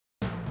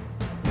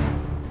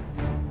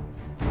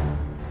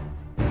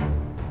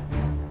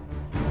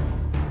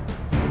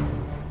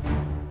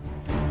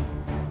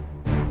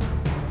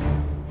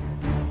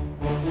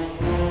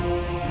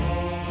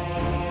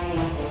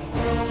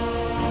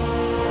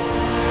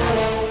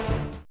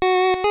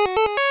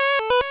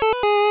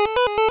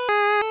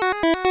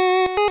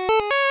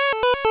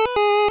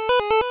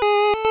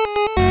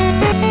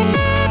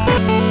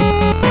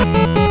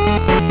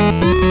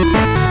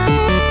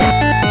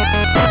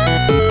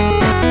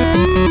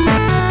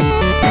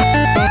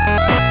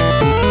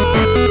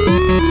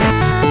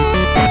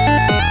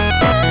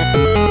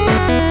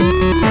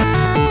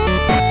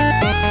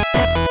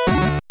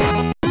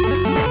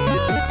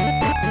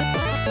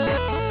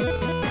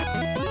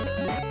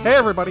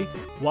everybody.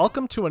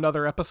 Welcome to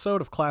another episode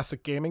of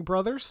Classic Gaming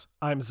Brothers.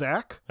 I'm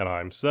Zach. And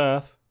I'm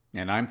Seth.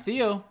 And I'm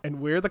Theo.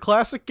 And we're the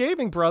Classic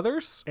Gaming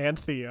Brothers. And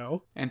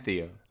Theo.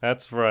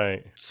 That's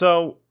right.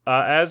 So,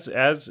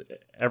 as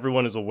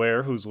everyone is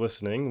aware who's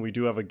listening, we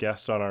do have a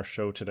guest on our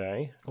show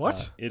today.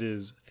 What? It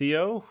is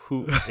Theo,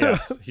 who,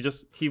 yes,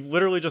 he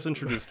literally just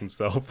introduced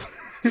himself.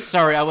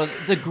 Sorry,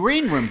 the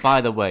green room,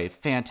 by the way,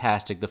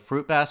 fantastic. The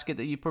fruit basket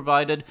that you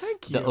provided.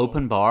 Thank you. The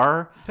open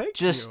bar. Thank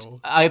you.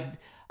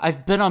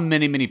 I've been on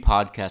many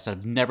podcasts.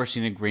 I've never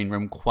seen a green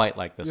room quite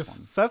like this one.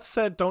 Seth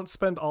said don't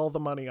spend all the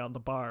money on the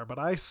bar, but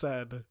I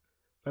said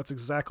that's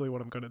exactly what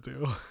I'm going to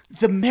do.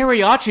 The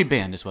mariachi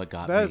band is what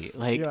got That's, me.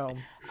 Like, you know,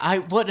 I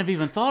wouldn't have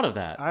even thought of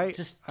that.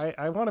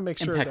 I want to make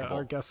sure that impeccable.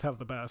 our guests have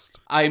the best.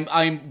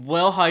 I'm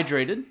well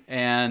hydrated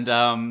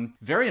and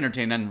very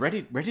entertained and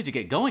ready to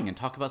get going and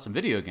talk about some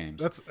video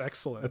games. That's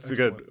excellent. That's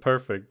excellent. good.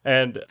 Perfect.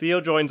 And Theo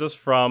joins us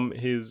from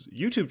his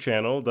YouTube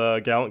channel,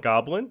 The Gallant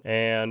Goblin,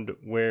 and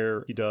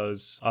where he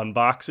does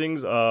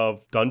unboxings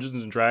of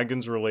Dungeons &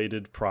 Dragons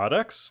related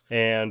products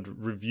and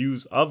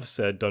reviews of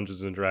said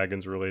Dungeons &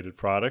 Dragons related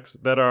products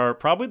that are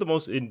probably the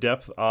most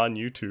in-depth on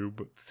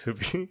YouTube,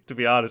 to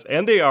be honest.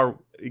 And they are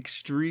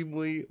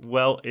extremely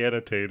well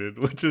annotated,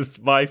 which is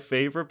my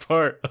favorite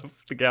part of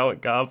The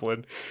Gallant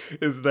Goblin,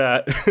 is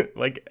that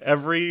like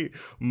every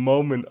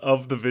moment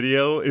of the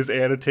video is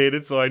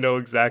annotated, so I know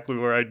exactly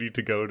where I need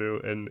to go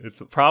to, and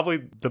it's probably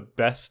the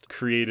best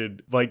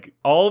created. Like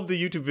all of the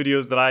YouTube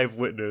videos that I've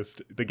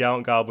witnessed, The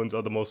Gallant Goblins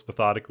are the most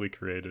methodically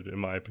created, in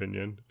my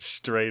opinion.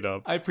 Straight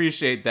up. I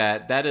appreciate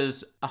that. That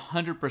is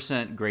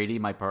 100% Grady,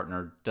 my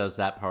partner, does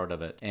that part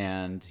of it.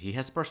 And he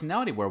has a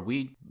personality where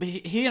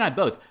he and I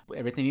both,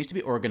 everything needs to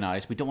be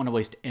organized. We don't want to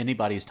waste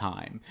anybody's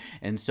time.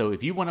 And so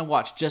if you want to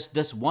watch just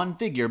this one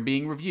figure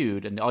being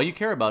reviewed and all you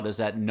care about is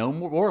that Gnome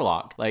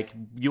Warlock, like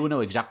you will know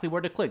exactly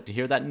where to click to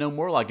hear that Gnome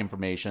Warlock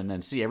information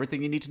and see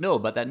everything you need to know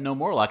about that Gnome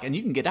Warlock, and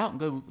you can get out and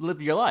go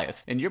live your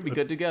life and you'll be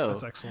good to go.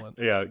 That's excellent.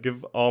 Yeah,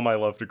 give all my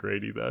love to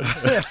Grady then.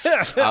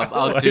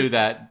 I'll do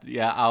that.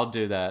 Yeah, I'll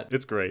do that.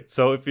 It's great.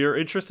 So if you're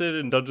interested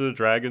in Dungeons &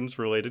 Dragons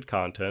related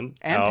content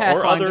and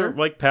or other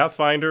like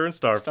Pathfinder and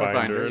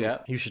Starfinder, yeah,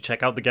 you should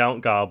check out The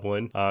Gallant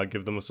Goblin.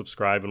 Give them a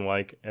subscribe and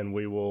like, and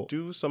we will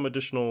do some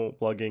additional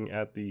plugging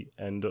at the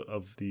end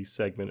of the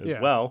segment as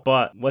well.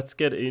 But let's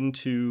get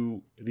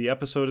into the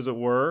episode, as it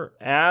were,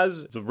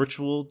 as the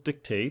ritual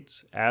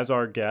dictates. As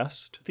our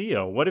guest,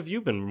 Theo, what have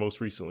you most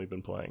recently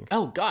been playing?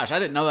 Oh gosh, I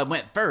didn't know that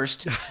went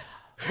first.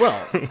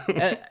 Well,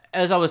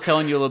 as I was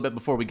telling you a little bit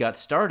before we got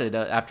started,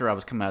 after I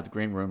was coming out of the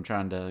green room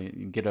trying to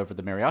get over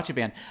the mariachi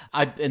band,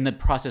 I'm in the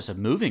process of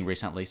moving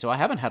recently, so I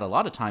haven't had a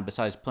lot of time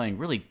besides playing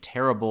really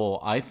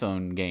terrible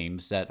iPhone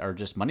games that are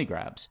just money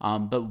grabs.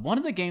 But one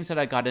of the games that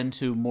I got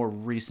into more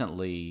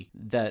recently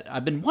that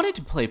I've been wanting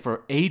to play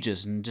for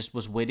ages and just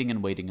was waiting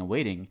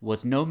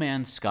was No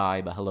Man's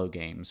Sky by Hello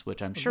Games,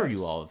 which I'm sure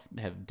you all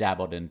have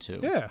dabbled into.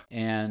 Yeah.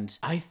 And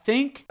I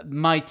think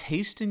my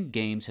taste in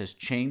games has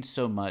changed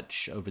so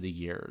much over the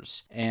years.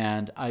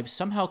 And I've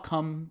somehow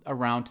come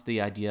around to the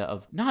idea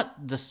of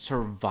not the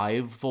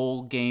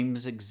survival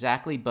games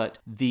exactly, but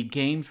the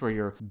games where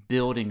you're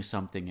building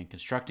something and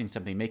constructing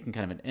something, making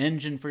kind of an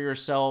engine for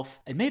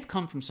yourself. It may have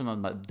come from some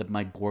of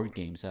my board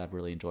games that I've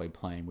really enjoyed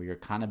playing, where you're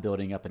kind of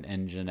building up an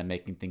engine and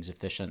making things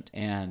efficient.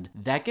 And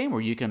that game where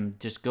you can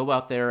just go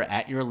out there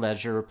at your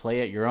leisure,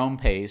 play at your own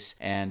pace,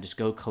 and just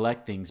go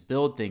collect things,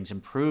 build things,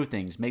 improve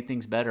things, make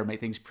things better,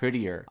 make things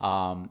prettier.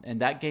 And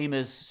that game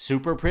is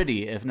super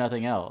pretty, if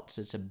nothing else.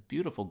 It's a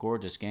beautiful,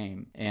 gorgeous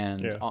game,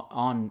 and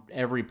on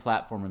every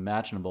platform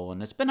imaginable.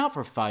 And it's been out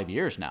for 5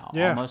 years now,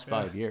 almost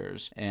 5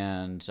 years.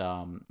 And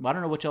I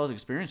don't know what y'all's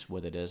experience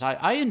with it is.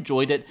 I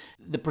enjoyed it.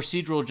 The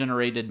procedural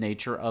generated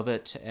nature of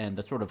it and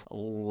the sort of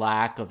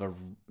lack of a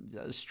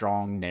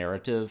strong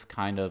narrative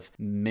kind of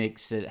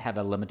makes it have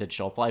a limited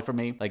shelf life for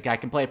me. Like I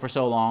can play it for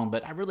so long,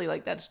 but I really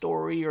like that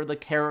story or the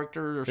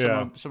character or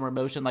some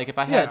emotion. Like if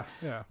I had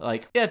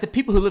if the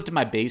people who lived in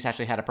my base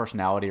actually had a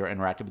personality or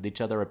interacted with each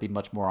other, I'd be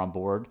much more on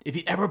board. If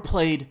you ever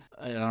played,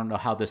 I don't know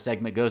how this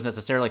segment goes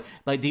necessarily,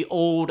 like the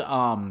old,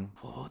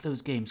 what were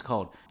those games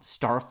called?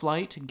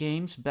 Starflight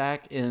games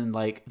back in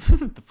like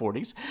the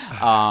 40s.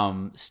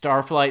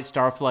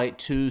 Starflight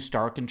 2,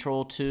 Star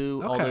Control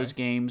 2, all those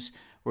games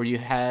where you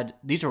had,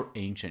 these are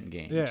ancient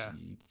games. Yeah.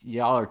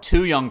 Y'all are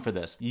too young for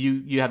this.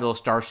 You have a little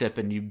starship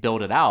and you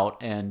build it out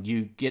and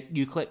you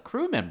collect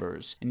crew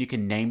members and you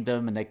can name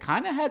them, and they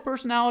kind of had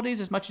personalities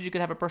as much as you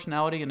could have a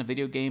personality in a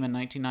video game in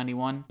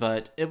 1991,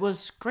 but it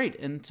was great.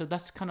 And so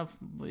that's kind of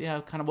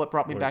what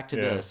brought me back to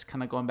this,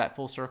 kind of going back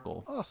full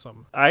circle.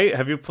 Awesome.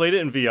 Have you played it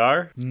in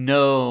VR?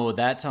 No,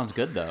 that sounds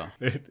good though.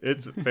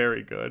 It's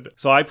very good.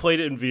 So I played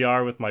it in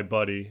VR with my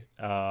buddy.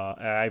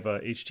 I have a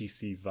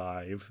HTC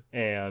Vive,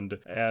 and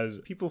as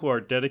people who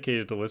are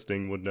dedicated to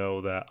listening would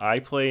know that I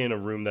play in a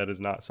room that is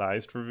not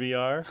sized for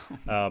VR,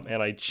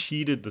 and I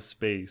cheated the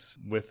space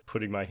with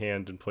putting my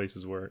hand in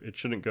places where it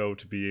shouldn't go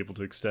to be able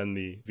to extend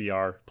the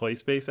VR play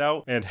space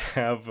out, and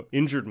have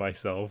injured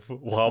myself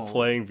while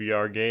playing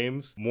VR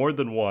games more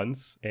than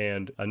once.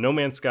 And No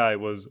Man's Sky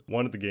was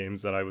one of the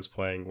games that I was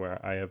playing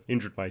where I have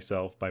injured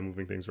myself by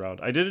moving things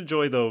around. I did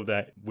enjoy, though,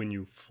 that when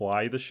you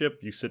fly the ship,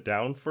 you sit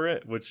down for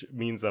it, which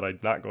means that I'm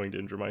not going to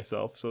injure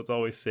myself. So it's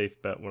always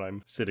safe bet when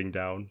I'm sitting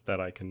down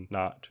that I can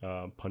not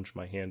punch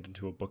my hand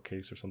into a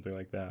bookcase or something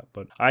like that.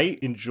 But I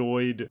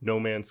enjoyed No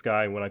Man's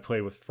Sky when I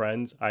play with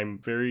friends. I'm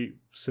very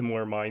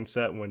similar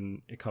mindset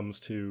when it comes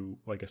to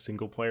like a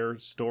single player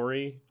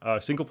story,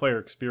 single player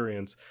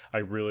experience. I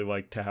really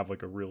like to have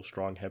like a real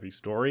strong, heavy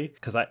story,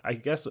 because I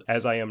guess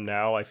as I am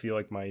now, I feel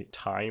like my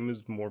time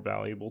is more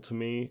valuable to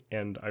me,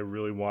 and I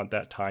really want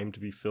that time to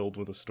be filled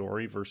with a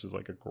story versus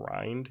like a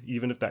grind.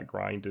 Even if that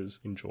grind is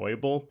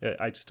enjoyable,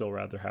 I'd still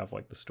rather have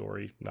like the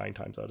story 9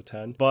 times out of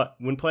 10. But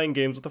when playing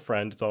games with a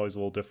friend, it's always a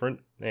little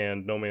different.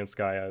 And No Man's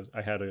Sky,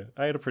 I had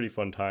a pretty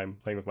fun time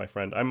playing with my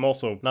friend. I'm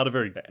also not a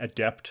very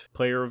adept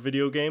player of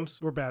video games.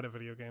 We're bad at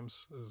video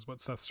games, is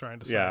what Seth's trying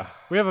to say. Yeah.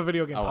 We have a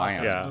video game I podcast, am.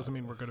 but Yeah. it doesn't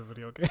mean we're good at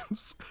video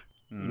games.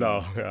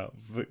 No, yeah,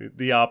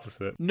 the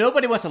opposite.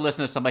 Nobody wants to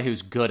listen to somebody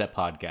who's good at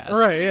podcasts.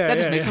 Right, yeah. That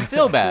just makes them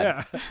feel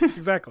bad. Yeah,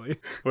 exactly.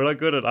 We're not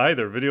good at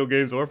either video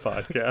games or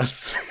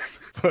podcasts.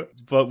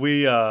 but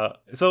we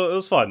so it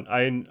was fun.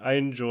 I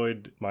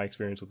enjoyed my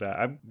experience with that.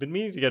 I've been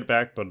meaning to get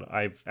back, but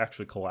I've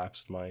actually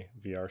collapsed my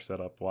VR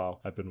setup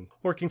while I've been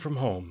working from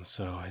home,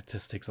 so it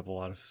just takes up a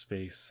lot of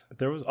space.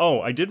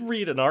 I did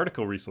read an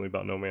article recently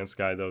about No Man's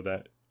Sky, though,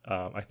 that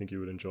I think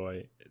you would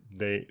enjoy.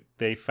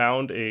 They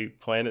found a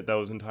planet that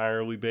was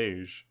entirely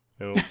beige.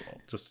 It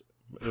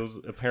was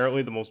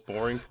apparently the most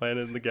boring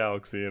planet in the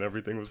galaxy, and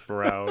everything was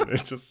brown.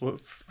 It just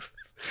was.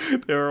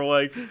 They were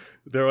like,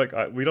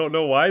 we don't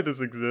know why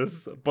this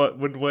exists, but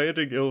when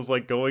landing, it was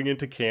like going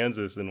into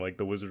Kansas and like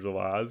the Wizard of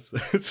Oz.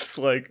 It's just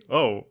like,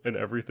 oh, and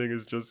everything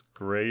is just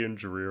gray and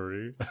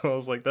dreary. I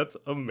was like, that's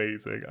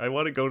amazing. I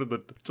want to go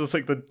to just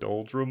like the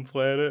doldrum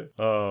planet.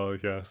 Oh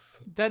yes.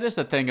 That is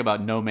the thing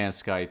about No Man's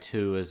Sky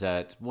 2, is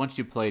that once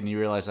you played and you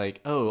realize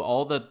like, oh,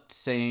 all the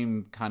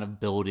same kind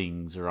of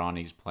buildings are on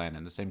each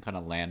planet, the same kind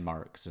of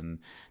landmarks, and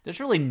there's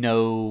really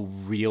no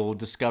real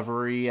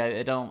discovery.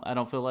 I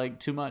don't feel like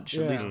too much,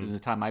 at least in the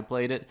time I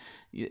played it.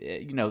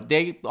 You know,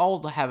 they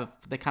all have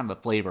they kind of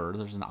a flavor.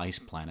 There's an ice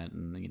planet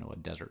and, you know, a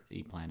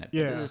desert-y planet. But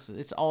Yeah.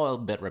 it's all a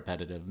bit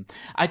repetitive.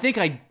 I think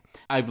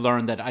I've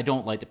learned that I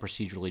don't like the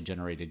procedurally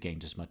generated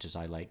games as much as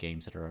I like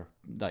games that are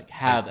like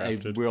have a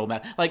Handcrafted. real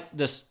map. Like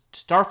the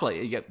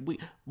Starflight. Yeah,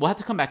 we'll have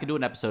to come back and do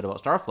an episode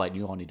about Starflight, and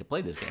you all need to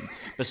play this game.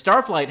 But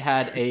Starflight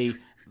had a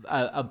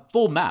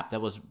full map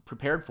that was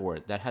prepared for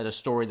it, that had a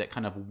story that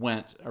kind of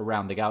went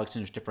around the galaxy.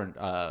 There's different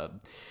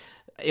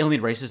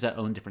alien races that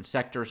own different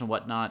sectors and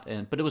whatnot,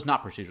 but it was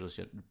not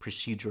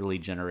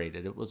procedurally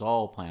generated. It was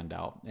all planned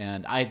out,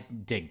 and I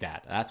dig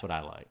that. That's what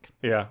I like.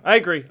 Yeah, I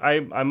agree.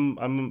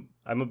 I'm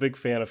a big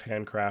fan of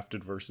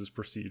handcrafted versus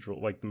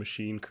procedural, like the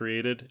machine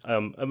created. I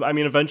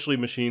mean, eventually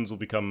machines will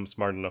become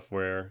smart enough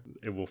where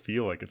it will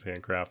feel like it's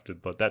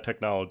handcrafted, but that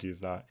technology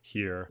is not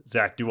here.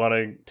 Zach, do you want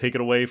to take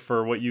it away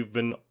for what you've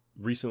been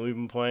recently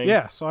been playing?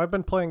 Yeah, so I've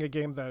been playing a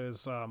game that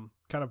is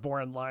kind of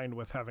more in line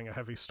with having a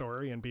heavy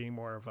story and being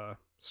more of a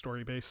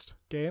story-based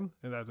game,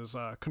 and that is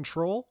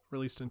Control,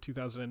 released in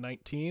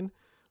 2019. It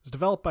was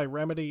developed by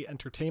Remedy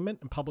Entertainment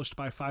and published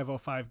by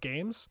 505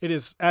 Games. It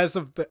is, as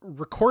of the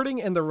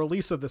recording and the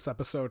release of this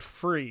episode,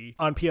 free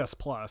on PS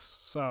Plus.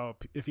 So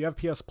if you have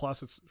PS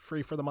Plus, it's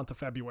free for the month of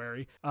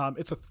February.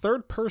 It's a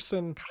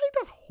third-person kind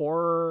of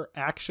horror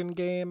action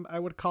game, I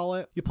would call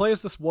it. You play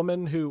as this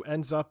woman who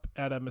ends up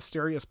at a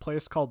mysterious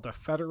place called the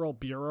Federal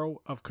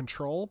Bureau of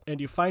Control,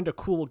 and you find a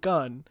cool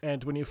gun,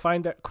 and when you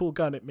find that cool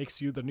gun, it makes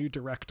you the new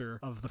director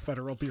of the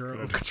Federal Bureau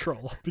of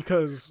Control,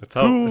 because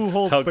who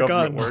holds the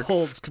gun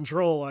holds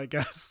control, I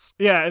guess.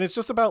 Yeah, and it's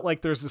just about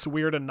like there's this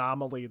weird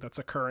anomaly that's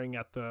occurring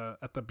at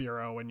the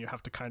bureau, and you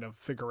have to kind of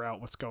figure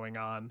out what's going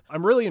on.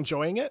 I'm really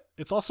enjoying it.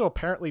 It's also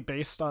apparently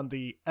based on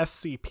the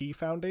SCP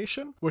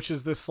Foundation, which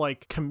is this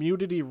like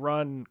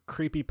community-run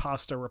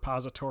creepypasta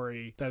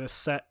repository that is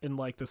set in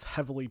like this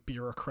heavily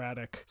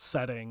bureaucratic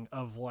setting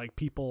of like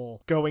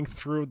people going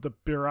through the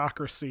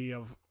bureaucracy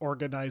of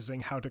organizing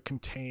how to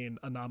contain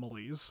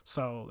anomalies.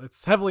 So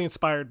it's heavily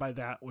inspired by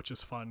that, which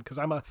is fun because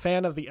I'm a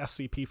fan of the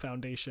SCP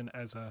Foundation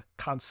as a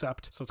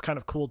concept. So it's kind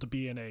of cool to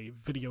be in a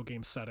video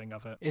game setting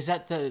of it. Is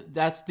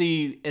that's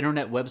the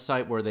internet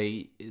website where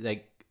they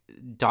like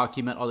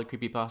document all the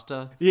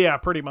creepypasta? Yeah,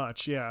 pretty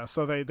much. Yeah.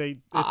 So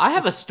I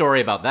have a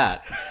story about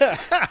that.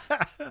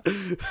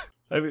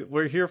 I mean,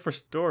 we're here for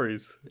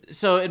stories.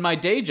 So in my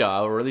day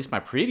job, or at least my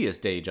previous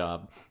day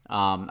job,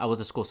 I was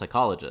a school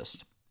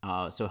psychologist.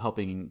 So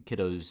helping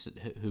kiddos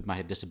who might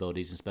have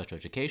disabilities in special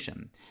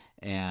education.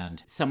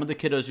 And some of the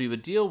kiddos we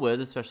would deal with,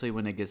 especially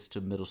when it gets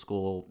to middle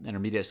school,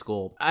 intermediate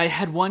school, I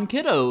had one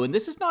kiddo, and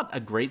this is not a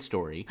great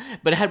story,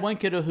 but I had one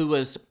kiddo who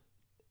was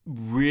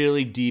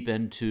really deep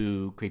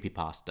into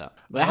creepypasta.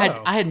 But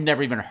Oh. I had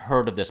never even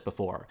heard of this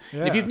before.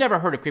 And if Yeah. you've never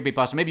heard of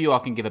creepypasta, maybe you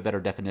all can give a better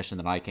definition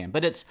than I can.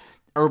 But it's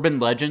urban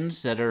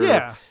legends that are...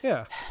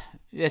 Yeah.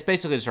 It's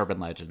basically just urban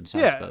legends, I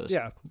Yeah. suppose.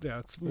 Yeah.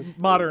 It's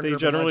modern. They urban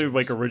generally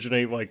legends.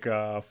 originate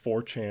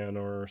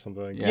 4chan or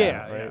something like Yeah.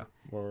 that, right? Yeah.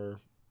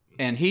 Or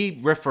And he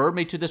referred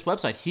me to this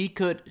website.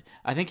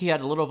 I think he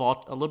had a little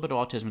bit of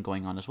autism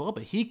going on as well,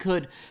 but he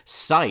could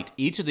cite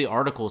each of the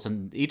articles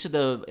in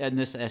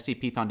this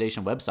SCP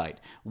Foundation website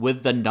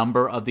with the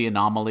number of the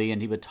anomaly,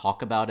 and he would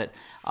talk about it.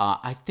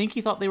 I think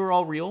he thought they were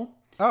all real.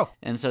 Oh.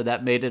 And so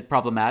that made it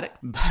problematic.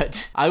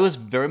 But I was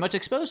very much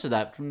exposed to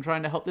that from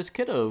trying to help this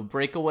kiddo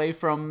break away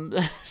from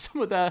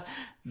some of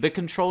the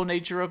control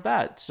nature of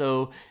that.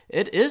 So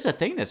it is a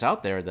thing that's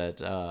out there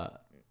that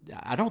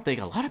I don't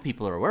think a lot of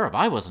people are aware of.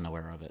 I wasn't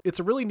aware of it. It's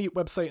a really neat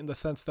website in the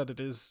sense that it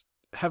is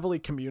heavily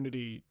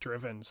community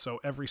driven. So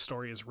every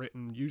story is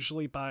written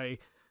usually by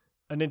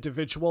an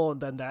individual,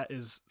 and then that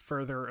is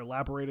further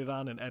elaborated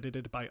on and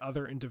edited by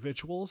other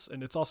individuals.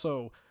 And it's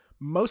also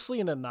mostly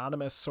an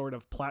anonymous sort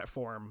of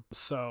platform,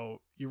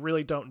 so you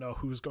really don't know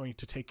who's going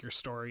to take your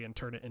story and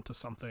turn it into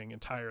something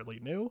entirely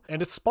new.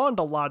 And it's spawned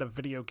a lot of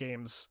video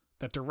games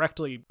that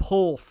directly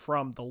pull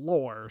from the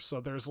lore. So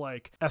there's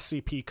like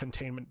SCP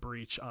Containment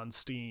Breach on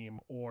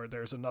Steam, or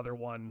there's another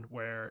one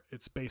where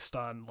it's based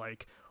on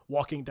like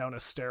walking down a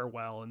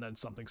stairwell and then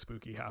something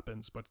spooky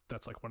happens, but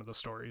that's like one of the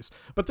stories.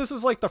 But this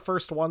is like the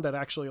first one that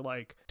actually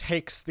like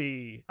takes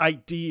the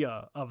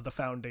idea of the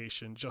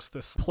Foundation, just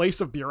this place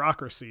of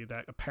bureaucracy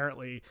that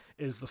apparently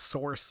is the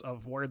source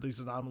of where these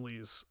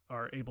anomalies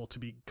are able to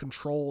be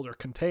controlled or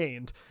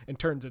contained, and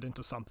turns it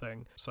into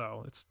something.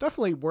 So it's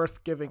definitely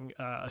worth giving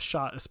a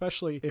shot,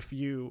 especially if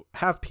you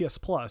have PS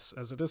Plus,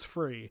 as it is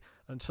free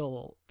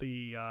until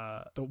the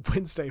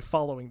Wednesday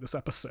following this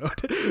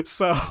episode.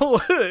 So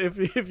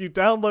if you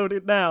download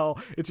it now,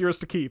 it's yours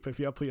to keep if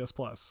you have PS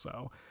Plus.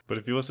 So, but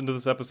if you listen to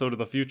this episode in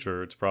the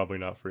future, it's probably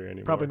not free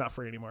anymore. Probably not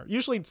free anymore.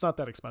 Usually it's not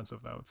that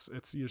expensive though.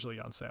 It's usually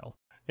on sale.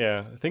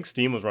 Yeah, I think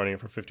Steam was running it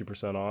for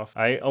 50% off.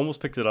 I almost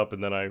picked it up,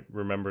 and then I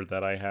remembered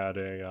that I had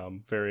a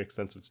very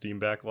extensive Steam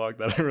backlog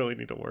that I really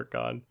need to work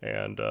on.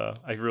 And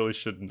I really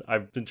shouldn't.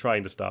 I've been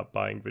trying to stop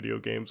buying video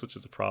games, which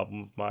is a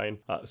problem of mine.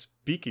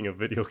 Speaking of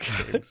video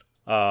games,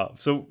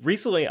 so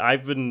recently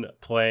I've been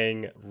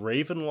playing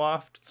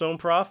Ravenloft Stone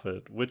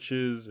Prophet, which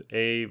is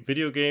a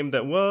video game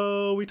that,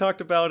 we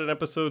talked about in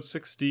episode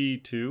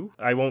 62.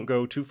 I won't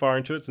go too far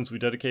into it since we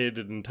dedicated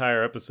an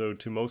entire episode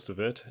to most of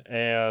it.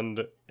 And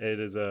it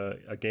is a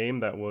game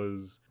that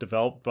was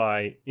developed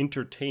by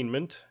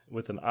Entertainment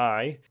with an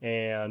I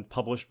and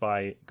published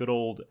by good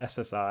old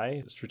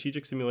SSI,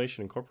 Strategic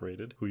Simulation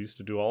Incorporated, who used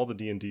to do all the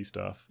D&D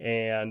stuff.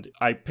 And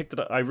I picked it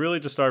up. I really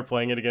just started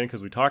playing it again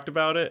because we talked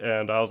about it,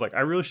 and I was like,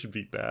 I really should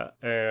beat that.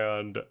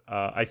 And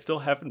I still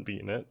haven't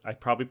beaten it. I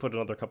probably put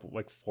another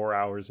 4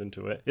 hours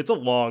into it. It's a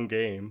long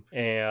game,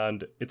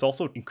 and it's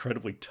also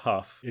incredibly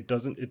tough. It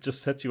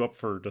just sets you up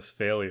for just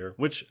failure,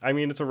 which, I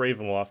mean, it's a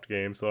Ravenloft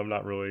game, so I'm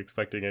not really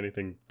expecting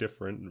anything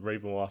different.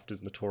 Ravenloft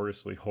is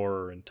notoriously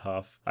horror and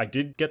tough. I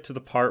did get to the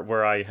part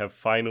where I have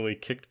finally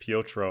kicked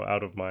Piotro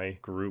out of my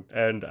group,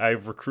 and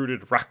I've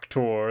recruited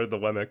Raktor the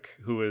Wemmick,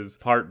 who is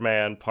part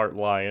man, part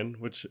lion,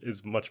 which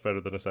is much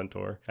better than a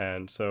centaur.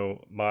 And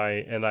so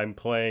I'm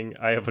playing,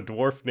 I have a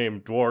dwarf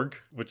named Dwarg,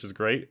 which is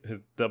great,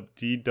 his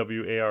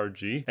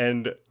DWARG,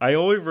 and I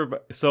only remember,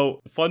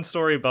 so fun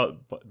story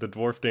about the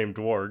dwarf named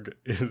Dwarg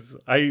is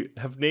I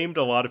have named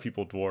a lot of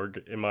people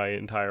Dwarg in my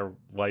entire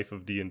life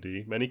of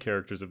D&D. Many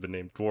characters have been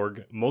named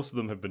Dwarg. Most of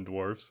them have been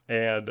dwarves.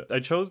 And I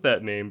chose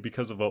that name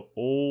because of an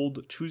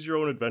old Choose Your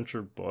Own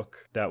Adventure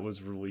book that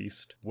was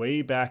released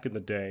way back in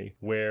the day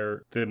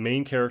where the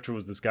main character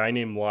was this guy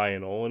named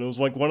Lionel. And it was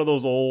like one of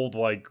those old,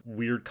 like,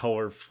 weird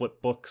color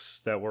flip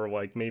books that were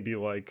like maybe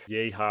like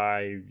yay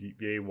high,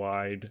 yay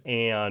wide.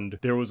 And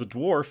there was a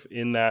dwarf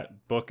in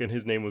that book and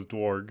his name was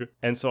Dwarg.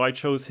 And so I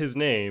chose his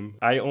name.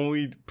 I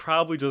only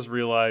probably just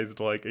realized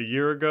like a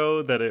year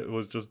ago that it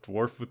was just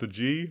dwarf with a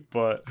G,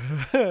 but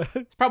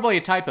It's probably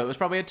a typo. It was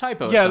probably a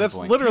typo. Yeah, at some that's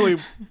point. literally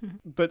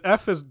the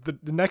F is the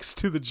next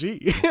to the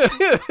G.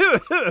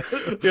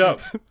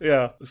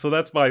 yeah. So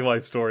that's my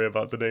life story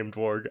about the name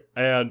Dwarg.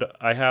 And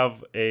I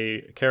have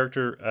a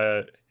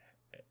character,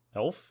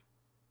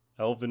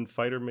 elven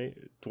fighter mate.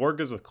 Dwarg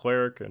is a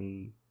cleric,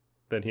 and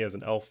then he has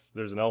an elf.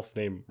 There's an elf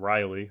named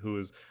Riley, who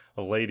is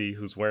a lady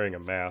who's wearing a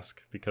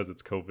mask because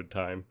it's COVID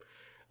time.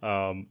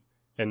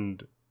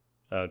 And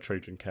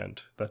Trajan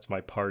Kent. That's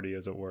my party,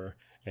 as it were.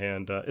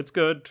 And it's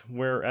good.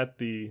 We're at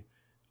the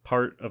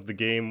part of the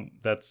game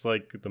that's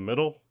like the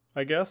middle,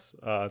 I guess.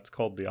 It's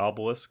called the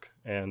Obelisk.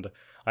 And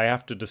I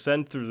have to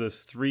descend through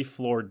this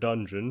 3-floor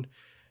dungeon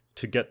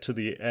to get to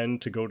the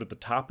end to go to the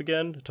top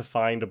again to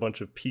find a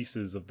bunch of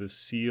pieces of this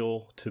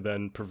seal to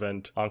then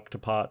prevent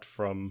Octopot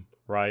from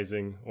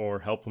rising or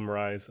help him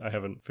rise. I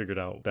haven't figured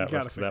out that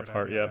rest of that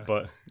part yet,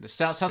 but it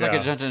sounds like a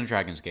Dungeons and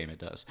Dragons game. It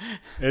does.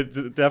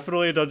 It's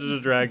definitely a Dungeons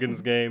and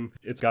Dragons game.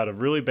 It's got a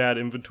really bad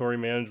inventory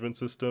management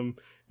system,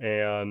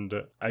 and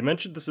I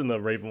mentioned this in the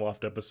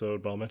Ravenloft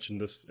episode, but I'll mention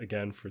this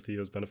again for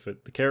Theo's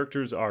benefit. The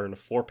characters are in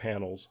 4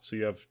 panels, so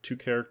you have 2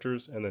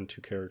 characters and then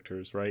 2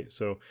 characters, right?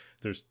 So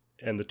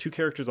and the 2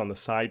 characters on the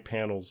side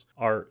panels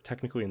are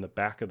technically in the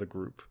back of the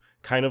group,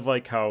 kind of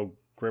like how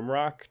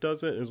Grimrock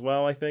does it as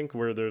well, I think,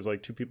 where there's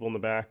like 2 people in the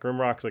back.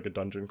 Grimrock's like a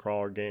dungeon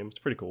crawler game. It's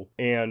pretty cool.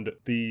 And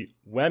the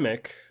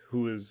Wemmick,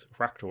 who is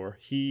Raktor,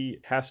 he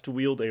has to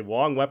wield a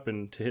long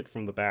weapon to hit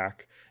from the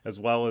back, as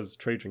well as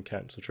Trajan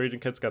Kent. So Trajan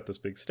Kent's got this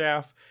big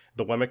staff.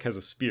 The Wemmick has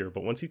a spear,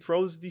 but once he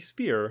throws the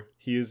spear,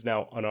 he is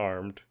now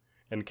unarmed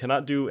and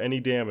cannot do any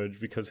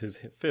damage because his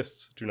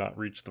fists do not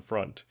reach the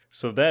front.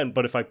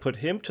 But if I put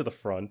him to the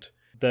front,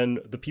 then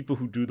the people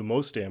who do the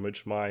most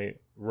damage, my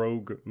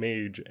rogue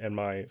mage and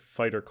my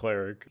fighter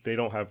cleric, they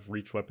don't have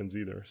reach weapons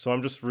either. So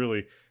I'm just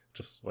really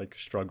like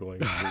struggling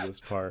through this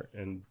part,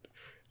 and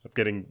I'm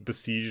getting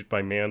besieged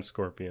by man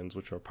scorpions,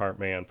 which are part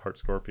man, part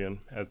scorpion,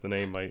 as the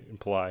name might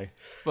imply.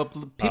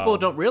 But people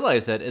don't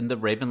realize that in the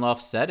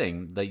Ravenloft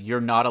setting, that you're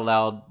not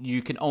allowed,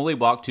 you can only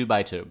walk 2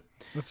 by 2.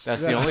 That's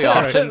the only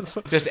option.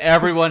 Just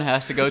everyone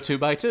has to go 2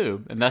 by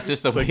 2, and that's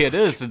just the way it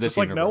is in this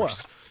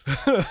universe.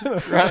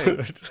 Right.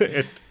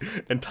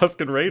 and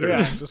Tusken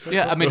Raiders.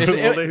 I mean,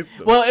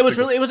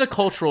 it was a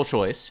cultural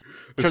choice.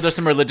 I'm sure there's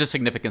some religious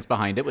significance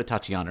behind it with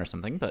Tatiana or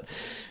something, but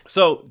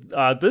so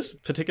this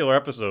particular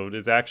episode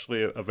is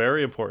actually a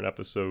very important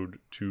episode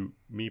to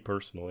me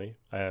personally,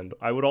 and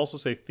I would also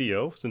say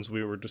Theo, since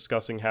we were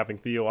discussing having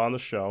Theo on the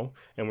show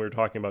and we were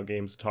talking about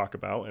games to talk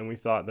about, and we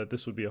thought that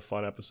this would be a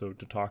fun episode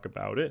to talk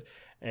about it,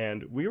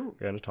 and we were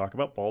going to talk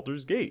about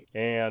Baldur's Gate.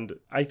 And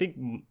I think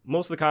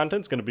most of the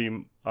content's going to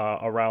be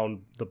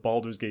around the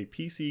Baldur's Gate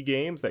PC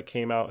games that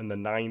came out in the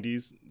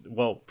 90s,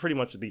 well, pretty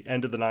much at the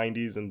end of the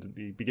 90s and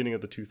the beginning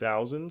of the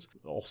 2000s,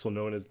 also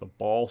known as the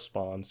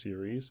Ballspawn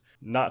series,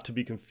 not to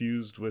be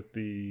confused with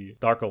the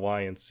Dark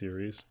Alliance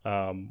series,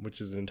 which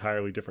is an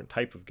entirely different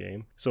type of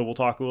game. So we'll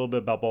talk a little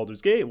bit about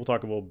Baldur's Gate, we'll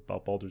talk a little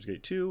about Baldur's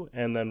Gate 2,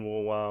 and then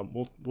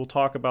we'll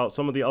talk about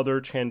some of the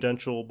other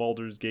tangential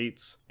Baldur's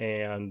Gates,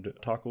 and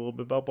talk a little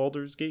bit about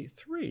Baldur's Gate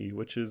 3,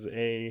 which is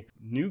a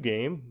new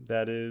game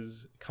that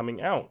is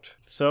coming out.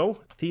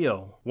 So,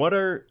 Theo, what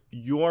are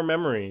your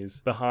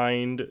memories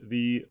behind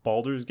the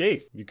Baldur's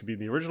Gate? It could be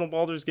the original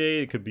Baldur's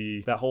Gate, it could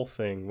be that whole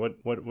thing.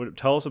 What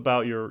tell us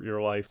about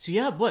your life.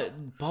 So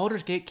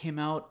Baldur's Gate came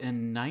out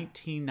in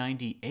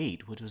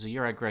 1998, which was the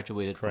year I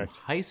graduated from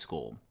high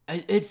school.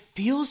 It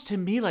feels to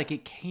me like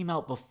it came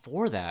out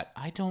before that.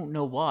 I don't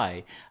know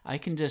why.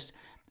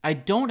 I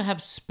don't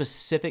have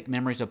specific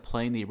memories of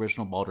playing the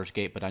original Baldur's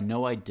Gate, but I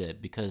know I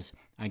did because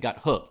I got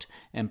hooked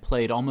and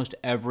played almost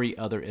every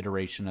other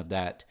iteration of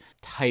that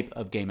type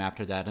of game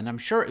after that. And I'm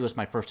sure it was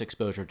my first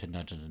exposure to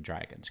Dungeons and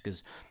Dragons,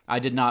 because I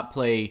did not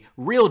play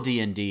real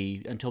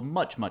D&D until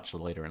much, much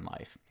later in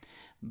life.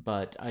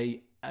 But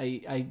I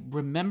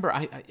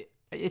remember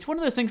it's one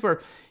of those things where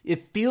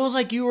it feels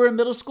like you were in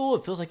middle school.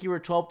 It feels like you were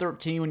 12,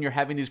 13 when you're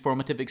having these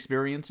formative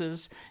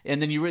experiences.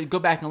 And then you really go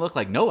back and look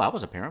like, no, I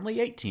was apparently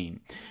 18.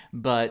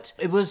 But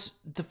it was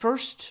the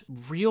first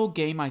real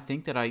game, I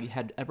think, that I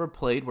had ever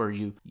played where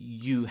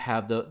you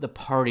have the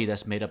party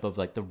that's made up of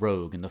like the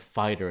rogue and the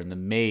fighter and the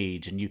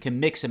mage. And you can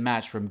mix and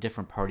match from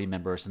different party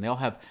members. And they all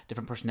have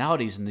different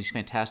personalities in these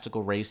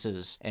fantastical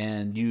races.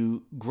 And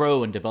you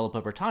grow and develop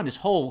over time. This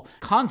whole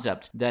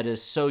concept that is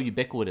so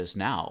ubiquitous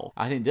now.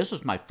 I think this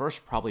was my first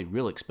probably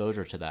real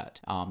exposure to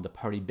that, the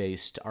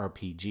party-based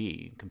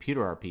RPG,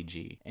 computer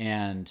RPG.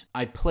 And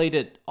I played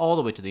it all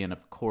the way to the end,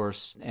 of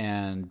course,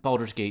 and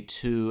Baldur's Gate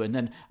 2, and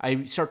then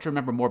I start to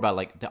remember more about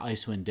like the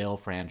Icewind Dale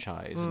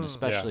franchise, and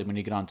especially when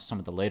you get on to some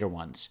of the later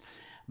ones.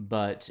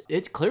 But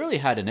it clearly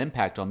had an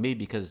impact on me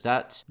because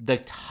that's the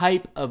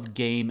type of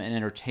game and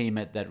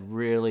entertainment that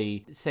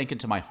really sank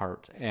into my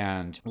heart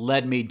and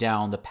led me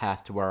down the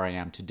path to where I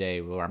am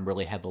today, where I'm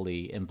really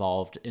heavily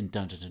involved in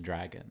Dungeons and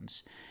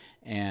Dragons.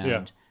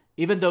 And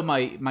even though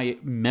my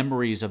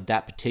memories of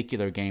that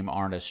particular game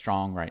aren't as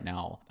strong right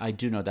now, I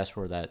do know that's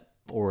where that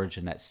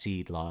origin, that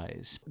seed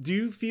lies. Do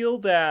you feel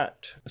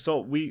that, so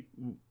we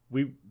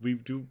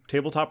do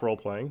tabletop role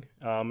playing.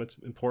 It's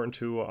important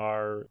to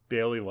our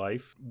daily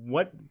life.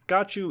 What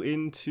got you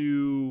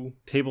into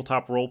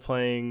tabletop role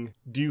playing?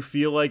 Do you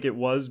feel like it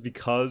was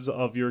because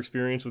of your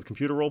experience with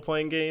computer role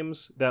playing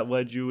games that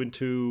led you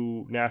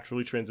into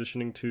naturally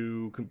transitioning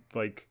to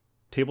like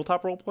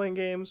tabletop role playing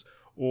games?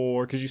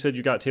 Or because you said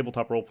you got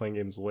tabletop role playing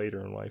games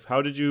later in life,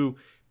 how did you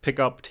pick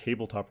up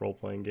tabletop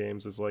role-playing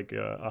games as like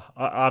a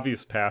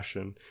obvious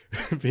passion,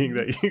 being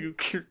that you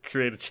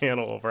create a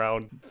channel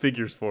around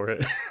figures for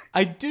it.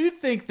 I do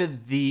think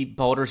that the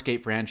Baldur's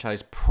Gate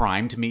franchise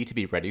primed me to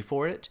be ready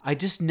for it. I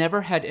just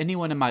never had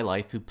anyone in my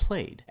life who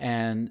played.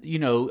 And, you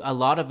know, a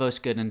lot of us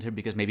get into it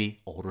because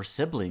maybe older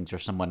siblings or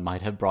someone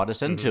might have brought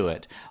us into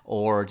it,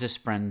 or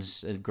just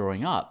friends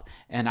growing up.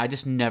 And I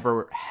just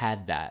never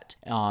had that.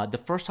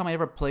 The first time I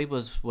ever played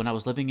was when I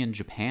was living in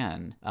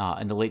Japan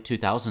in the late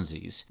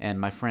 2000s, and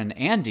my friend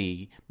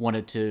Andy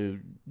wanted to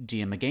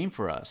DM a game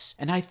for us.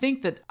 And I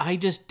think that I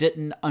just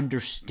didn't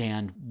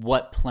understand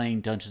what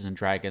playing Dungeons and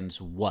Dragons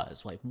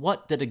was. Like,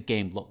 what did a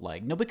game look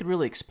like? Nobody could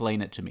really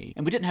explain it to me.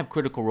 And we didn't have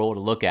Critical Role to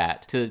look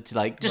at to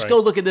like, just go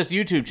look at this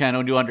YouTube channel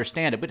and you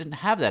understand it. We didn't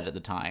have that at the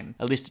time,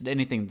 at least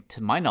anything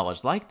to my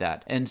knowledge like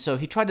that. And so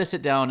he tried to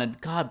sit down, and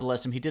God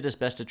bless him, he did his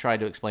best to try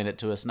to explain it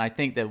to us. And I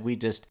think that we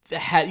just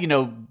had, you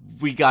know,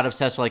 we got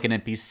obsessed with like an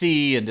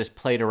NPC and just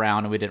played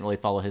around, and we didn't really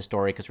follow his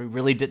story because we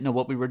really didn't know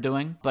what we were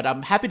doing. But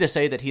I'm happy to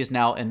say that he is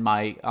now in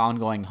my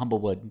ongoing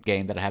Humblewood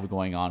game that I have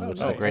going on,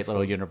 which is a great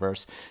little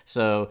universe.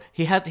 So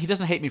he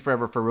doesn't hate me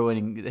forever for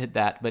ruining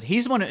that, but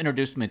he's the one who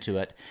introduced me to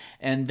it.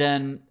 And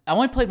then I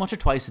only played once or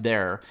twice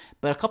there,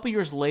 but a couple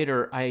years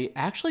later, I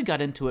actually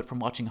got into it from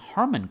watching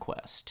Harmon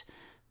Quest,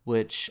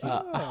 which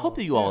I hope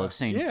that you all have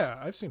seen. Yeah,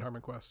 I've seen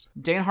Harmon Quest.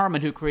 Dan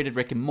Harmon, who created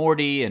Rick and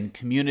Morty and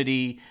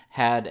Community,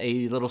 has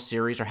a little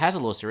series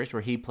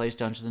where he plays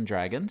Dungeons and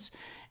Dragons.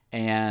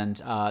 And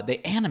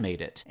they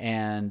animate it,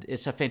 and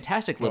it's a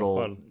fantastic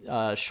little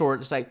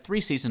short. It's like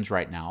 3 seasons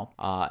right now,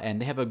 and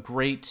they have a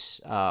great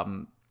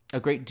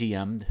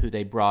DM who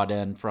they brought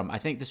in from, I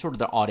think, the sort of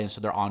the audience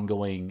of their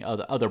ongoing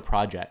other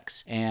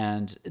projects.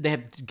 And they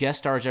have guest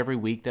stars every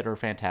week that are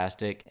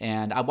fantastic.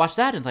 And I watched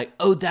that and like,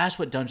 oh, that's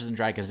what Dungeons and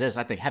Dragons is.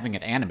 I think having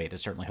it animated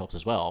certainly helps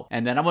as well.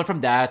 And then I went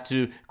from that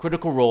to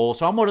Critical Role.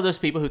 So I'm one of those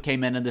people who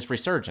came in this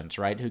resurgence,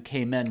 right? Who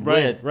came in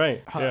with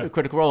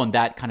Critical Role in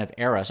that kind of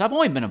era. So I've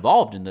only been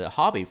involved in the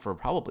hobby for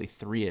probably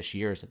 3-ish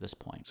years at this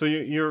point. So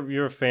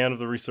you're a fan of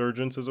the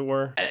resurgence, as it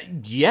were?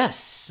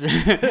 Yes.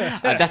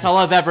 That's all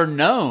I've ever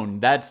known.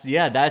 That's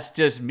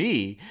just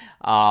me.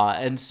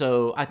 And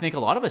so I think a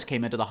lot of us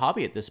came into the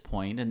hobby at this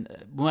point. And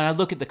when I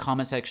look at the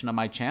comment section of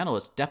my channel,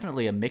 it's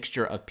definitely a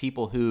mixture of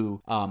people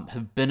who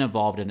have been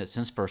involved in it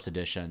since first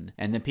edition,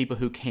 and then people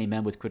who came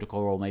in with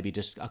Critical Role maybe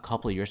just a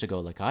couple of years ago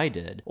like I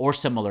did, or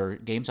similar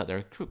games out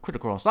there.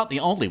 Critical Role is not the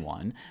only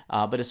one,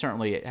 but it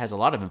certainly has a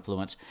lot of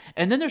influence.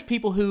 And then there's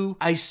people who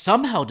I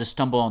somehow just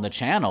stumble on the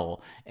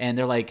channel, and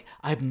they're like,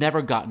 I've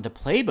never gotten to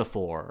play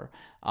before.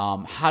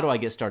 How do I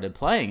get started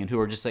playing? And who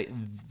are just like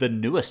the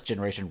newest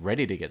generation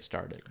ready to get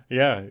started.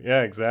 Yeah,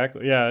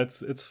 exactly. Yeah,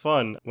 it's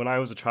fun. When I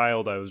was a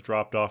child, I was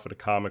dropped off at a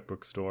comic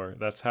book store.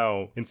 That's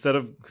how,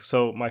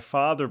 so my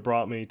father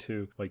brought me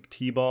to like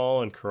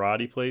t-ball and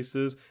karate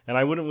places, and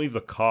I wouldn't leave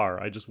the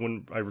car.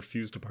 I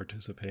refused to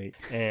participate.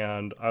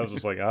 And I was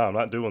just like, I'm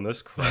not doing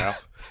this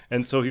crap.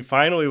 And so he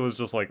finally was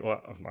just like,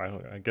 well,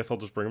 I guess I'll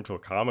just bring him to a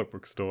comic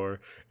book store.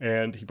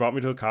 And he brought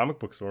me to a comic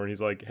book store, and he's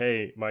like,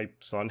 hey, my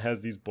son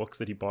has these books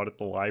that he bought at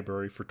the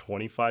library for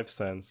 25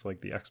 cents,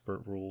 like the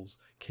expert rules.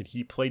 Can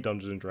he play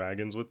Dungeons and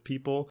Dragons with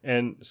people?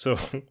 And so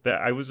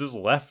that I was just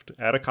left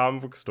at a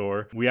comic book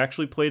store. We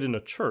actually played in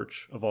a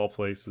church of all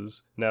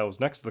places. Now it was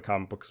next to the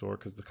comic book store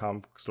because the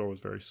comic book store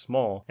was very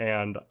small.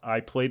 And I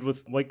played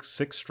with like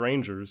 6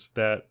 strangers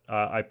that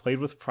I played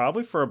with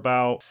probably for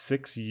about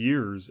 6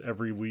 years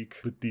every week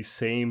with these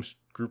same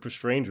group of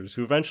strangers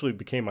who eventually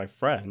became my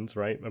friends,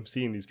 right? I'm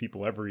seeing these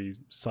people every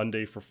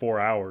Sunday for 4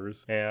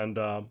 hours, and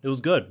it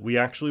was good. We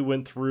actually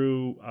went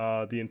through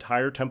the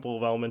entire Temple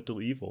of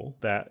Elemental Evil.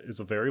 That is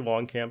a very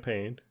long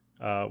campaign.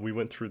 We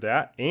went through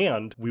that,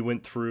 and we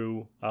went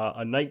through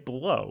A Night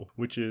Below,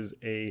 which is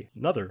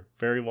another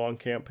very long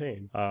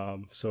campaign.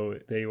 So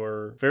they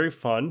were very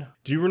fun.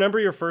 Do you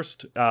remember your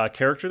first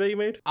character that you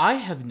made? I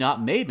have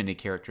not made many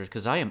characters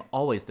because I am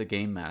always the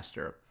game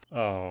master.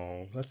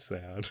 Oh, that's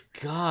sad.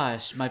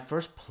 Gosh, my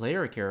first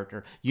player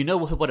character. You know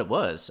what it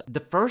was?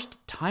 The first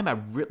time I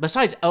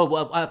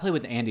I played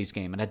with Andy's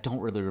game, and I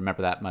don't really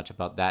remember that much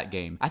about that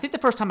game. I think the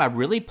first time I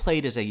really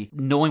played as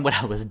knowing what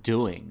I was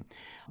doing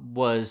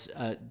was,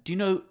 do you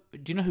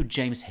know who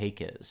James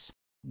Hake is?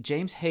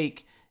 James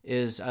Hake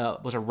was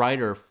a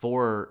writer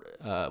for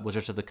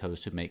Wizards of the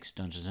Coast, who makes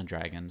Dungeons and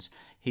Dragons.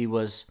 He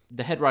was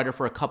the head writer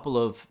for a couple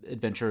of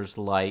adventures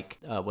like,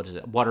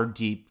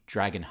 Waterdeep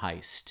Dragon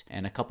Heist,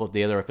 and a couple of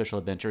the other official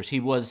adventures. He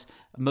was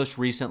most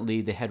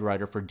recently the head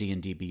writer for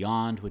D&D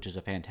Beyond, which is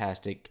a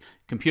fantastic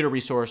computer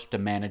resource to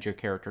manage your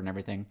character and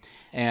everything.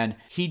 And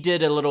he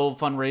did a little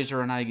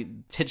fundraiser, and I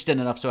pitched in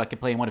enough so I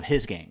could play in one of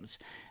his games.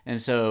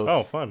 And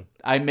so fun.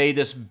 I made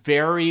this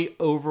very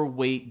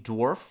overweight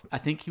dwarf. I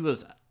think he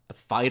was a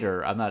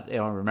fighter. I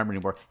don't remember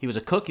anymore. He was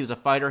a cook. He was a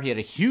fighter. He had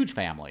a huge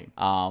family,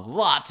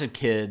 lots of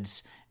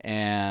kids,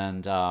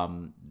 and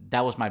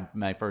that was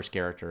my first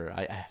character.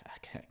 I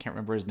can't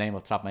remember his name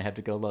off the top of my head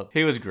to go look.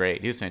 He was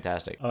great. He was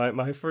fantastic.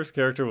 My first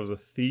character was a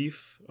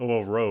thief, a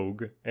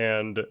rogue,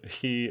 and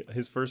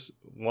his first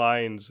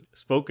lines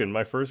spoken,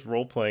 my first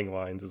role-playing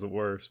lines, as it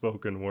were,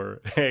 spoken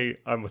were, "Hey,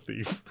 I'm a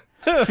thief."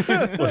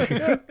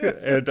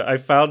 And I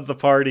found the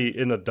party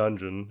in a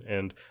dungeon,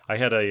 and I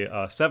had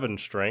a 7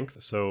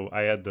 strength, so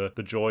I had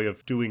the joy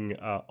of doing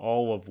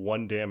all of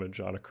 1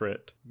 damage on a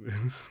crit.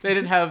 They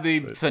didn't have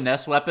the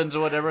finesse weapons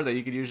or whatever that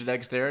you could use your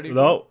dexterity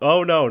for?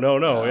 No,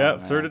 no. Yeah, man.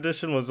 3rd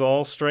edition was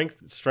all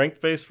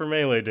strength based for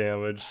melee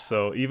damage.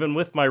 So even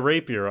with my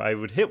rapier, I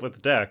would hit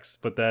with dex,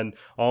 but then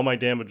all my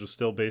damage was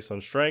still based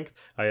on strength.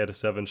 I had a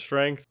 7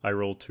 strength. I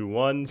rolled 2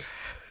 1s.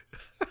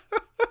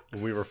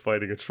 We were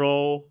fighting a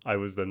troll. I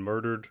was then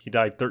murdered. He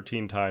died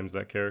 13 times,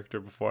 that character,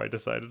 before I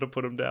decided to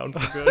put him down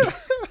for good.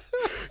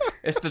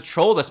 It's the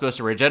troll that's supposed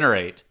to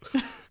regenerate,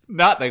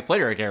 not the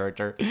player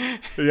character.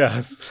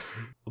 Yes.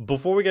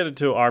 Before we get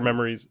into our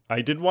memories,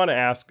 I did want to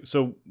ask,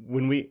 so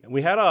when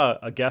we had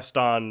a guest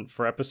on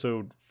for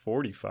episode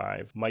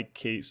 45, Mike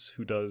Case,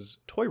 who does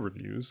toy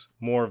reviews,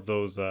 more of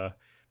those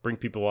bring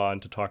people on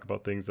to talk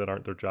about things that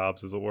aren't their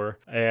jobs, as it were.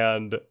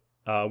 And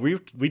we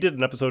did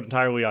an episode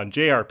entirely on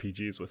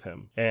JRPGs with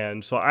him.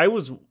 And so I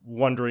was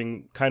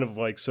wondering kind of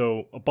like,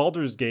 so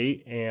Baldur's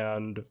Gate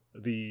and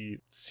the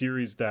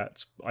series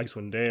that's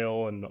Icewind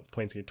Dale and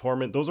Planescape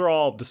Torment, those are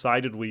all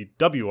decidedly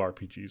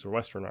WRPGs or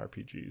Western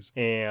RPGs.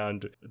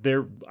 And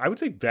they're, I would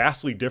say,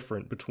 vastly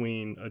different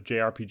between a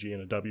JRPG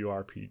and a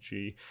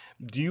WRPG.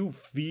 Do you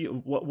feel,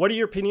 what are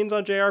your opinions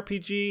on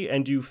JRPG?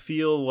 And do you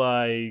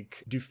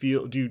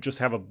just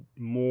have a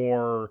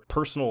more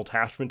personal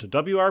attachment to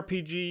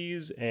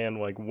WRPGs? And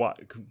like, what,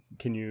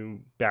 can you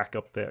back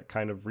up that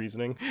kind of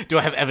reasoning? Do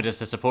I have evidence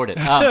to support it?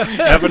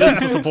 Evidence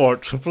to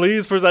support.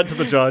 Please present to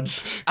the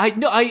judge.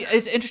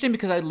 It's interesting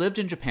because I lived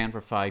in Japan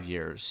for 5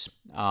 years,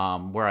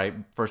 where I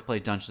first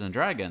played Dungeons and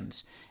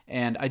Dragons,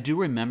 and I do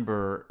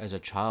remember as a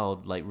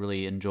child like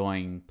really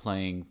enjoying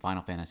playing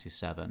Final Fantasy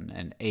VII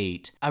and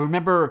 8. I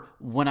remember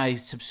when I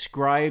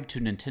subscribed to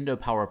Nintendo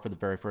Power for the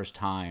very first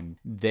time,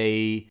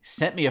 they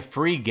sent me a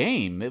free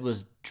game. It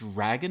was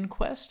Dragon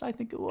Quest, I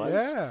think it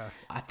was. Yeah.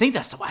 I think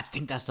that's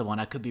the one.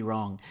 I could be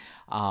wrong.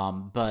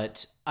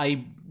 But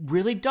I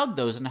really dug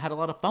those and I had a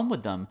lot of fun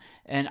with them.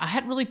 And I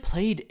hadn't really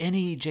played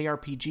any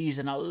JRPGs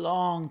in a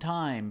long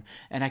time.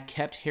 And I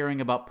kept hearing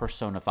about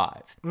Persona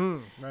 5.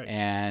 Right.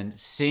 And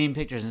seeing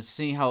pictures and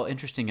seeing how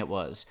interesting it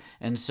was.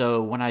 And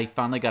so when I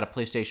finally got a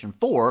PlayStation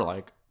 4,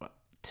 like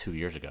 2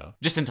 years ago,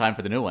 just in time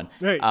for the new one,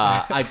 Right.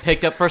 I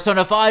picked up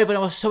Persona 5 and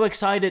I was so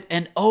excited.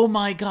 And oh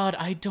my God,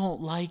 I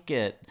don't like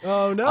it.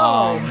 Oh,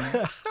 no.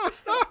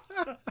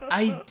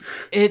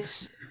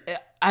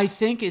 I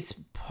think it's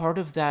part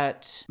of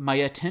that. My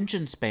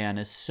attention span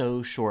is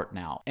so short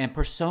now, and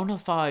Persona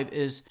 5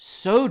 is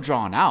so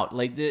drawn out.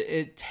 Like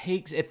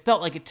it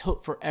felt like it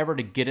took forever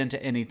to get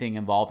into anything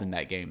involved in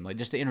that game. Like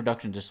just the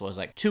introduction just was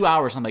like 2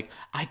 hours. I'm like,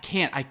 I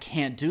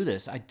can't do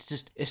this.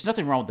 It's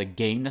nothing wrong with the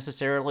game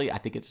necessarily. I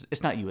think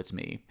it's not you, it's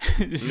me.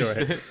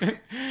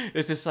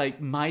 It's just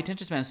like my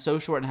attention span is so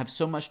short and I have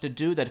so much to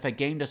do that if a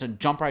game doesn't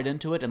jump right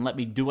into it and let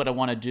me do what I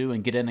want to do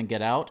and get in and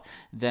get out,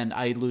 then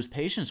I lose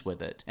patience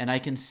with it. And I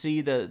can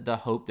see the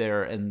hope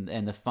there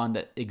and the fun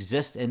that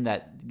exists in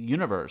that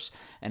universe,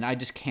 and I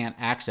just can't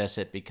access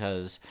it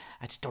because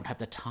I just don't have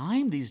the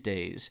time these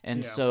days.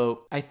 And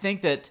so I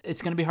think that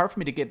it's going to be hard for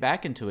me to get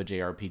back into a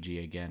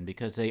JRPG again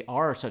because they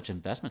are such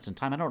investments in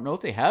time. I don't know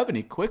if they have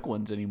any quick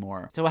ones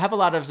anymore. So I have a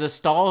lot of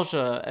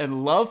nostalgia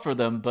and love for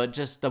them, but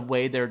just the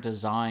way they're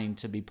designed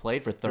to be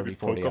played for 30,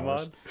 40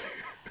 hours.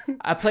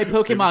 I played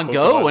Pokemon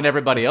Go when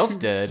everybody else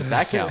did. If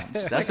that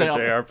counts. That's a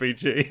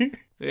JRPG.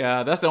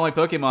 Yeah, that's the only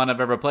Pokemon I've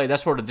ever played.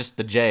 That's sort of just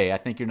the J. I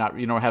think you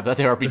don't have the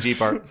RPG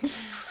part.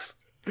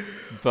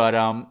 But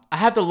I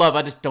have the love.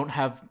 I just don't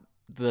have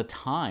the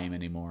time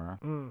anymore.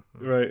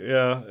 Right,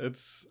 yeah.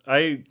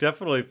 I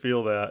definitely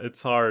feel that.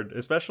 It's hard,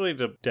 especially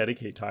to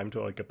dedicate time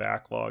to like a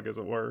backlog, as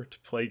it were, to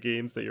play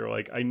games that you're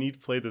like, I need to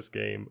play this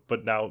game,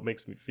 but now it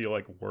makes me feel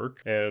like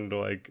work. And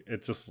like,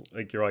 it's just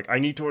like, you're like, I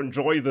need to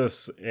enjoy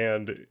this.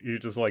 And you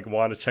just like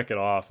want to check it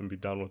off and be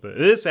done with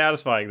it. It is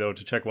satisfying though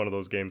to check one of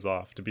those games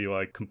off, to be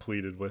like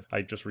completed with.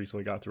 I just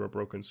recently got through a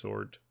Broken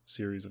Sword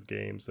series of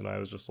games and I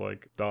was just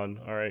like,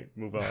 done. All right,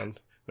 move on.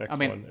 Next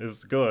one. It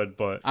was good,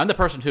 but I'm the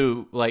person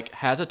who like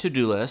has a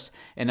to-do list,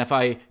 and if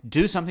I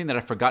do something that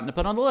I've forgotten to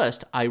put on the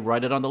list, I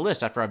write it on the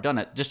list after I've done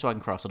it, just so I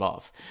can cross it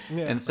off.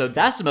 Yeah, and so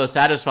that's the most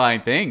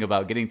satisfying thing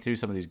about getting through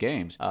some of these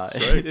games,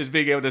 is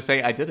being able to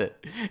say I did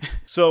it.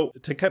 So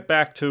to get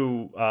back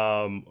to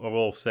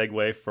we'll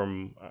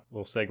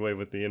segue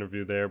with the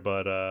interview there,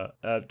 but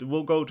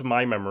we'll go to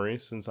my memory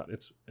since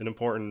it's an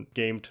important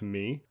game to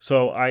me.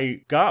 So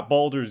I got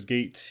Baldur's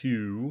Gate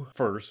 2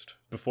 first,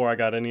 before I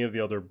got any of the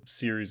other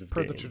series of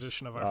games. The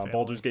tradition of our family.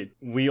 Baldur's Gate,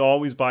 we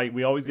always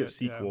get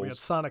sequels. Yeah, we had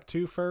Sonic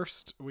 2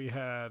 first. We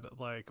had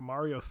like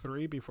Mario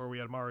 3 before we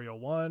had Mario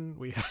 1.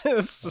 We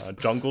had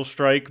Jungle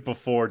Strike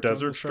before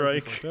Desert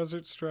Strike. Strike. Before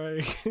Desert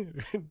Strike.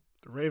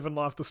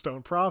 Ravenloft the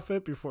Stone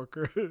Prophet before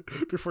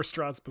before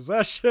Strahd's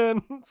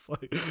Possession. It's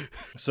like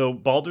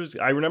So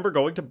I remember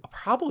going to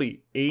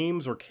probably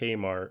Ames or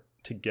Kmart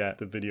to get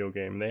the video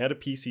game. They had a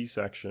PC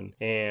section,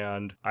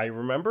 and I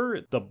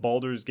remember the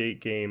Baldur's Gate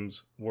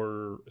games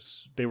were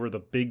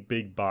the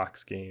big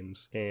box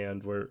games,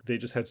 and where they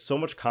just had so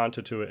much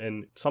content to it,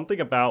 and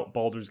something about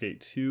Baldur's Gate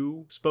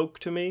 2 spoke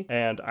to me,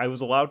 and I was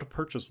allowed to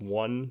purchase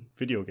one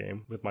video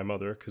game with my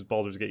mother because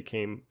Baldur's Gate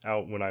came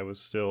out when I was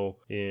still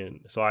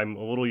so I'm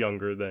a little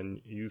younger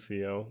than you,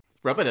 Theo.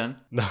 Rub it in.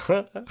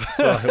 So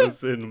I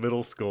was in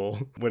middle school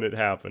when it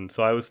happened.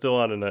 So I was still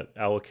on an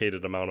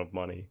allocated amount of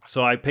money.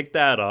 So I picked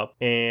that up,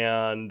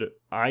 and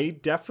I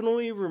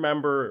definitely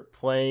remember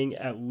playing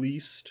at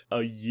least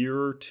a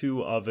year or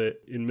two of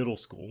it in middle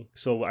school.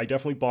 So I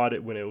definitely bought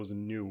it when it was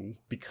new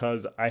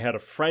because I had a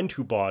friend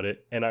who bought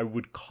it, and I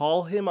would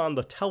call him on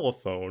the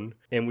telephone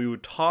and we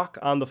would talk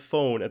on the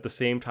phone at the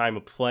same time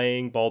of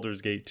playing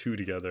Baldur's Gate 2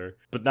 together,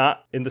 but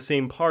not in the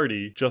same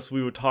party. Just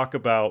we would talk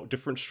about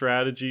different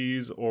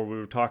strategies, or we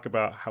would talk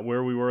about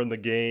where we were in the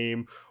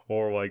game,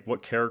 or like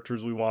what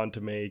characters we wanted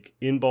to make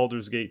in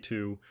Baldur's Gate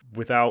 2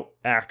 without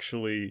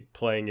actually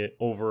playing it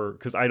over,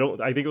 because I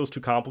think it was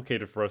too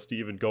complicated for us to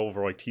even go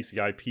over like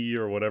TCP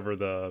or whatever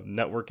the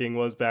networking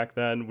was back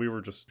then. We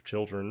were just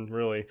children,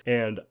 really.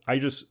 And I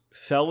just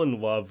fell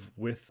in love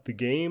with the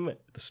game,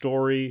 the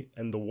story,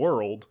 and the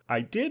world.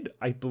 I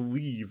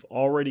believe,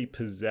 already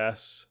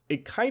possess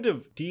it. Kind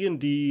of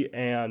D&D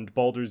and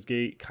Baldur's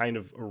Gate kind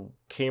of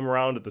came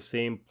around at the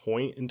same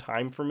point in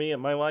time for me in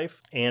my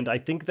life. And I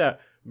think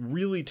that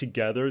really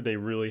together they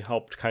really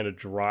helped kind of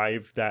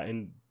drive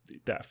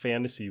that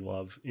fantasy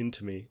love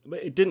into me.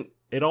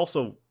 It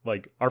also,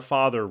 like, our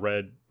father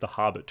read The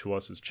Hobbit to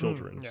us as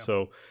children. Yeah.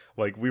 So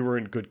like we were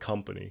in good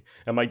company,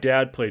 and my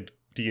dad played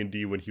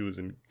D&D when he was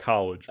in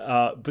college.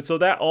 But so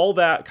that all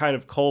that kind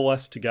of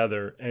coalesced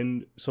together.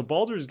 And so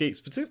Baldur's Gate,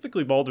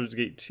 specifically Baldur's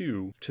Gate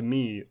 2, to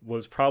me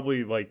was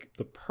probably like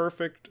the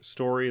perfect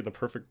story and the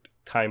perfect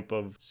type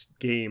of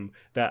game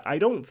that I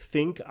don't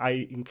think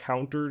I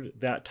encountered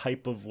that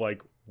type of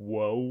like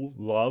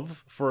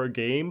love for a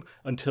game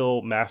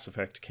until Mass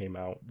Effect came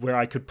out, where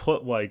I could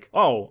put like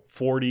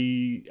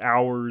 40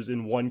 hours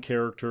in one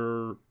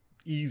character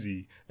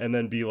easy, and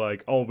then be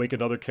like, make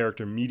another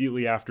character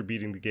immediately after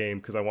beating the game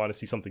because I want to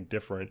see something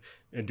different,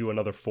 and do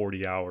another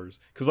 40 hours.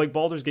 Because like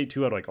Baldur's Gate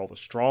 2 had like all the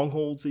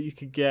strongholds that you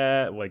could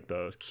get, like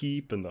the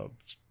keep and the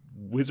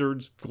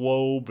wizard's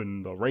globe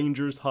and the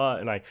ranger's hut,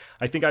 and I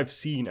think I've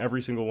seen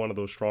every single one of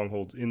those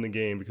strongholds in the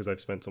game because I've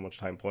spent so much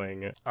time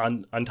playing it.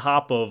 On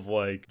top of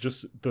like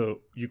just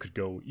you could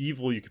go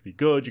evil, you could be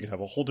good, you could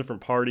have a whole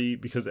different party,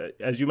 because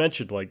as you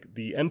mentioned, like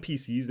the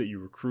NPCs that you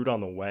recruit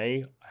on the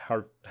way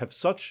have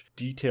such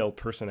detailed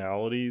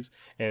personalities,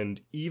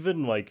 and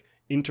even like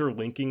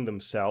interlinking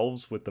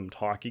themselves with them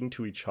talking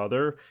to each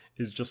other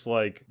is just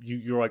like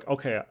you're like,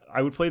 okay,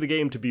 I would play the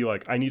game to be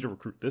like, I need to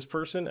recruit this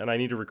person, and I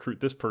need to recruit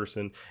this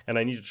person, and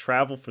I need to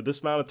travel for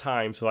this amount of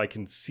time so I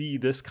can see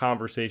this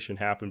conversation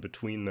happen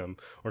between them,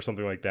 or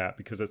something like that,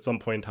 because at some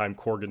point in time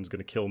Corgan's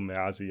going to kill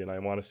Mazzy, and I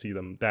want to see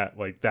them that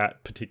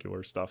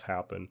particular stuff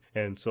happen.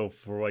 And so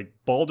for like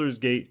Baldur's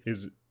Gate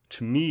is,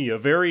 to me,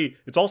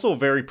 it's also a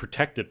very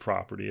protected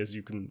property, as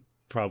you can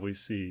probably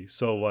see.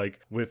 So like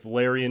with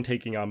Larian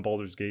taking on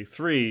Baldur's Gate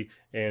 3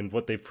 and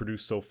what they've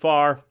produced so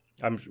far,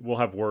 we'll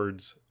have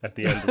words at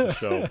the end of the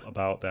show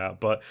about that.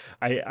 But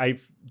I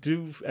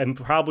am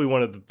probably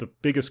one of the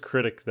biggest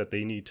critic that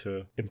they need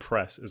to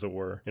impress, as it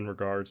were, in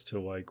regards to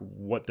like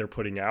what they're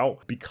putting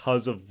out,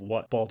 because of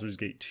what Baldur's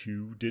Gate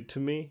 2 did to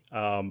me,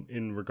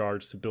 in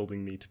regards to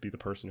building me to be the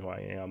person who I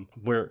am.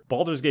 Where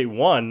Baldur's Gate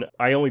 1,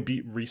 I only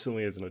beat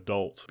recently as an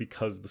adult,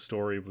 because the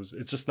story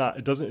it's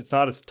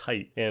not as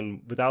tight.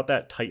 And without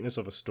that tightness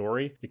of a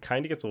story, it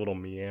kind of gets a little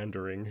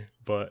meandering.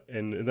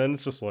 And then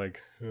it's just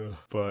like, ugh.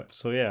 But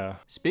so yeah.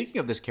 Speaking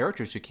of this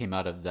characters who came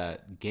out of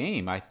that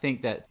game, I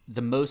think that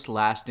the most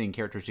lasting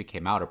characters who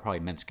came out are probably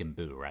Minsc and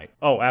Boo, right?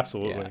 Oh,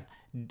 absolutely.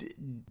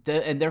 Yeah.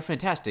 And they're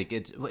fantastic.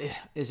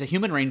 It's a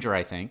human ranger,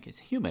 I think. It's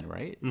human,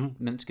 right?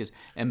 Mm-hmm. Minsc is,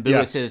 and Boo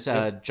is his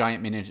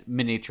giant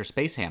miniature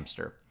space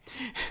hamster.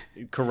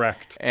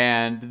 Correct.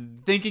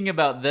 And thinking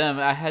about them,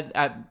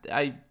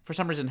 I for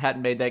some reason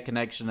hadn't made that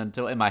connection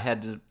until in my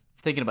head,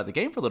 thinking about the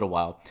game for a little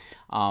while.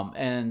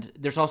 And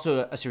there's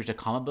also a series of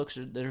comic books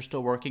that they're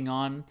still working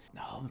on.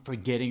 I'm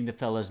forgetting the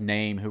fella's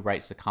name who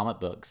writes the comic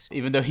books,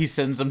 even though he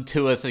sends them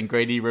to us and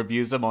Grady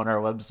reviews them on our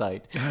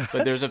website.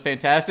 But there's a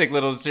fantastic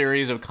little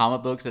series of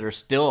comic books that are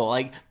still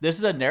like, this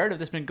is a narrative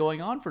that's been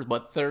going on for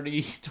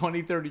 30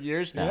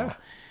 years now.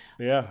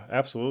 Yeah,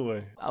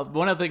 absolutely.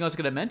 One other thing I was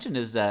going to mention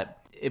is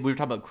that we were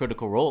talking about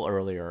Critical Role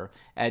earlier.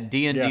 At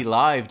D&D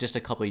Live just a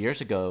couple of years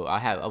ago, I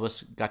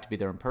got to be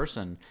there in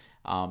person.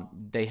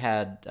 They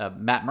had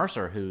Matt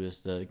Mercer, who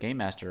is the game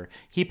master.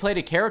 He played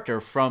a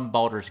character from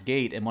Baldur's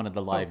Gate in one of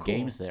the live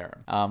games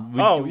there.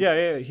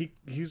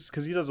 He's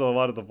because he does a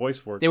lot of the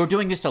voice work. They were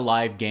doing just a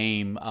live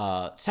game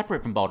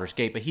separate from Baldur's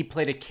Gate, but he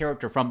played a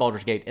character from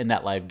Baldur's Gate in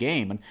that live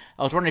game. And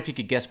I was wondering if you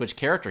could guess which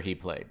character he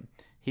played.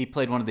 He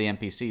played one of the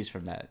NPCs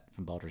from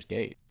Baldur's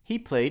Gate. He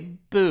played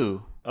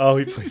Boo. Oh,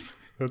 he played.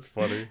 That's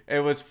funny. It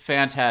was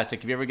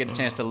fantastic. If you ever get a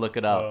chance to look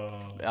it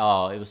up,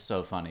 it was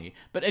so funny.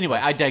 But anyway,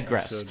 I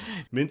digress.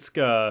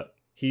 Minska,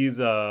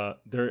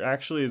 there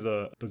actually is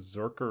a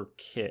Berserker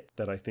kit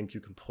that I think you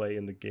can play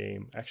in the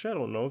game. Actually, I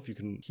don't know if you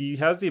can. He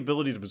has the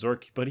ability to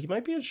Berserk, but he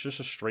might be just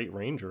a straight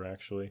Ranger,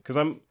 actually. Because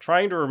I'm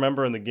trying to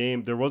remember in the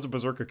game, there was a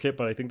Berserker kit,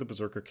 but I think the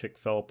Berserker kit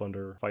fell up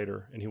under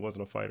Fighter, and he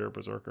wasn't a Fighter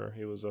Berserker.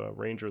 He was a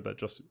Ranger that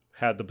just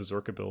had the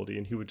Berserk ability,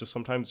 and he would just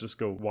sometimes just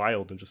go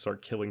wild and just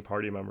start killing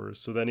party members.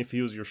 So then if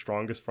he was your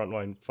strongest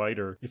frontline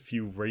fighter, if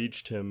you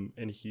raged him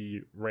and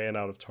he ran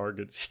out of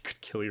targets, he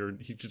could kill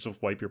he could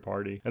just wipe your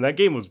party. And that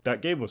game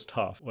was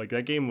tough. Like,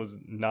 that game was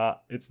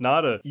it's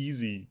not a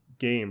easy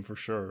game for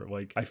sure.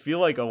 Like, I feel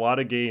like a lot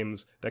of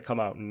games that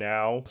come out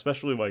now,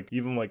 especially like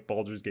even like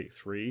Baldur's Gate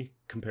 3,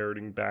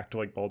 comparing back to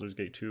like Baldur's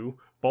Gate 2,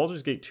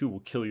 Baldur's Gate 2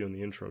 will kill you in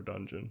the intro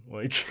dungeon.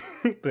 Like,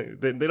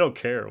 they don't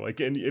care. Like,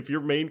 and if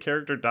your main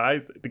character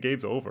dies, the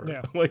game's over.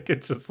 Yeah. Like,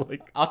 it's just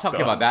like, I'll talk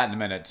done. about that in a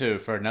minute too,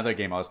 for another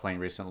game I was playing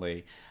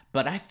recently.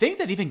 But I think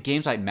that even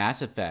games like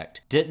Mass Effect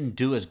didn't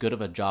do as good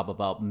of a job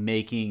about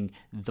making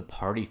the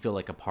party feel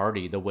like a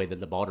party the way that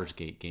the Baldur's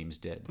Gate games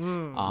did.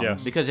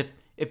 Yes. Because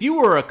if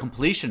you were a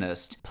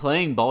completionist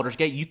playing Baldur's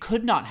Gate, you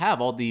could not have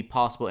all the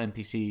possible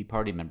NPC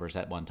party members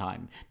at one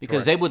time.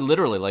 Because they would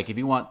literally, like, if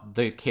you want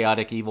the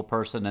chaotic evil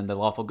person and the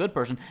lawful good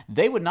person,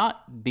 they would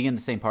not be in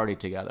the same party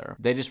together.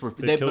 They just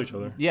They'd kill each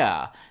other.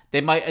 Yeah.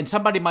 They might, and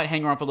somebody might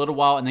hang around for a little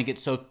while and then get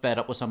so fed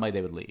up with somebody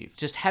they would leave.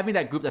 Just having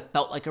that group that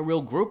felt like a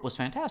real group was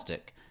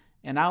fantastic.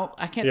 And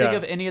I can't think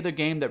of any other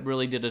game that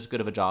really did as good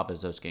of a job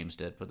as those games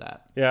did for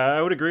that. Yeah,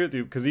 I would agree with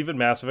you, because even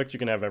Mass Effect, you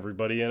can have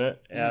everybody in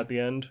it at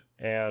the end.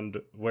 And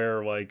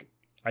where, like,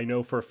 I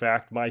know for a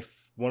fact,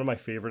 one of my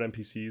favorite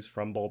NPCs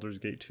from Baldur's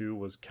Gate 2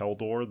 was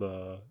Keldor,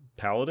 the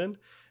paladin.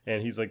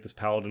 And he's like this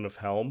paladin of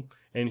Helm.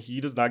 And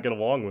he does not get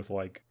along with,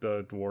 like,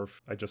 the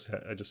dwarf. I just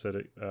said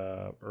it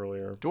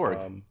earlier.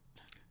 Dorg.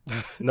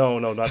 No,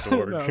 not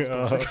Dorg.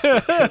 No,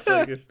 It's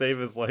like, his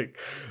name is like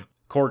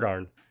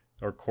Korgarn.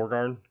 Or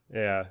Korgarn,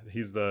 yeah,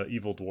 he's the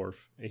evil dwarf,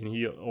 and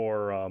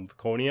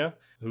Viconia,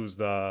 who's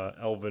the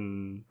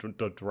elven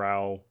the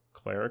drow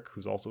cleric,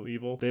 who's also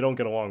evil. They don't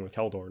get along with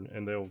Keldorn,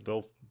 and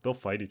they'll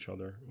fight each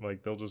other.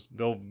 Like,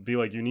 they'll be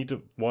like,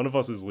 one of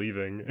us is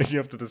leaving, and you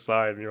have to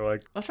decide, and you're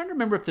like, I was trying to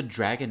remember if the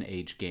Dragon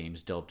Age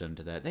games delved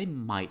into that. They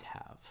might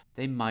have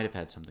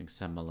had something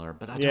similar,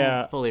 but I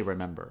don't fully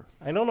remember.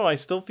 I don't know. I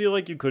still feel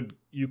like you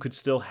could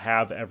still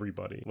have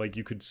everybody. Like,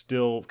 you could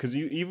still, because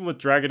even with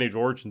Dragon Age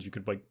Origins, you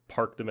could like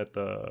park them at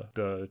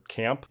the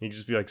camp. And you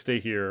just be like, stay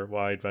here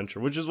while I adventure,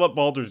 which is what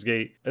Baldur's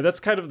Gate. And that's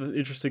kind of the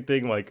interesting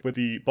thing. Like, with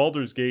the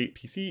Baldur's Gate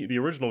PC, the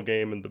original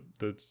game, and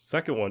the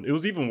second one, it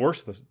was even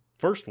worse than the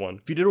first one.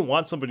 If you didn't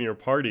want somebody in your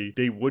party,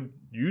 they would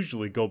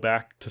usually go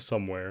back to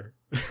somewhere.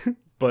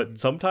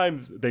 But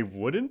sometimes they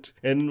wouldn't.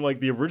 And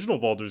like the original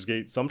Baldur's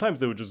Gate, sometimes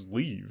they would just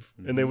leave,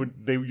 and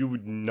you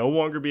would no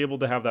longer be able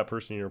to have that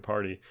person in your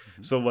party.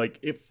 So like,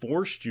 it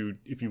forced you,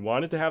 if you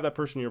wanted to have that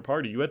person in your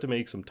party, you had to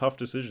make some tough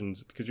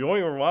decisions, because you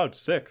only were allowed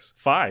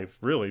 5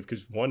 really,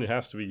 because one, it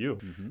has to be you.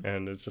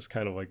 And it's just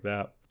kind of like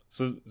that.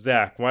 So,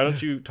 Zach, why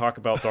don't you talk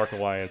about Dark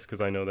Alliance,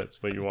 because I know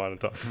that's what you want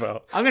to talk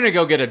about. I'm going to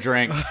go get a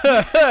drink.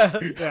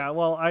 Yeah,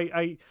 well,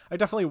 I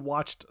definitely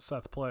watched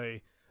Seth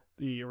play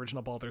the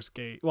original Baldur's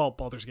Gate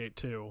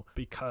 2,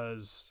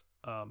 because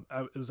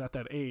I was at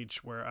that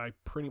age where I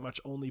pretty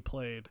much only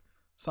played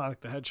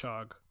Sonic the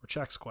Hedgehog or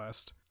Chex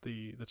Quest,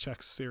 the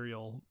Chex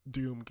cereal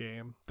Doom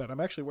game that I'm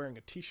actually wearing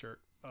a t-shirt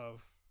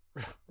of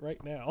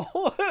right now.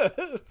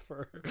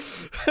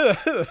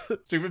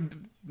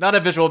 Not a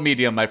visual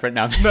medium, my friend.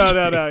 Now,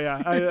 no,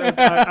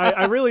 yeah.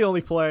 I really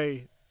only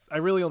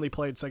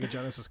played Sega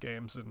Genesis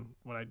games, and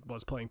when I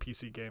was playing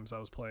PC games, I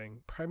was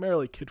playing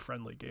primarily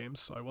kid-friendly games,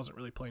 so I wasn't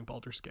really playing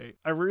Baldur's Gate.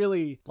 I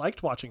really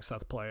liked watching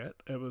Seth play it.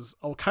 It was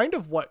kind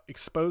of what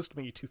exposed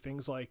me to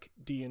things like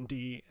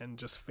D&D and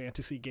just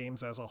fantasy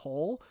games as a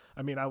whole.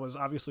 I mean, I was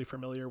obviously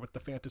familiar with the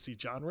fantasy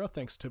genre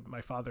thanks to my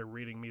father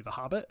reading me The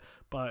Hobbit,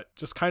 but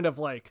just kind of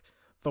like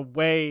the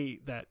way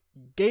that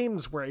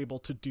games were able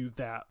to do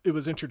that, it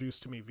was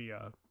introduced to me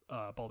via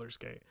Baldur's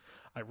Gate.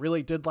 I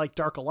really did like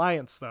Dark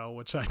Alliance, though,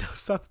 which I know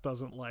Seth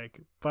doesn't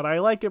like, but I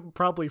like it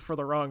probably for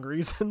the wrong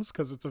reasons,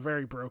 because it's a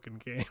very broken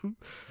game.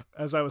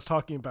 As I was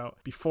talking about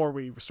before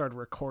we started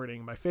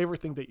recording, my favorite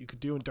thing that you could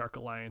do in Dark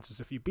Alliance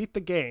is if you beat the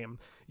game,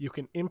 you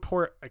can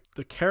import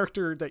the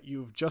character that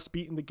you've just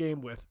beaten the game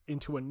with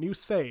into a new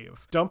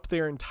save, dump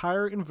their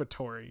entire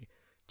inventory,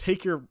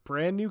 take your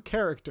brand new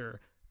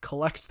character,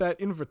 collect that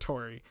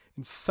inventory,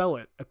 and sell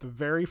it at the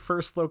very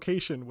first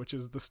location, which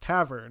is this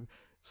tavern,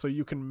 so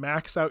you can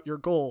max out your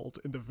gold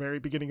in the very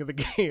beginning of the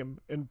game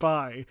and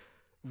buy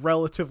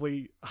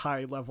relatively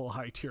high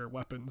tier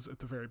weapons at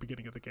the very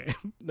beginning of the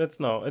game.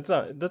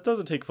 That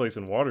doesn't take place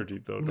in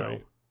Waterdeep, though, No.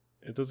 right?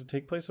 Does it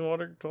take place in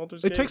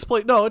Baldur's It Gate? takes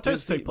place. No, it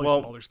does take place in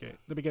well, Baldur's Gate.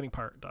 The beginning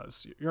part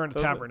does. You're in a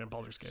Does it? tavern in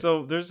Baldur's Gate.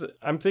 So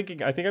I'm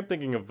thinking of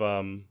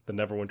the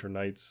Neverwinter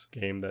Nights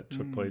game that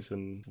took place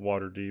in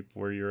Waterdeep,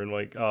 where you're in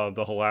like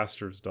the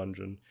Halaster's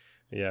dungeon.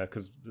 Yeah,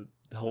 because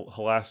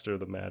Halaster,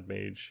 the Mad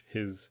Mage,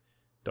 his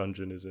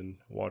dungeon is in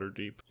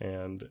Waterdeep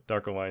and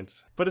Dark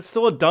Alliance, but it's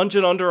still a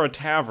dungeon under a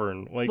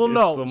tavern. Like, well, it's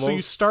no. the So you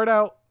most... start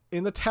out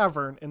in the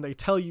tavern, and they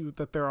tell you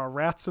that there are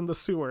rats in the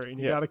sewer, and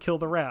you Yeah. got to kill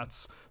the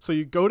rats. So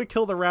you go to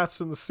kill the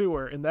rats in the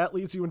sewer, and that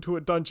leads you into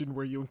a dungeon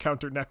where you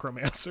encounter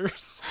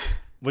necromancers.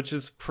 which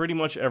is pretty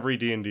much every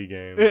D&D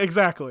game.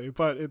 Exactly,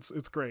 but it's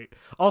great.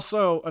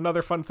 Also,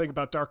 another fun thing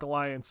about Dark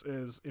Alliance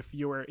is if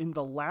you are in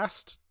the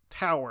last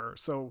tower,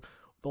 so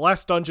the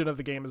last dungeon of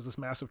the game is this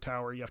massive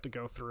tower you have to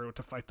go through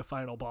to fight the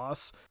final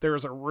boss. There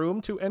is a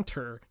room to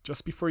enter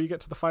just before you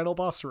get to the final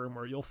boss room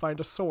where you'll find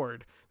a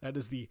sword that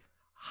is the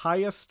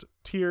highest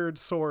tiered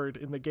sword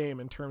in the game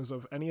in terms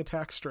of any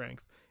attack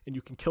strength, and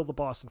you can kill the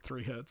boss in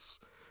 3 hits.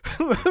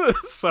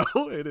 So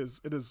it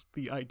is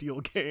the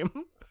ideal game.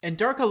 And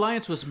Dark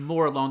Alliance was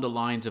more along the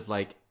lines of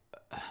like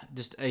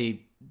just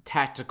a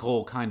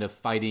tactical kind of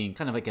fighting,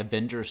 kind of like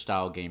Avengers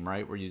style game,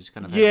 right? Where you just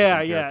kind of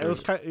had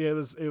different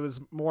characters. It was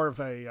more of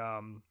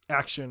a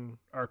action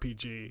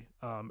RPG,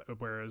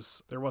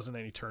 whereas there wasn't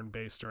any turn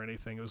based or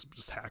anything. It was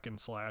just hack and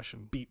slash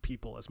and beat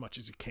people as much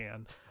as you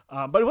can.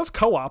 But it was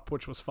co-op,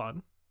 which was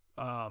fun.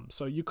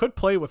 So you could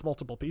play with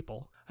multiple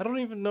people. I don't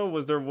even know,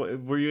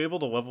 were you able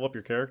to level up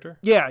your character?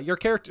 Yeah, your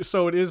character,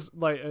 so it is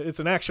like,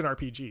 it's an action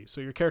RPG, so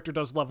your character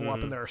does level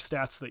up and there are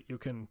stats that you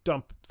can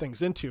dump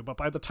things into, but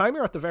by the time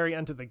you're at the very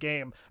end of the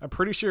game, I'm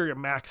pretty sure you're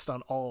maxed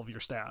on all of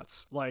your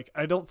stats. Like,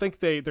 I don't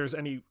think there's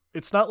any,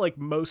 it's not like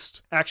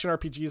most action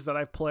RPGs that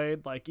I've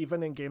played, like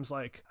even in games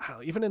like,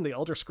 even in the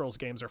Elder Scrolls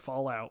games or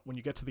Fallout, when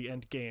you get to the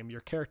end game,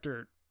 your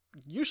character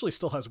usually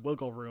still has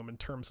wiggle room in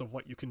terms of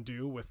what you can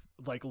do with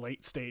like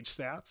late stage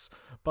stats,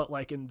 but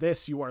like in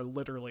this you are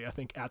literally, I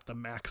think, at the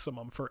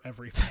maximum for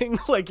everything.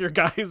 Like your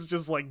guy is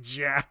just like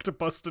jacked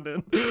busting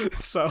in.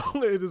 So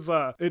it is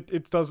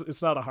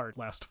it's not a hard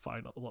last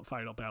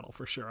final battle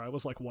for sure. I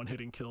was like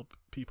one-hitting kill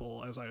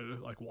people as I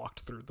like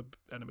walked through the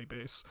enemy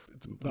base.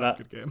 It's not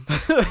a good game.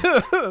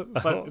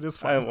 But it is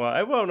fun.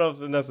 I won't know if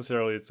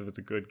necessarily if it's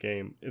a good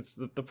game. It's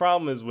the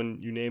problem is when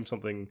you name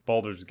something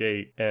Baldur's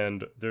Gate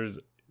and there's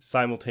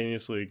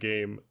simultaneously a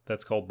game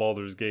that's called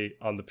Baldur's Gate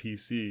on the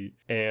PC,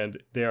 and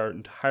they are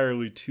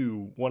entirely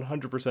two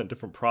 100%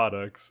 different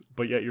products,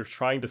 but yet you're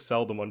trying to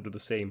sell them under the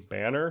same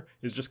banner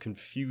is just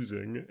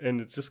confusing, and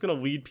it's just going to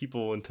lead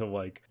people into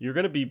like, you're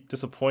going to be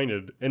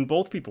disappointed, and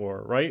both people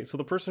are, right? So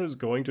the person who's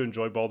going to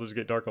enjoy Baldur's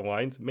Gate Dark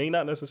Alliance may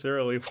not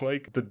necessarily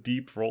like the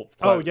deep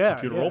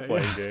computer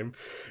role-playing game,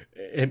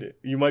 and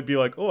you might be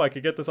like, oh, I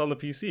could get this on the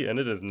PC, and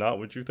it is not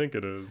what you think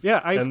it is.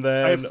 Yeah, I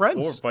have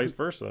friends, or vice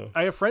versa.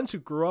 I have friends who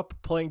grew up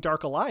playing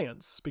Dark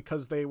Alliance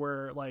because they had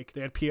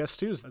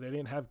PS2s. They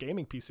didn't have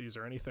gaming PCs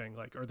or anything,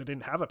 like, or they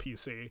didn't have a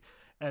PC,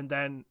 and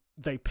then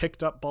they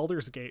picked up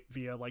Baldur's Gate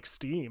via like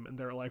Steam, and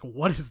they're like,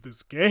 what is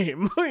this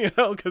game?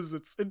 Because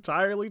it's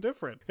entirely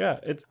different. Yeah,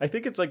 I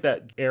think it's like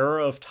that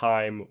era of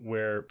time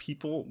where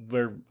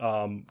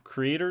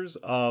creators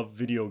of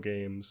video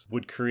games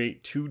would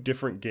create two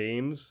different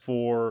games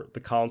for the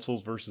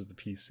consoles versus the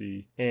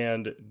PC,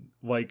 and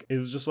like it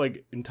was just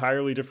like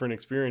entirely different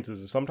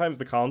experiences. Sometimes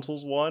the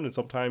consoles won and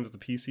sometimes the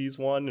PCs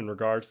won in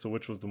regards to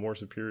which was the more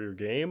superior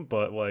game,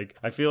 but like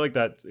I feel like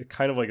that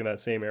kind of like in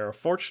that same era.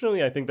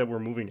 Fortunately, I think that we're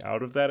moving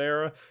out of that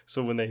era,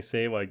 so when they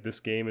say like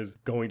this game is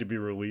going to be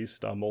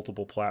released on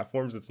multiple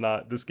platforms, it's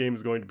not, this game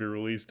is going to be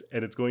released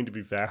and it's going to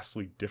be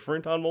vastly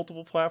different on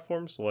multiple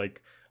platforms.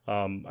 Like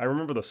I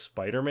remember the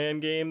Spider-Man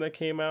game that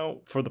came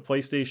out for the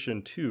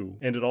PlayStation 2,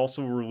 and it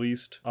also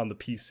released on the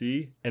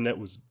PC, and it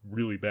was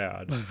really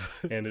bad.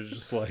 And it's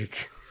just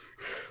like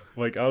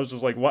I was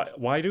just like,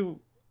 why do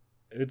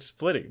it's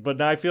splitting? But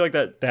now I feel like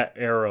that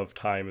era of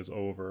time is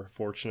over,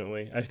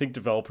 fortunately. I think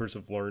developers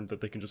have learned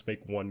that they can just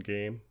make one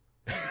game.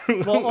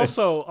 Well,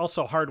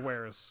 also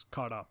hardware is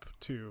caught up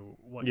to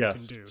what you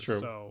can do. True.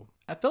 So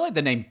I feel like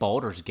the name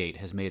Baldur's Gate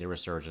has made a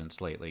resurgence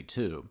lately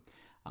too.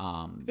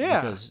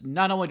 Because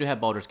not only do we have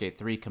Baldur's Gate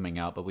 3 coming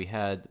out, but we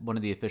had one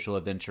of the official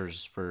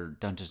adventures for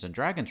Dungeons and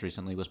Dragons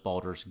recently was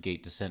Baldur's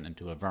Gate Descent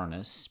into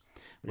Avernus,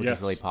 which is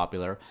really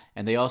popular.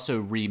 And they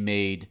also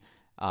made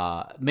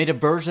a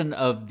version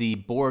of the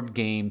board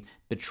game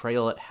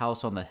Betrayal at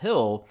House on the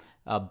Hill,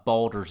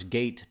 Baldur's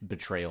Gate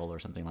Betrayal or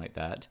something like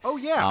that. Oh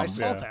yeah, I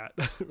saw that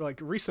like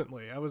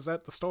recently. I was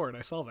at the store and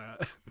I saw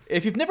that.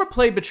 If you've never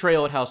played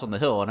Betrayal at House on the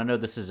Hill, and I know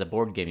this is a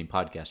board gaming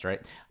podcast, right?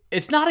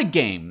 It's not a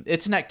game,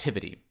 it's an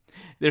activity.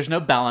 There's no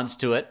balance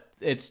to it.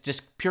 It's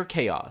just pure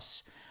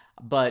chaos.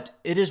 But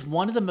it is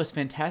one of the most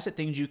fantastic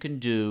things you can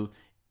do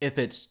if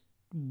it's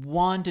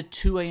 1 to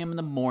 2 a.m. in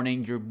the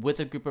morning, you're with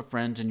a group of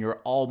friends and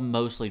you're all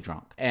mostly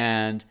drunk.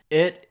 And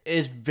it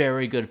is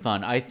very good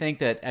fun. I think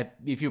that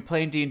if you're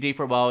playing D&D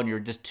for a while and you're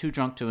just too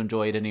drunk to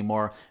enjoy it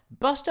anymore,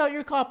 bust out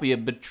your copy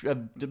of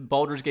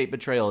Baldur's Gate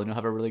Betrayal and you'll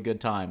have a really good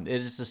time.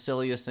 It is the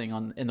silliest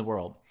thing in the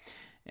world.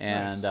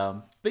 And nice.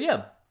 But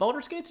yeah,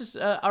 Baldur's Gate is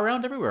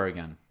around everywhere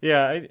again.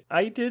 Yeah,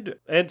 I did.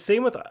 And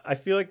same with, I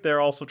feel like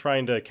they're also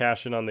trying to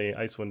cash in on the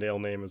Icewind Dale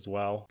name as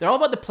well. They're all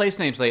about the place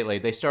names lately.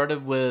 They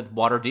started with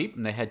Waterdeep,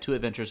 and they had 2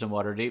 adventures in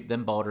Waterdeep,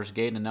 then Baldur's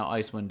Gate, and now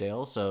Icewind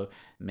Dale. So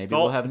maybe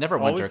we'll have Neverwinter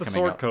coming always the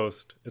Sword out.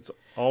 Coast. It's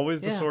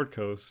always the Sword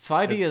Coast.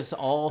 5e is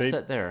all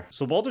set there.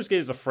 So Baldur's Gate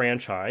is a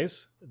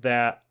franchise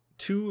that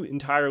 2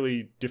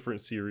 entirely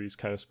different series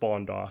kind of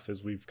spawned off,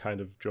 as we've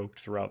kind of joked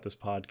throughout this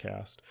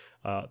podcast.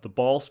 The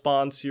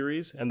Ballspawn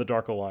series and the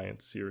Dark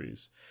Alliance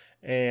series.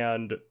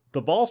 And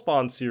the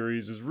Ballspawn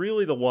series is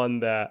really the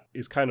one that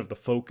is kind of the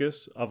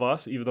focus of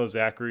us, even though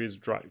Zachary is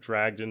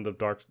dragged into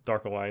the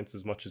Dark Alliance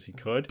as much as he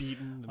could.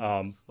 Beaten.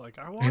 It's like,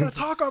 I want to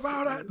talk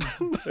about it.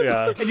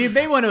 Yeah. And you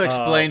may want to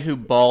explain who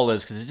Ball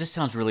is, because it just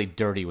sounds really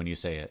dirty when you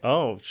say it.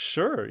 Oh,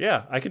 sure.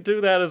 Yeah, I could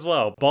do that as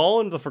well. Ball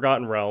in the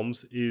Forgotten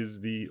Realms is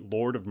the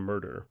Lord of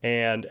Murder.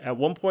 And at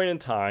one point in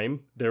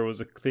time, there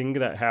was a thing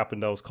that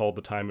happened that was called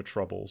the Time of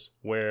Troubles,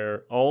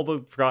 where all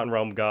the Forgotten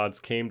Realm gods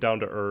came down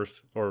to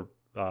Earth, or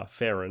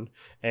Faerun,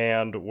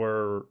 and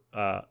were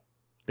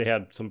they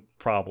had some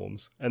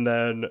problems, and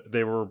then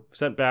they were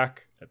sent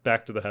back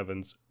to the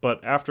heavens.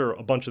 But after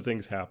a bunch of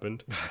things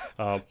happened,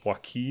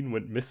 Joaquin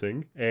went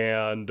missing,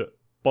 and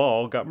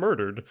Ball got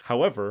murdered.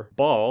 However,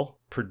 Ball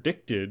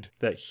predicted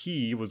that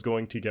he was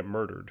going to get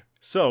murdered.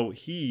 So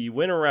he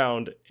went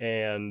around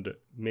and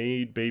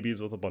made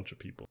babies with a bunch of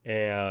people.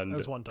 And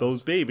As one does.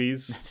 those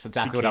babies... That's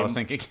exactly what I was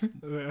thinking.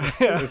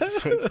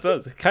 it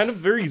does. Kind of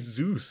very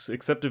Zeus,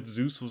 except if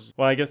Zeus was...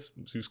 Well, I guess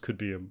Zeus could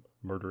be a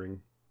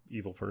murdering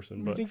evil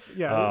person, but...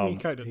 Yeah, he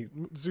kind of...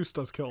 Zeus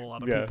does kill a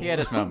lot of people. He had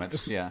his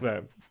moments, yeah.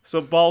 Right.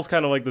 So Ball's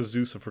kind of like the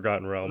Zeus of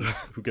Forgotten Realms,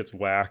 who gets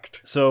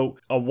whacked. So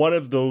one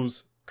of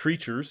those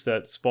creatures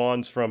that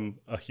spawns from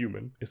a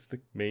human is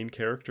the main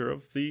character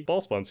of the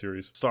Ballspawn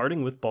series,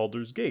 starting with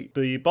Baldur's Gate.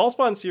 The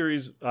Ballspawn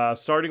series,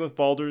 starting with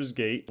Baldur's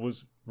Gate,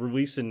 was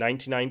released in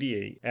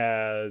 1998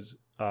 as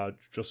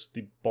just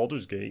the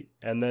Baldur's Gate.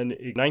 And then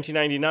in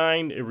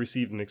 1999, it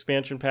received an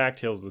expansion pack,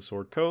 Tales of the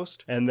Sword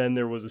Coast. And then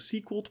there was a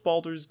sequel to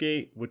Baldur's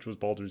Gate, which was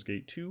Baldur's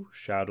Gate 2,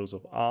 Shadows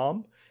of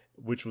Amn,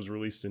 which was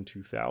released in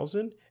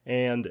 2000,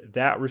 and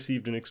that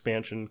received an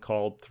expansion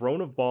called Throne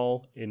of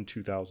Ball in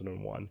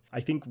 2001. I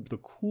think the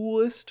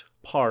coolest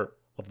part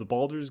of the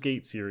Baldur's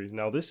Gate series,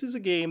 now this is a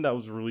game that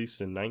was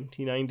released in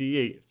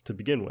 1998 to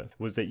begin with,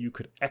 was that you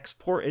could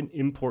export and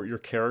import your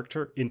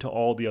character into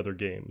all the other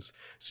games.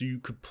 So you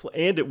could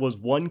and it was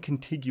one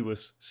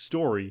contiguous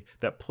story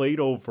that played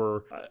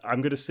over,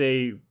 I'm going to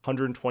say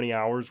 120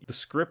 hours. The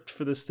script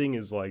for this thing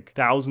is like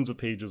thousands of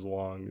pages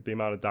long, the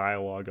amount of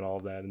dialogue and all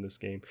of that in this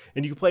game.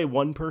 And you can play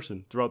one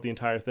person throughout the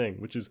entire thing,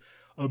 which is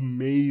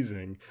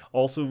amazing.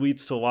 Also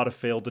leads to a lot of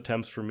failed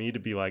attempts for me to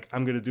be like,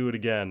 I'm going to do it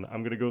again.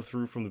 I'm going to go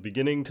through from the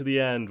beginning to the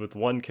end with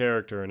one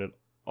character, and it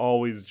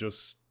always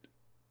just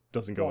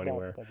doesn't go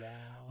anywhere.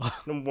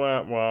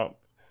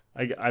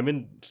 I'm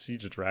in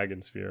Siege of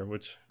Dragonsphere,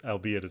 which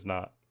albeit is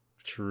not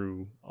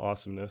true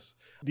awesomeness.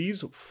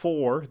 These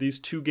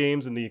 2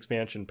 games in the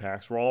expansion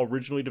packs were all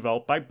originally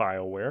developed by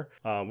BioWare,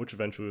 which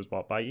eventually was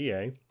bought by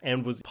EA,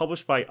 and was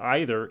published by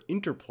either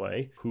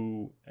Interplay,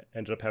 who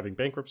ended up having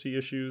bankruptcy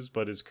issues,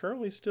 but is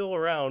currently still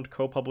around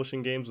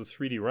co-publishing games with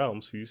 3D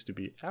Realms, who used to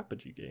be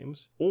Apogee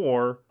Games,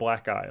 or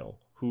Black Isle,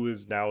 who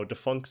is now a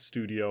defunct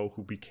studio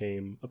who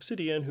became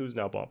Obsidian, who's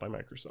now bought by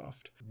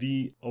Microsoft.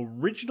 The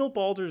original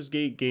Baldur's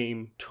Gate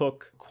game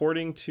took,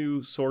 according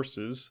to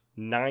sources,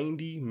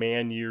 90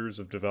 man-years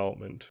of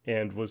development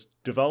and was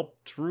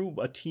developed through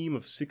a team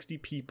of 60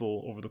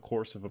 people over the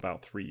course of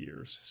about 3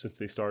 years, since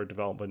they started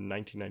development in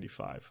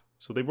 1995.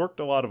 So they worked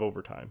a lot of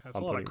overtime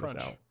on putting this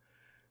out.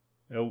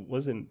 It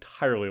was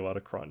entirely a lot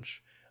of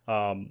crunch.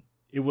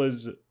 It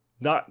was...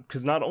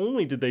 not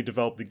only did they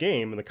develop the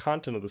game and the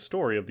content of the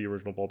story of the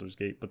original Baldur's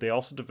Gate, but they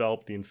also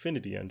developed the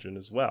Infinity Engine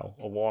as well,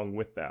 along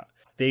with that.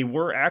 They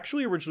were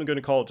actually originally going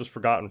to call it just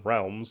Forgotten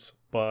Realms,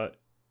 but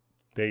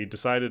they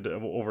decided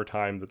over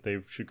time that they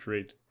should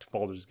create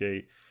Baldur's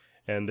Gate.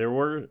 And there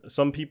were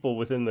some people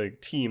within the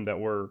team that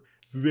were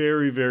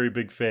very, very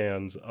big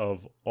fans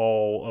of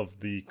all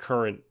of the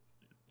current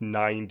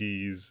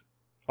 90s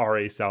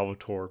R.A.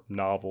 Salvatore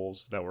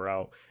novels that were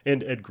out,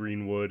 and Ed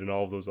Greenwood and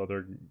all of those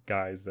other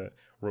guys that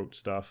wrote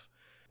stuff.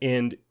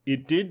 And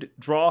it did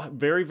draw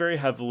very, very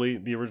heavily,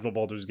 the original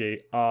Baldur's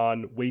Gate,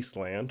 on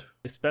Wasteland,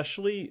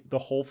 especially the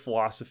whole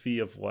philosophy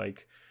of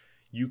like,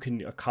 you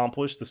can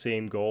accomplish the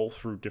same goal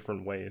through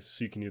different ways.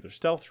 So you can either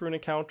stealth through an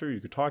encounter,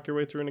 you could talk your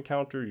way through an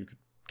encounter, you could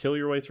kill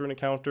your way through an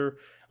encounter.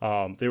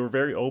 They were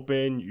very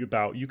open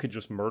about you could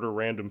just murder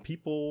random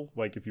people,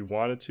 like if you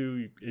wanted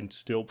to, and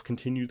still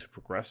continue to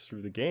progress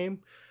through the game.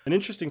 An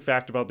interesting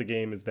fact about the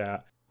game is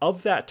that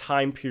of that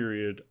time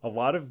period, a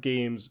lot of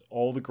games,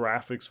 all the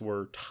graphics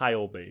were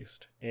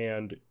tile-based,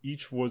 and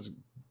each was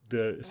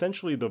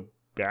essentially the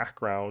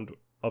background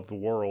of the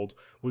world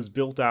was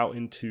built out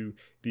into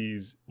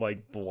these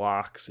like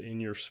blocks,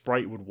 and your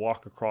sprite would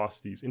walk across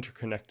these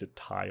interconnected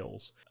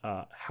tiles.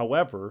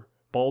 However,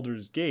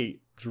 Baldur's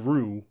Gate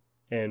drew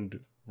and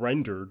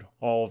rendered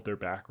all of their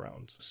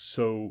backgrounds.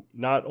 So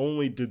not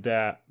only did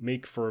that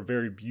make for a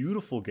very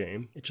beautiful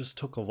game, it just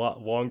took a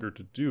lot longer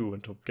to do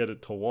and to get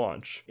it to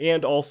launch,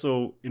 and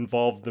also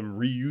involved them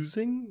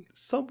reusing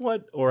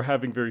somewhat or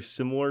having very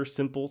similar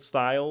simple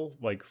style,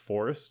 like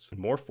forests and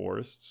more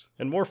forests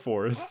and more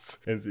forests.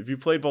 And if you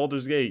played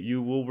Baldur's Gate,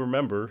 you will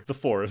remember the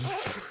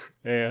forests.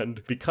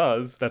 And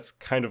because that's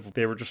kind of,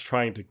 they were just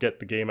trying to get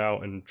the game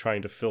out and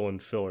trying to fill in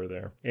filler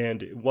there.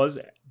 And it was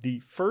the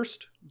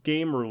first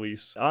game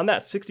release on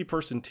that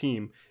 60-person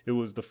team. It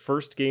was the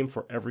first game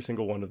for every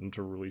single one of them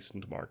to release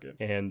into market.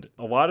 And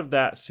a lot of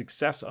that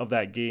success of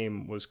that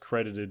game was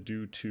credited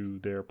due to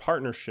their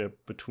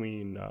partnership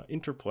between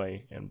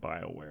Interplay and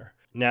BioWare.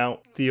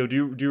 Now, Theo,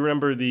 do you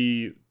remember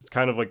the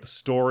kind of like the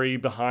story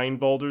behind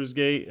Baldur's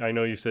Gate? I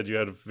know you said you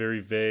had a very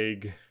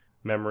vague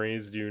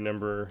memories. Do you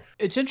remember?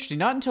 It's interesting.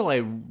 Not until I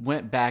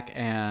went back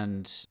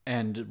and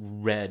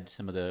read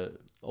some of the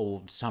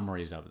old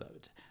summaries of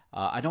it.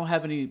 I don't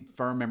have any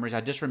firm memories.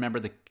 I just remember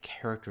the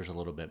characters a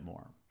little bit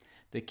more.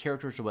 The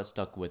characters are what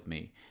stuck with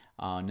me.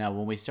 Now,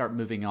 when we start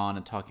moving on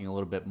and talking a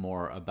little bit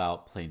more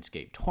about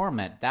Planescape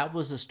Torment, that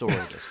was a story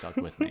that stuck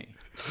with me.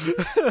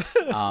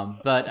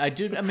 But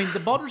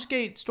the Baldur's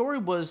Gate story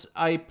was,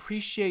 I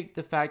appreciate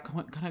the fact,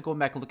 kind of going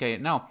back and looking at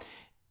it now,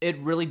 it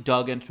really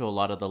dug into a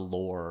lot of the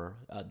lore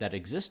that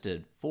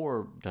existed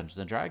for Dungeons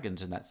and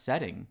Dragons in that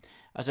setting,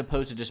 as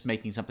opposed to just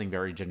making something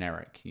very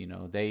generic. You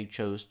know, they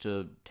chose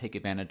to take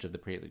advantage of the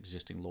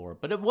pre-existing lore,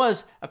 but it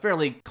was a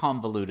fairly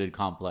convoluted,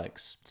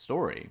 complex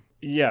story.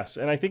 Yes,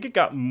 and I think it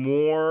got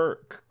more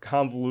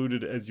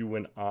convoluted as you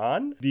went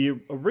on. The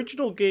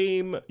original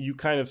game, you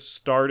kind of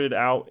started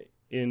out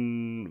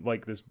in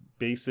like this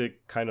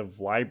basic kind of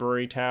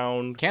library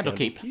town,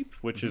 Candlekeep,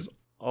 which is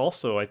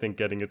also, I think,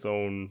 getting its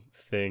own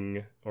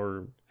thing,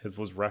 or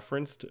was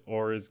referenced,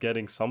 or is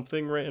getting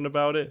something written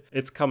about it.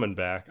 It's coming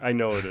back. I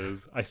know it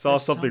is. I saw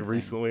something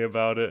recently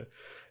about it.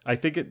 I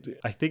think,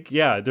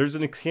 there's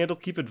an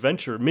Candlekeep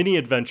adventure, mini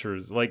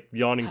adventures, like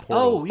Yawning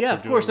Portal. Oh, yeah,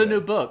 of course, the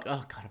new book.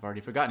 Oh, God, I've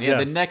already forgotten. Yeah,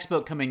 yes. The next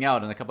book coming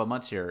out in a couple of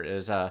months here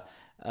is a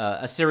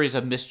series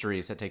of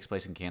mysteries that takes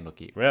place in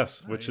Candlekeep.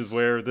 Yes, which is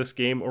where this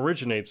game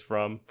originates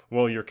from.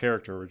 Well, your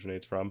character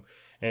originates from.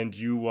 And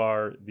you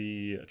are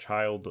the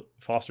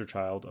foster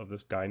child of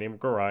this guy named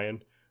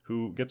Gorion,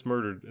 who gets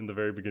murdered in the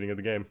very beginning of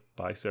the game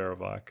by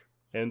Sarevok.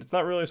 And it's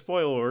not really a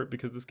spoiler alert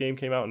because this game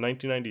came out in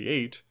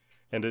 1998,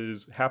 and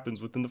it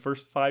happens within the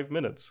first 5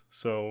 minutes.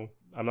 So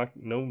I'm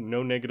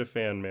no negative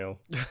fan mail.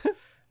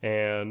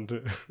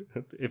 And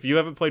if you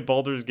haven't played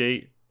Baldur's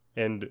Gate,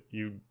 and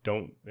you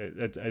don't,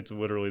 it's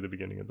literally the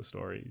beginning of the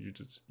story.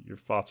 Your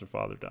foster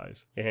father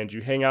dies, and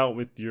you hang out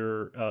with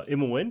your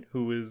Imoen,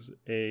 who is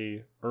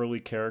a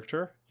early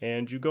character,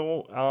 and you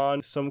go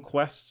on some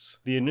quests.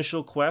 The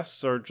initial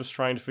quests are just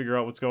trying to figure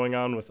out what's going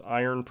on with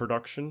iron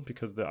production,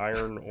 because the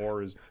iron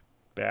ore is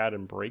bad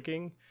and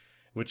breaking,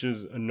 which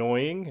is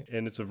annoying,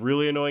 and it's a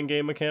really annoying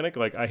game mechanic.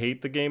 Like, I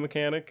hate the game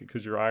mechanic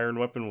because your iron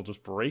weapon will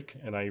just break,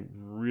 and I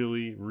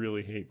really,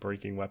 really hate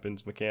breaking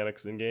weapons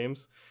mechanics in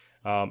games.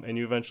 And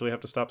you eventually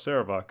have to stop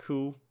Sarevok,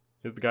 who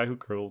is the guy who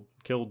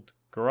killed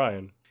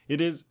Gorion. It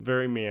is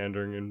very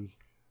meandering and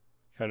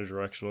kind of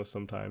directionless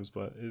sometimes,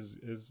 but is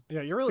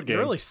you're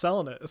really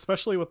selling it,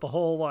 especially with the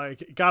whole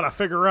like gotta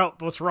figure out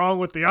what's wrong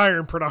with the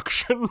iron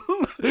production.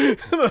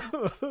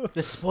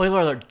 The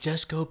spoiler alert: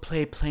 just go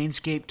play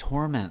Planescape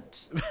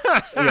Torment.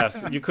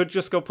 Yes, you could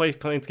just go play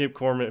Planescape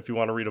Torment if you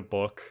want to read a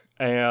book,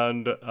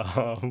 and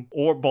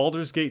or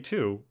Baldur's Gate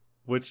 2.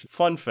 Which,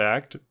 fun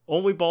fact,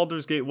 only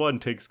Baldur's Gate 1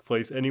 takes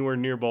place anywhere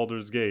near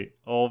Baldur's Gate.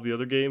 All of the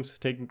other games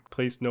take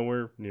place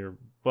nowhere near,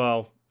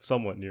 well,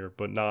 somewhat near,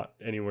 but not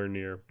anywhere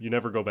near. You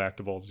never go back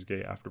to Baldur's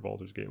Gate after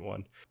Baldur's Gate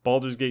 1.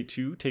 Baldur's Gate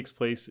 2 takes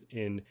place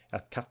in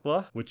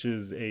Athkatla, which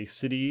is a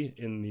city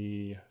in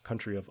the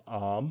country of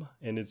Am,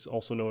 and it's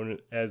also known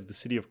as the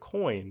City of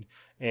Coin.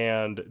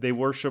 And they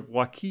worship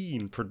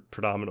Joachim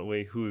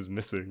predominantly, who is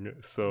missing,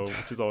 so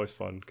which is always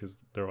fun,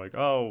 because they're like,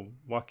 oh,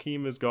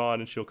 Joachim is gone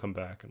and she'll come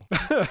back.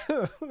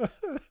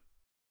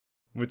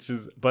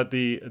 But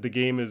the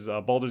game is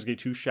Baldur's Gate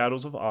 2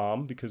 Shadows of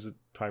Am, because it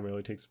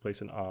primarily takes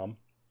place in Am.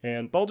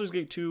 And Baldur's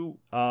Gate 2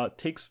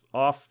 takes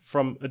off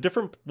from a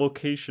different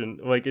location.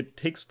 Like, it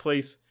takes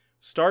place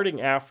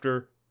starting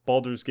after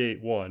Baldur's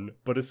Gate 1,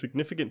 but a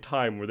significant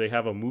time where they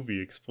have a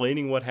movie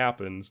explaining what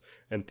happens,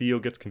 and Theo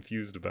gets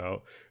confused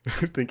about,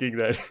 thinking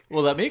that...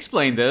 Well, let me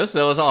explain this.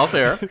 That was all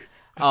fair.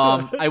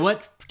 I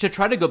went to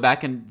try to go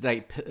back and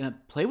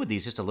play with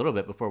these just a little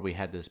bit before we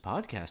had this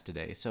podcast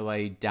today. So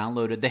I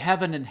downloaded. They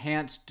have an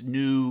enhanced,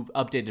 new,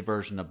 updated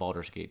version of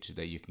Baldur's Gate 2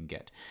 that you can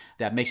get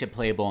that makes it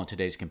playable on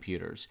today's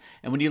computers.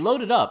 And when you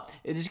load it up,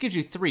 it just gives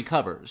you 3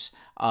 covers,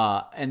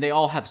 and they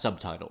all have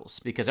subtitles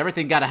because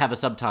everything got to have a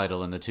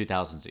subtitle in the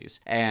 2000s.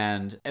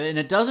 And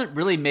it doesn't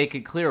really make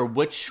it clear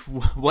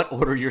what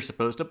order you're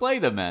supposed to play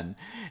them in.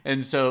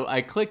 And so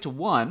I clicked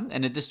one,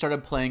 and it just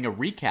started playing a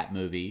recap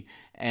movie.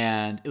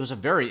 and it was a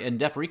very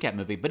in-depth recap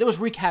movie, but it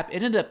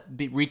ended up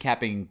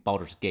recapping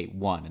Baldur's Gate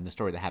 1 and the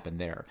story that happened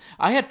there.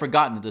 I had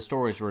forgotten that the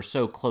stories were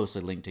so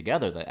closely linked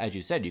together that, as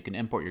you said, you can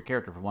import your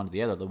character from one to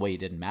the other the way you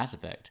did in Mass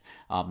Effect.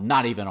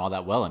 Not even all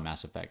that well in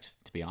Mass Effect,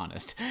 to be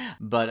honest.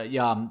 But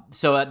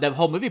so the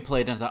whole movie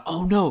played, and I thought,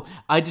 oh no,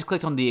 I just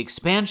clicked on the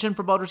expansion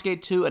for Baldur's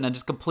Gate 2, and I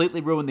just completely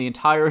ruined the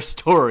entire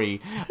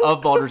story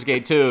of Baldur's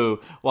Gate 2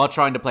 while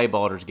trying to play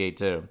Baldur's Gate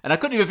 2. And I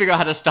couldn't even figure out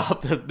how to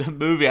stop the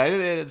movie. I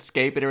didn't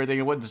escape and everything,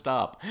 it wouldn't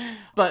stop.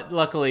 But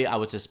luckily, I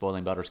was just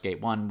spoiling Baldur's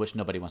Gate 1, which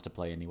nobody wants to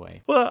play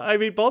anyway. Well, I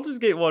mean, Baldur's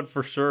Gate 1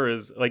 for sure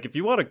is, like, if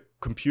you want a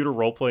computer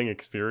role-playing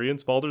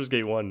experience, Baldur's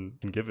Gate 1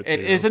 can give it to you.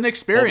 It is an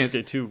experience. Baldur's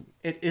Gate 2.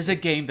 It is a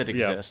game that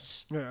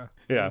exists.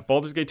 Yeah.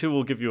 Baldur's Gate 2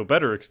 will give you a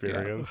better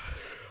experience.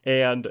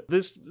 And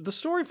the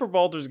story for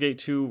Baldur's Gate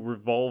 2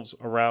 revolves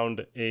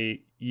around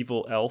a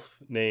evil elf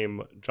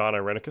named John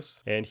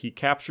Irenicus, and he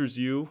captures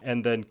you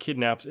and then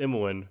kidnaps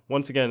Imoen.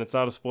 Once again, it's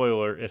not a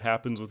spoiler, it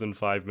happens within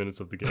 5 minutes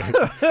of the game.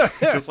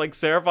 Just like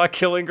Seraph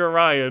killing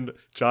Orion,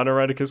 John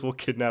Irenicus will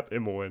kidnap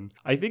Imoen.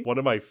 I think one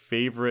of my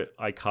favorite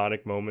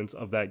iconic moments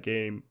of that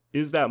game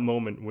is that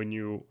moment when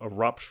you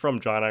erupt from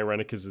John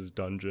Irenicus'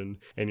 dungeon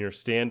and you're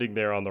standing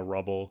there on the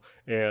rubble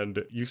and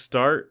you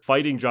start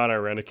fighting John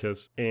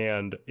Irenicus,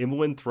 and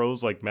Imoen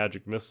throws like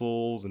magic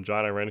missiles and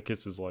John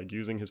Irenicus is like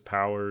using his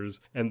powers,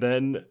 and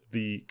then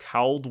the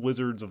Cowled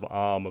Wizards of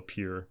Amn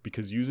appear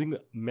because using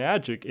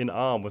magic in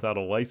Amn without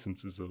a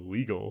license is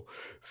illegal.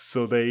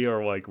 So they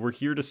are like, we're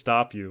here to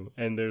stop you,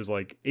 and there's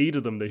like 8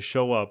 of them. They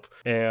show up,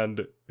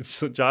 and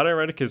so John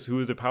Irenicus, who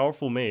is a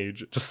powerful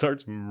mage, just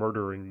starts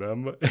murdering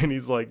them. And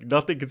he's like,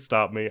 nothing can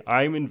stop me.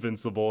 I'm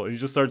invincible. And he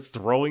just starts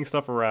throwing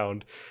stuff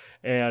around.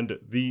 And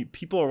the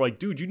people are like,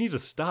 dude, you need to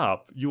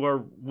stop. You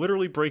are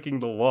literally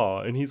breaking the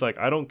law. And he's like,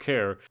 I don't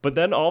care. But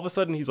then all of a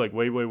sudden he's like,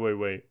 wait.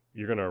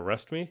 You're going to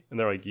arrest me? And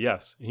they're like,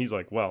 yes. And he's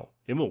like, well,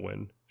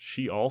 Imoen,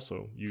 she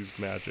also used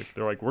magic.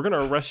 They're like, we're going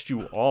to arrest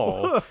you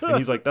all. And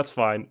he's like, that's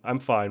fine. I'm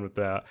fine with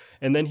that.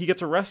 And then he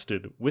gets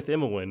arrested with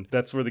Imoen.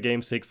 That's where the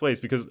game takes place,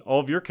 because all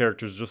of your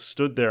characters just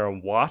stood there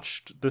and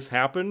watched this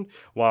happen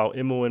while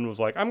Imoen was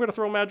like, I'm going to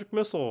throw a magic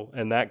missile.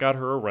 And that got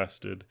her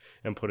arrested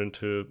and put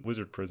into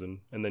wizard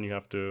prison. And then you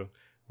have to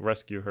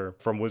rescue her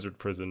from wizard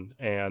prison,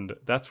 and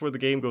that's where the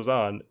game goes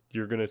on.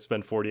 You're going to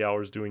spend 40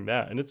 hours doing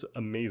that, and it's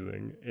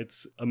amazing.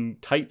 It's a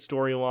tight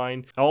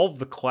storyline. All of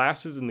the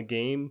classes in the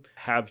game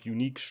have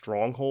unique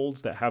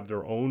strongholds that have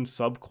their own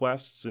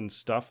subquests and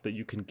stuff that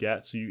you can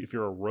get. So if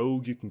you're a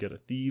rogue, you can get a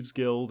thieves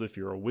guild. If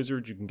you're a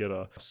wizard, you can get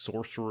a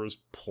sorcerer's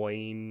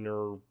plane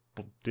or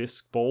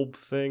disc bulb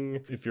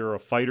thing. If you're a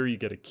fighter, you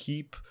get a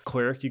keep.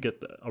 Cleric, you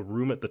get a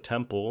room at the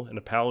temple, and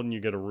a paladin,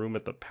 you get a room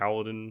at the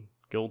paladin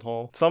guild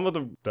hall. Some of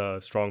the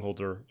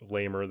strongholds are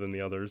lamer than the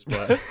others,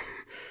 but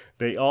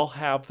they all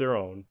have their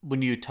own.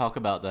 When you talk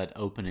about that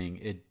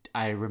opening,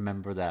 I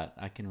remember that.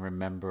 I can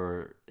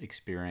remember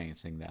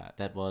experiencing that.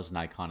 That was an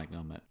iconic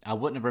moment. I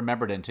wouldn't have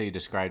remembered it until you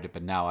described it,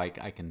 but now I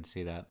can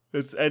see that.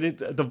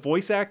 The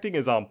voice acting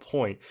is on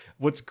point.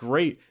 What's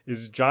great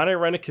is John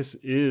Irenicus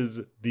is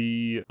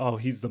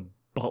he's the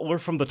butler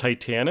from the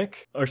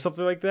Titanic or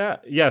something like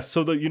that. Yes,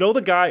 so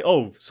the guy,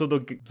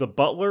 the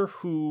butler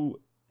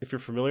who, if you're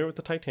familiar with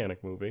the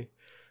Titanic movie,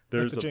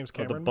 there's the James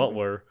Cameron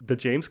butler, the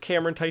James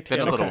Cameron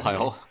Titanic. Been a little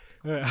while.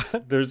 Yeah.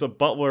 There's a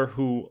butler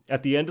who,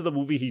 at the end of the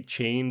movie, he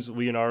chains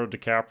Leonardo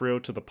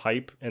DiCaprio to the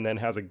pipe and then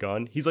has a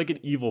gun. He's like an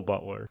evil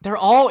butler. They're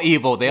all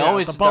evil. They're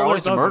always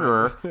a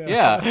murderer.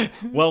 Yeah.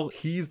 Well,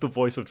 he's the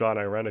voice of John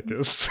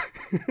Irenicus.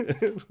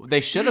 They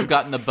should have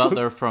gotten the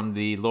butler from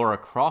the Lara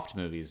Croft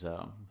movies,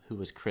 though, who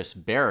was Chris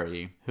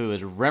Berry, who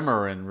was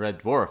Rimmer in Red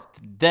Dwarf.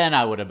 Then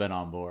I would have been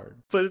on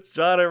board. But it's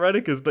John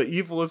Irenicus, the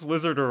evilest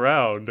wizard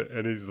around,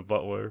 and he's the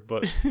butler.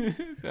 But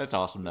that's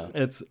awesome, though.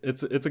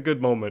 It's a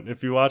good moment.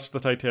 If you watch the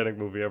Titanic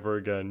movie ever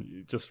again,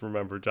 you just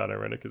remember John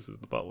Irenicus is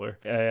the butler.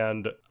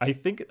 And I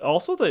think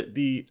also that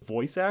the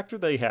voice actor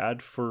they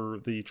had for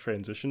the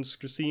transition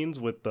scenes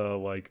with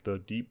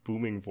the deep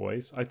booming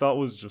voice, I thought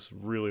was just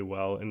really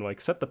well, and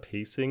like set the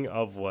pacing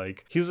of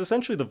he was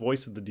essentially the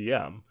voice of the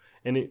DM.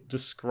 And it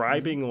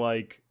describing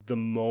like the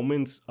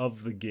moments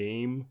of the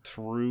game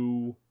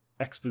through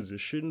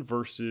exposition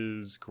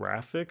versus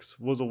graphics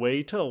was a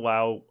way to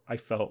allow, I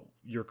felt,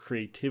 your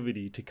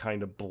creativity to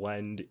kind of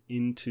blend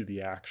into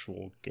the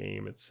actual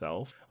game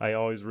itself. I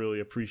always really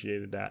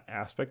appreciated that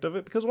aspect of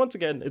it because, once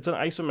again, it's an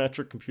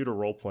isometric computer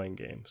role-playing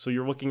game. So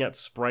you're looking at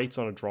sprites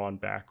on a drawn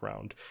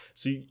background.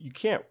 So you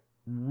can't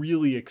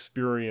really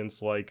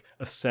experience like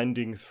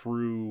ascending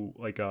through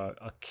like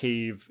a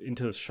cave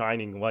into the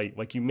shining light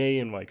like you may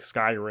in like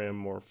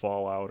Skyrim or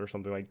Fallout or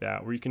something like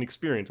that, where you can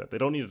experience that. They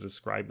don't need to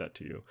describe that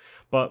to you.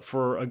 But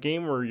for a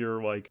game where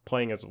you're like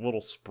playing as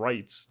little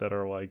sprites that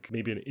are like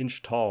maybe an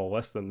inch tall,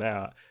 less than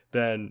that,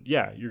 then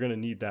yeah, you're going to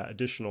need that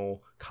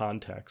additional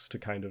context to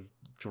kind of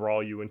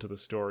draw you into the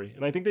story.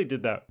 And I think they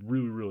did that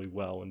really, really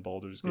well in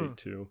Baldur's Gate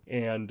 2.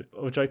 And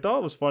which I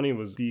thought was funny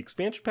was the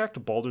expansion pack to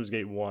Baldur's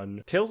Gate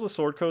 1. Tales of the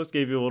Sword Coast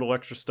gave you a little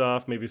extra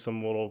stuff, maybe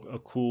some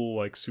little cool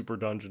like super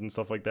dungeon and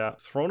stuff like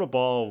that. Thrown a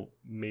Ball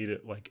made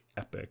it like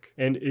epic.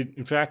 And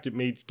in fact,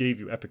 it gave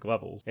you epic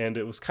levels. And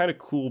it was kind of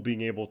cool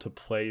being able to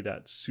play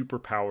that super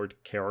powered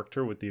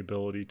character with the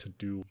ability to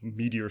do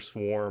Meteor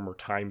Swarm or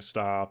Time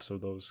Stops or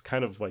those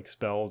kind of like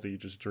spells that you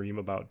just dream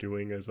about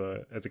doing as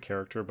a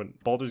character.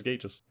 But Baldur's Gate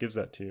just gives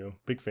that to you.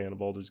 Big fan of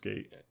Baldur's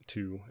Gate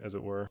 2, as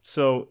it were.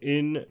 So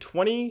in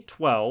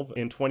 2012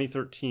 and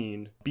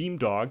 2013,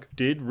 Beamdog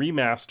did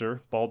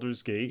remaster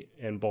Baldur's Gate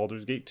and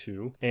Baldur's Gate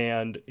 2.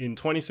 And in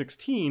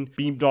 2016,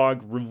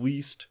 Beamdog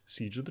released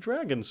Siege of the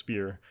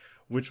Dragonspear,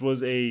 which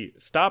was a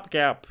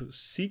stopgap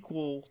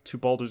sequel to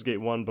Baldur's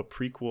Gate 1, but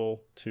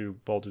prequel to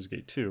Baldur's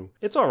Gate 2.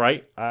 It's all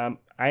right. I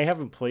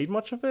haven't played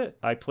much of it.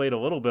 I played a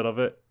little bit of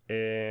it,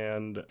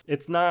 and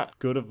it's not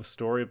good of a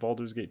story of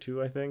Baldur's Gate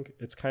 2, I think.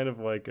 It's kind of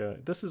like,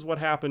 this is what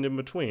happened in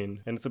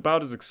between, and it's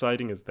about as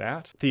exciting as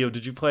that. Theo,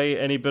 did you play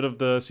any bit of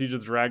the Siege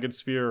of the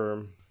Dragonspear?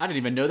 Or... I didn't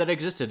even know that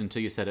existed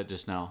until you said it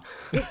just now.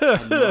 I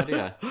had no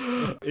idea.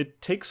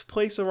 It takes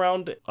place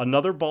around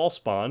another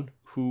Ballspawn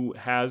who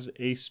has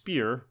a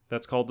spear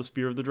that's called the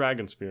Spear of the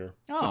Dragonspear.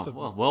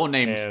 Oh, well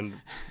named.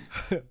 And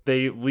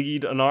they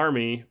lead an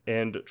army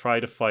and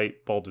try to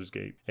fight Baldur's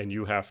Gate, and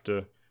you have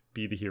to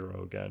be the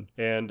hero again.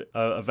 And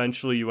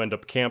eventually you end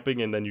up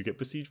camping, and then you get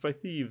besieged by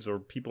thieves or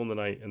people in the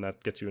night, and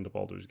that gets you into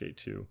Baldur's Gate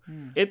 2.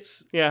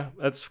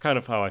 That's kind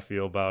of how I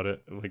feel about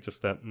it. Like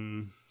just that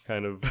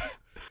kind of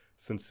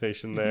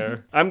sensation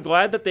there. I'm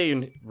glad that they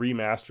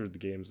remastered the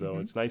games, though.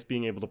 It's nice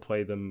being able to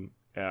play them.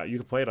 You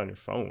can play it on your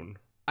phone.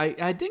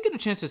 I didn't get a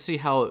chance to see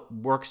how it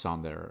works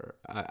on there.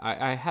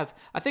 I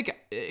think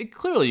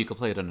clearly you could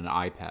play it on an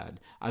iPad.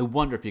 I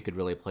wonder if you could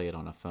really play it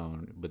on a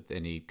phone with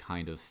any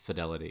kind of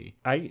fidelity.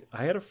 I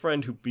had a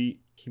friend who beat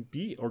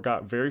or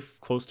got very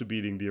close to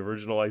beating the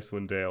original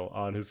Icewind Dale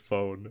on his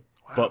phone.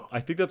 Wow. But I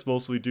think that's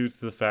mostly due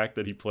to the fact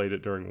that he played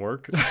it during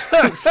work.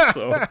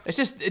 So.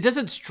 It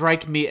doesn't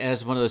strike me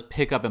as one of those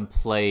pick up and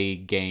play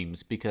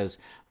games, because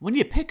when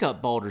you pick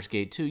up Baldur's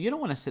Gate 2, you don't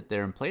want to sit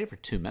there and play it for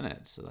 2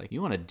 minutes. Like,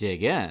 you want to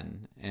dig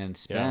in and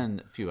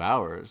spend a few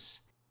hours.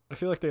 I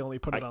feel like they only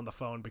put it on the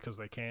phone because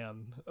they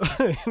can.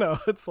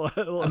 It's like...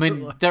 I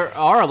mean, there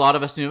are a lot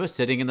of us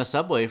sitting in the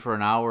subway for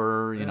an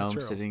hour,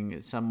 true. sitting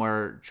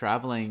somewhere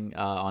traveling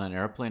on an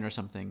airplane or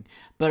something.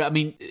 But, I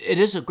mean, it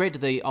is great that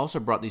they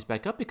also brought these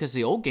back up, because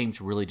the old game's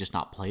really just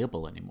not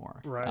playable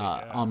anymore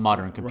on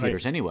modern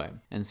computers anyway.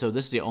 And so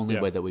this is the only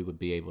way that we would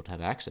be able to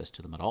have access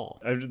to them at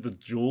all. I did the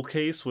jewel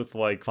case with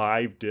like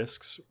 5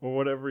 discs or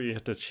whatever. You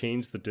had to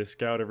change the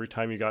disc out every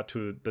time you got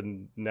to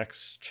the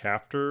next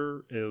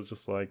chapter. It was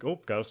just like,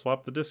 gotta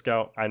swap the disc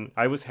out. And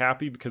I was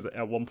happy because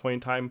at one point in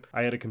time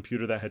I had a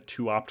computer that had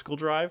 2 optical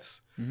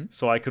drives,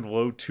 so I could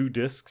load 2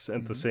 discs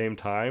at the same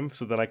time,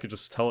 so then I could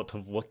just tell it to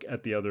look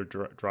at the other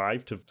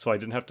drive so I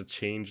didn't have to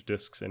change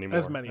discs anymore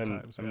as many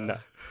times.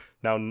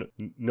 Now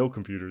no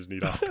computers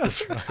need optical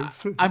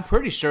drives. I'm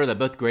pretty sure that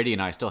both Grady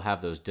and I still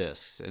have those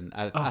discs, and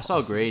I saw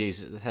awesome.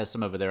 Grady's has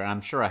some over there, and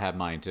I'm sure I have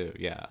mine too.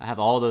 Yeah, I have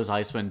all those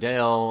Icewind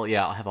Dale.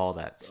 Yeah, I have all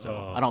that still.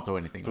 I don't throw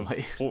anything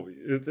away.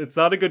 It's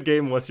not a good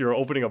game unless you're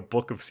opening a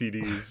book of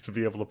CDs to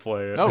be able to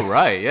play it. Oh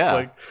right,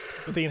 yeah.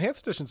 But the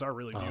enhanced editions are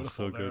really beautiful.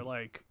 So they're good.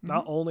 like,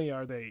 not only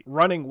are they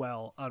running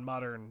well on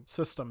modern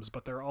systems,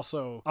 but they're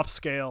also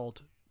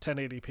upscaled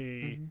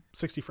 1080p,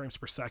 60 frames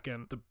per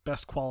second, the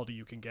best quality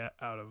you can get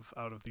out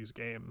of these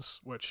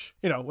games, which,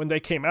 when they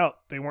came out,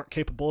 they weren't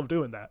capable of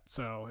doing that.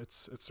 So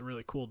it's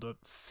really cool to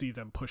see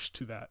them push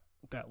to that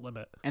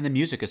limit. And the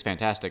music is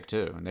fantastic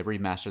too, and they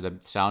remastered the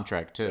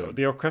soundtrack too.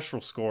 The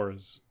orchestral score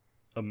is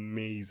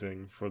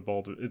amazing for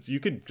Baldur.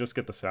 You could just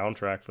get the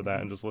soundtrack for that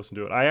and just listen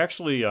to it. I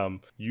actually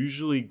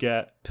usually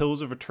get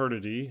Pillars of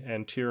Eternity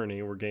and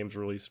Tyranny were games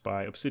released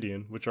by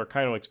Obsidian, which are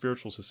kind of like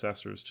spiritual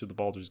successors to the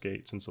Baldur's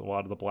Gate, since a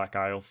lot of the Black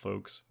Isle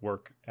folks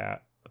work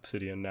at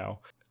Obsidian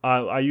now.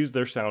 I use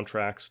their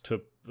soundtracks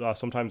to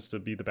sometimes to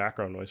be the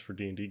background noise for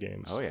D&D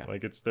games. Oh yeah,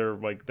 like it's their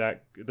like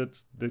that.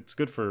 That's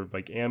good for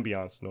like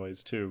ambiance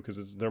noise too,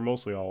 because they're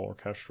mostly all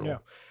orchestral.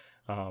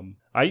 Yeah.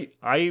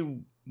 I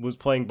was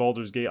playing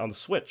Baldur's Gate on the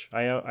Switch.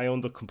 I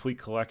owned the complete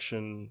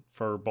collection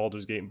for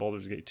Baldur's Gate and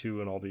Baldur's Gate 2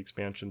 and all the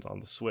expansions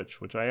on the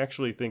Switch, which I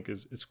actually think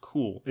is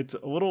cool. It's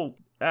a little...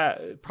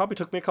 it probably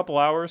took me a couple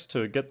hours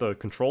to get the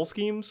control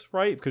schemes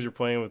right, because you're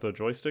playing with a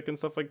joystick and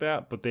stuff like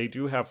that, but they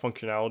do have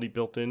functionality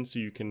built in, so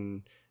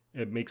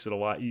it makes it a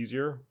lot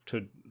easier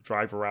to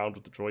drive around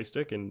with the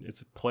joystick, and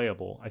it's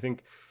playable. I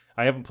think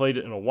I haven't played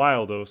it in a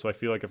while, though, so I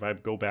feel like if I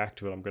go back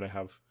to it, I'm going to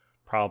have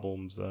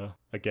problems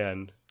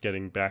again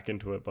getting back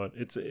into it, but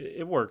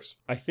it works.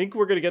 I think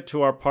we're going to get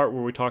to our part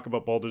where we talk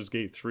about Baldur's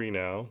Gate 3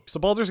 now. So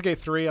Baldur's Gate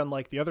 3,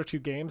 unlike the other 2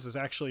 games, is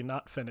actually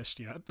not finished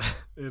yet.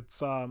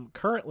 It's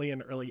currently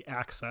in early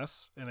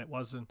access, and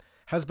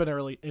has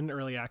been in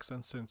early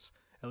access since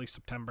at least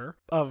September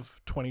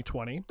of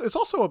 2020. It's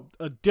also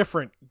a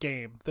different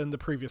game than the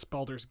previous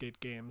Baldur's Gate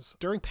games.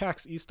 During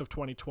PAX East of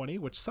 2020,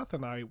 which Seth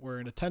and I were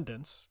in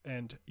attendance,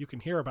 and you can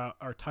hear about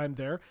our time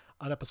there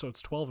on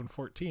episodes 12 and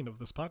 14 of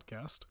this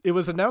podcast, it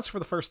was announced for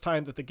the first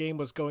time that the game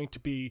was going to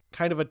be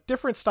kind of a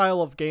different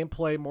style of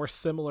gameplay, more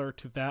similar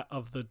to that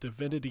of the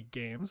Divinity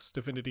games,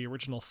 Divinity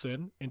Original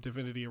Sin and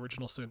Divinity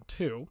Original Sin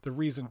 2. The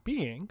reason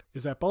being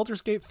is that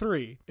Baldur's Gate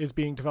 3 is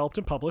being developed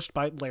and published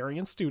by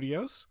Larian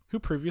Studios, who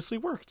previously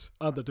worked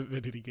on the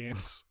Divinity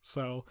games.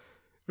 So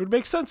it would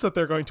make sense that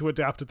they're going to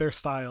adapt their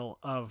style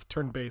of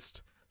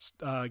turn-based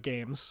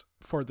games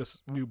for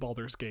this new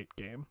Baldur's Gate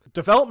game.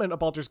 Development of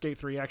Baldur's Gate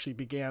 3 actually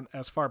began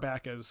as far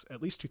back as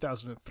at least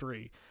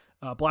 2003.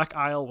 Black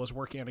Isle was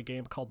working on a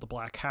game called The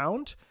Black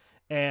Hound,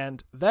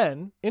 and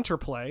then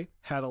Interplay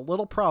had a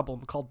little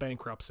problem called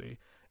bankruptcy,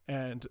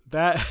 and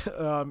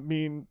that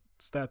means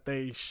that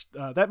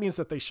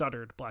they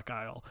shuttered Black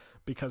Isle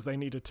because they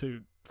needed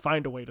to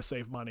find a way to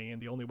save money,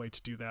 and the only way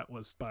to do that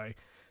was by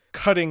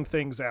cutting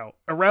things out.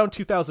 Around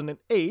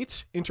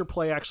 2008,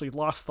 Interplay actually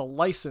lost the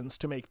license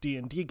to make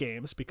D&D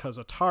games because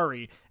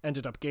Atari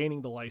ended up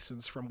gaining the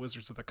license from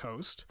Wizards of the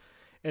Coast.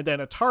 And then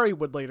Atari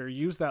would later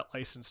use that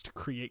license to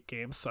create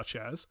games such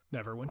as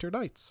Neverwinter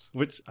Nights.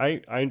 Which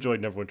I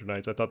enjoyed Neverwinter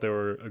Nights. I thought they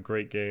were a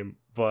great game,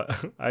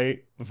 but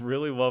I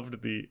really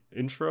loved the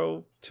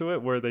intro to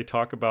it where they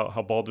talk about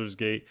how Baldur's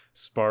Gate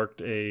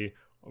sparked a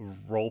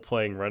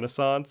role-playing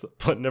renaissance,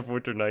 but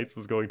Neverwinter Nights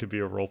was going to be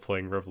a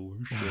role-playing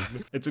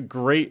revolution. It's a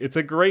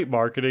great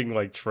marketing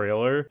like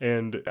trailer,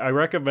 and I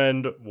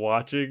recommend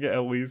watching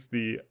at least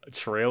the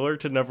trailer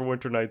to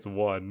Neverwinter Nights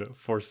 1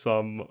 for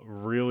some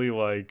really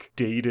like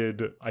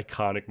dated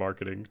iconic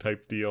marketing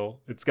type deal.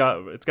 It's got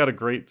a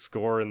great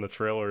score in the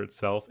trailer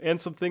itself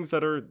and some things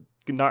that are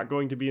not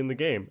going to be in the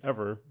game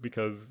ever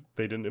because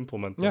they didn't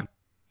implement them. Yeah.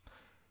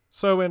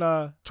 So in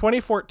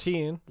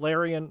 2014,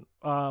 Larian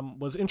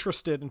was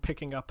interested in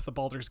picking up the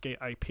Baldur's Gate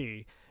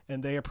IP,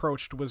 and they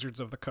approached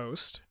Wizards of the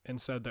Coast and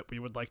said that we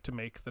would like to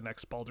make the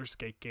next Baldur's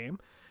Gate game.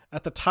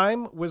 At the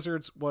time,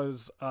 Wizards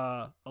was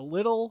a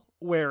little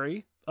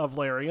wary of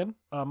Larian,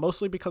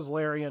 mostly because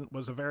Larian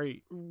was a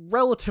very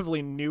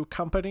relatively new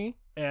company,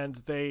 and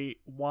they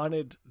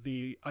wanted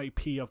the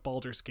IP of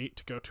Baldur's Gate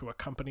to go to a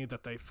company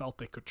that they felt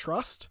they could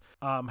trust.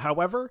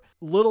 However,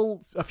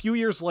 a few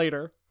years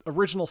later,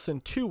 Original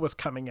Sin 2 was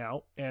coming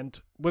out, and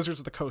Wizards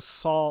of the Coast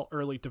saw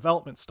early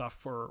development stuff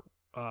for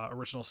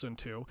Original Sin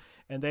 2,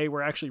 and they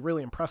were actually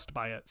really impressed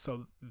by it.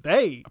 So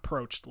they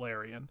approached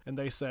Larian, and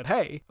they said,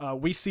 hey,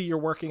 we see you're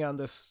working on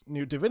this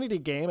new Divinity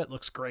game. It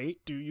looks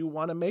great. Do you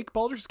want to make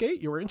Baldur's Gate?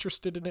 You were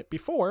interested in it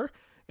before.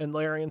 And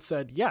Larian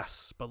said,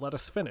 yes, but let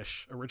us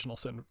finish Original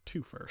Sin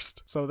 2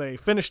 first. So they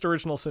finished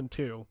Original Sin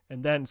 2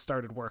 and then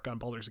started work on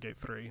Baldur's Gate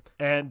 3.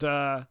 And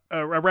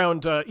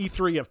around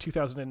E3 of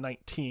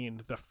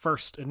 2019, the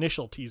first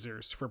initial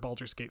teasers for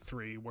Baldur's Gate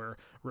 3 were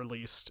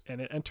released,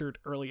 and it entered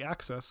early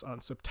access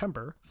on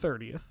September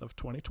 30th of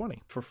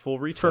 2020. For full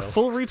retail. For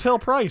full retail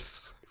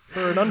price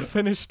for an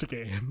unfinished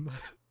game.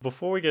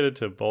 Before we get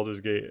into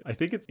Baldur's Gate, I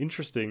think it's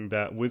interesting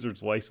that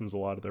Wizards license a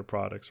lot of their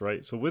products,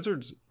 right? So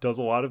Wizards does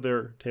a lot of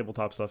their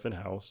tabletop stuff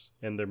in-house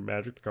and their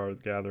Magic the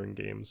Gathering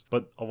games,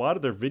 but a lot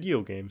of their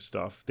video game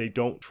stuff, they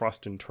don't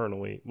trust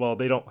internally. Well,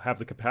 they don't have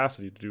the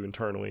capacity to do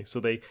internally, so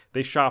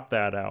they shop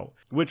that out,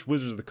 which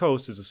Wizards of the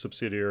Coast is a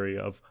subsidiary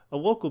of a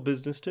local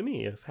business to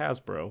me, of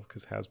Hasbro,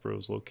 because Hasbro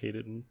is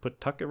located in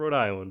Pawtucket, Rhode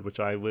Island, which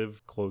I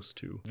live close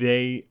to.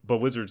 But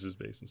Wizards is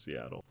based in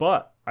Seattle.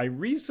 But I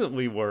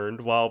recently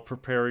learned while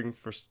preparing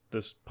for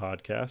this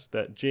podcast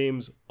that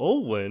James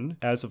Ohlen,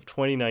 as of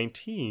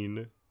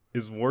 2019,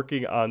 is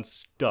working on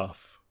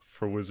stuff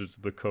for Wizards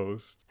of the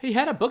Coast. He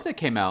had a book that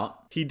came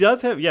out. He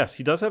does have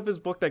his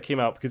book that came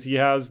out because he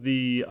has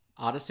the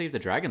Odyssey of the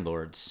Dragon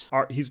Lords.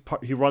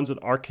 He runs an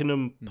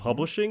Arcanum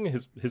Publishing,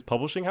 his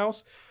publishing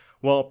house.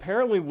 Well,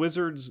 apparently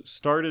Wizards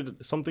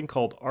started something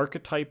called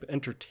Archetype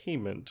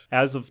Entertainment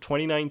as of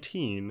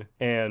 2019,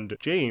 and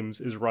James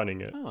is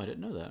running it. Oh, I didn't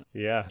know that.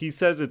 Yeah. He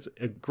says it's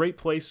a great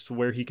place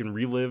where he can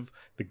relive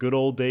the good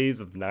old days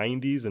of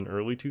 90s and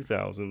early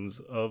 2000s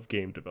of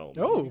game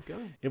development. Oh,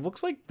 it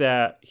looks like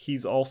that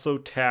he's also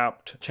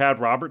tapped Chad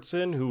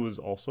Robertson, who is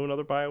also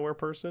another BioWare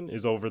person,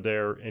 is over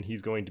there, and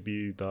he's going to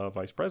be the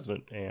vice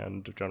president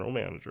and general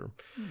manager.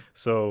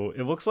 So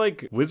it looks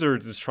like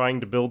Wizards is trying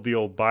to build the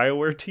old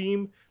BioWare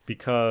team,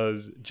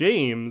 because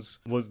James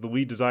was the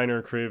lead designer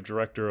and creative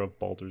director of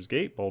Baldur's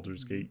Gate,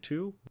 Baldur's Gate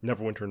 2,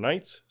 Neverwinter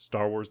Nights,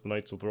 Star Wars The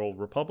Knights of the Old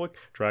Republic,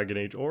 Dragon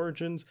Age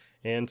Origins,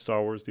 and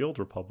Star Wars The Old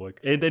Republic.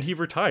 And then he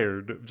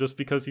retired just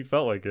because he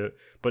felt like it.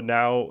 But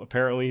now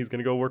apparently he's going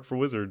to go work for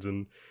Wizards,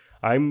 and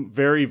I'm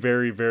very,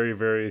 very, very,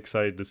 very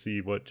excited to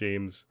see what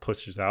James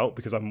pushes out,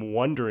 because I'm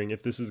wondering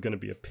if this is going to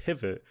be a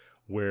pivot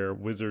where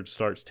Wizards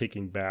starts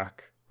taking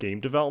back game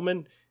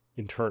development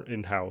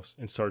in-house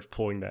and starts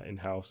pulling that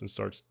in-house and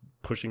starts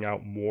pushing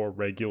out more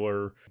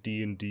regular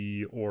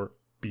D&D or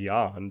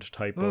Beyond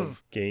type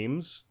of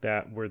games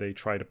where they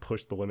try to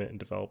push the limit and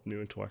develop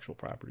new intellectual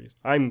properties.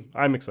 I'm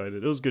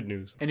excited. It was good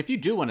news. And if you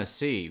do want to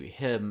see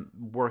him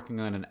working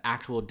on an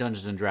actual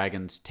Dungeons and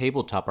Dragons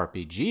tabletop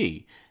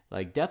RPG,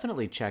 like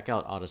definitely check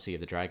out Odyssey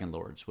of the Dragon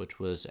Lords, which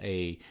was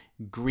a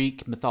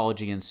Greek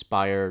mythology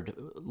inspired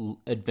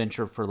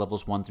adventure for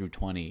levels 1 through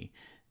 20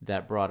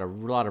 that brought a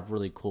lot of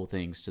really cool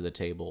things to the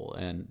table.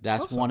 And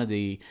that's one of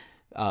the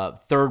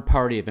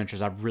third-party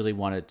adventures I've really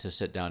wanted to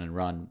sit down and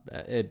run.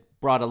 It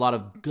brought a lot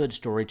of good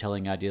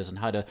storytelling ideas on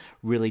how to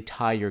really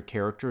tie your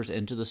characters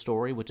into the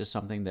story, which is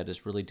something that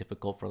is really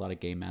difficult for a lot of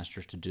game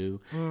masters to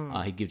do.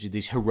 He gives you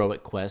these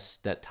heroic quests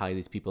that tie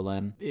these people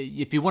in.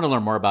 If you want to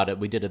learn more about it,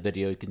 we did a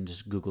video. You can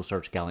just Google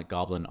search Gallant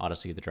Goblin,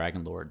 Odyssey of the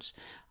Dragon Lords.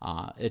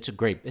 It's a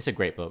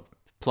great book.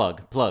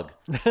 Plug. Plug.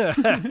 He's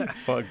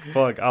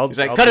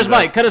like, cut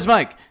his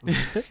mic.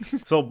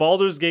 So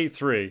Baldur's Gate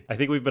 3, I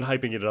think we've been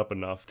hyping it up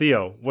enough.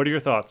 Theo, what are your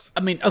thoughts? I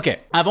mean,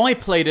 okay, I've only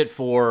played it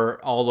for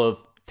all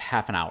of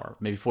half an hour,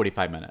 maybe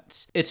 45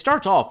 minutes. It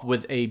starts off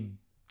with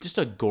just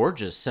a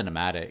gorgeous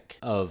cinematic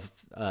of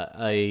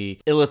a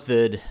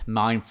Illithid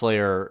Mind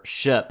Flayer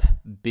ship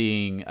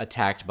being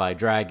attacked by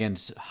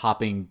dragons,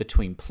 hopping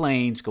between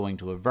planes, going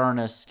to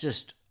Avernus.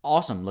 Just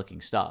awesome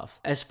looking stuff.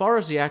 As far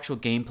as the actual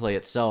gameplay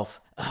itself,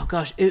 oh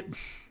gosh,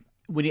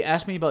 when you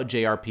ask me about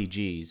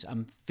JRPGs,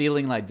 I'm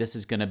feeling like this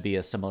is going to be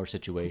a similar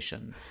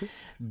situation.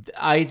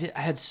 I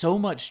had so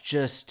much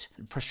just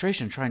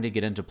frustration trying to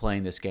get into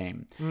playing this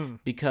game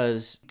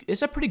because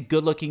it's a pretty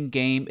good looking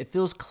game. It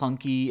feels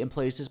clunky in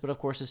places, but of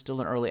course it's still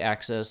in early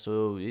access,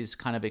 so it's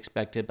kind of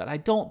expected, but I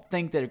don't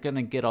think they're going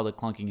to get all the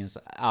clunkiness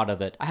out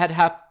of it. I had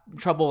half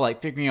trouble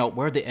like figuring out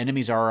where the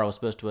enemies are I was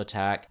supposed to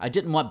attack. I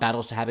didn't want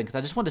battles to happen because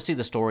I just wanted to see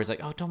the stories.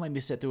 Like, oh, don't make me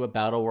sit through a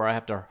battle where I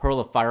have to hurl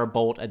a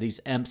firebolt at these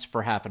imps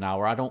for half an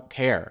hour. I don't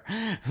care.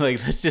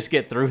 Like, let's just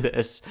get through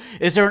this.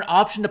 Is there an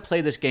option to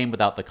play this game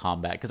without the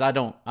combat? Because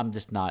I'm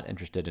just not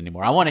interested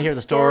anymore. I want to hear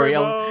the story.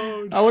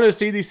 I want to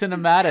see these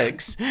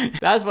cinematics.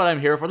 That's what I'm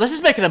here for. Let's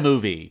just make it a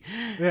movie.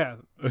 Yeah.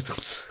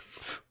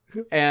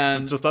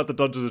 And just not the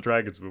Dungeons and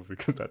Dragons movie,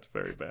 because that's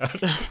very bad.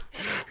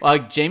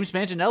 Like James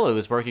Manganiello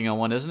is working on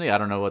one, isn't he? I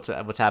don't know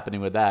what's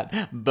happening with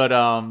that, but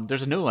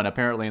there's a new one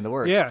apparently in the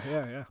works.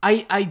 Yeah.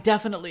 I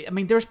definitely, I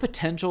mean, there's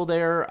potential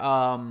there,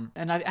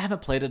 and I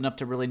haven't played enough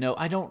to really know.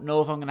 I don't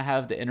know if I'm going to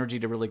have the energy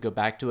to really go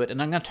back to it,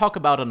 and I'm going to talk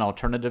about an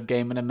alternative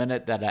game in a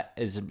minute that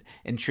is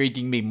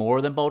intriguing me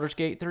more than Baldur's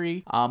Gate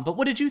 3. But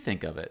what did you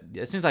think of it?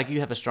 It seems like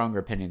you have a stronger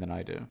opinion than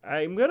I do.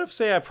 I'm going to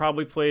say I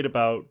probably played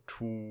about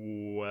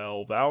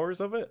 12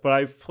 hours of it. But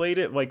I've played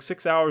it like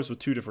 6 hours with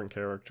two different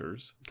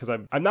characters because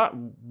I'm not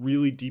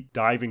really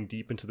diving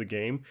deep into the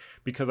game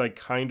because I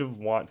kind of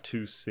want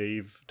to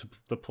save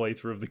the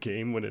playthrough of the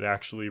game when it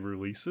actually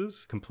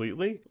releases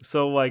completely.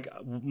 So like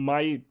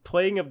my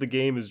playing of the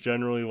game is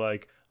generally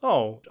like,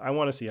 oh, I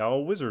want to see how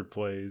a wizard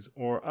plays,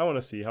 or I want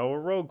to see how a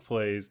rogue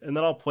plays. And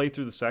then I'll play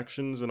through the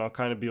sections and I'll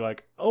kind of be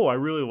like, oh, I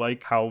really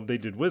like how they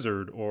did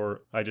wizard,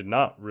 or I did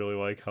not really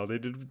like how they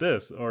did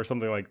this, or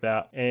something like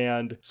that.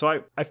 And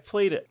so I've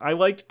played it. I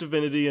liked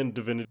Divinity and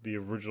Divinity, the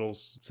original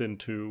Sin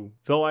 2,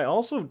 though I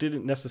also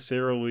didn't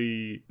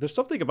necessarily, there's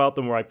something about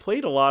them where I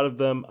played a lot of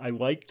them, I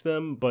liked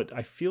them, but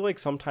I feel like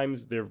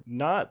sometimes they're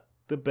not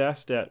the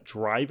best at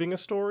driving a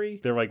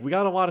story. They're like, we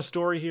got a lot of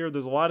story here,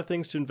 there's a lot of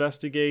things to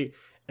investigate.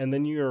 And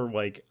then you're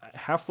like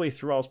halfway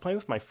through, I was playing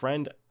with my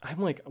friend. I'm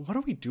like, what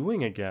are we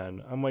doing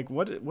again? I'm like,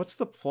 what's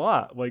the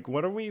plot? Like,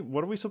 what are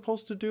we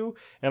supposed to do?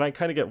 And I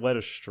kind of get led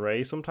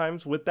astray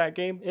sometimes with that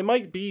game. It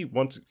might be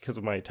once because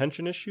of my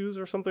attention issues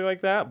or something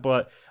like that.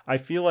 But I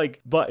feel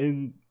like,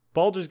 in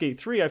Baldur's Gate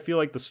 3, I feel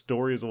like the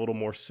story is a little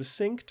more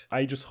succinct.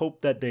 I just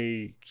hope that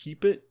they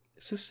keep it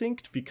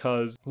succinct,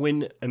 because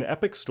when an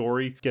epic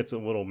story gets a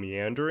little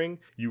meandering,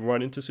 you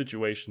run into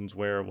situations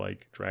where,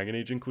 like Dragon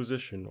Age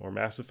Inquisition or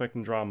Mass Effect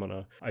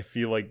Andromeda, I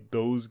feel like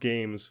those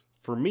games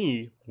for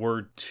me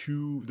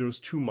there was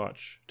too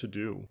much to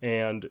do,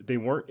 and they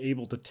weren't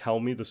able to tell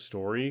me the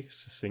story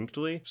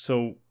succinctly.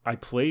 So I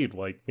played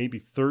like maybe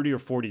 30 or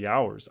 40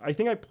 hours. I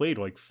think I played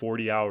like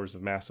 40 hours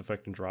of Mass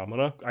Effect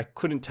Andromeda. I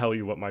couldn't tell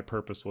you what my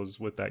purpose was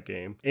with that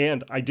game,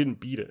 and I didn't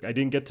beat it. I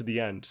didn't get to the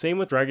end. Same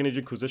with Dragon Age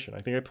Inquisition. I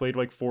think I played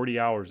like 40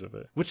 hours of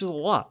it, which is a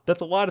lot.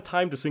 That's a lot of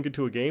time to sink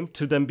into a game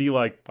to then be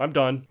like, I'm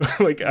done.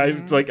 I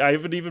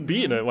haven't even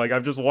beaten it. Like,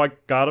 I've just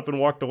got up and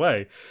walked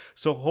away.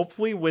 So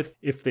hopefully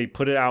if they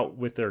put it out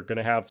with, they're going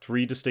to have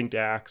 3 distinct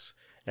acts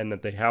and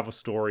that they have a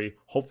story,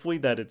 hopefully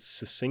that it's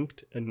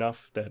succinct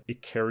enough that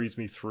it carries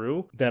me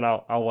through, then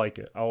I'll like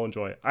it. I'll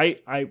enjoy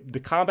it. The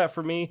combat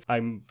for me,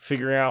 I'm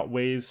figuring out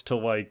ways to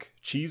like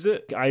cheese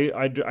it.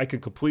 I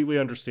could completely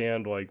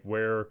understand like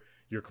where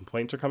your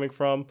complaints are coming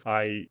from.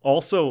 I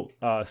also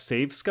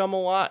save scum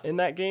a lot in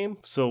that game.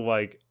 So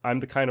like I'm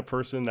the kind of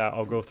person that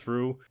I'll go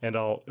through and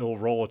it'll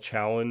roll a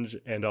challenge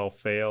and I'll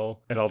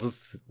fail and I'll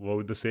just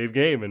load the save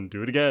game and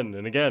do it again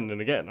and again and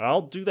again. And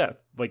I'll do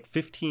that like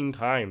 15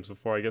 times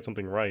before I get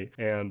something right.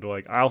 And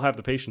like I'll have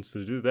the patience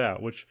to do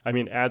that, which I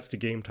mean adds to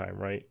game time,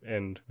 right?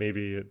 And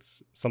maybe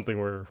it's something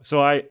where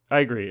so I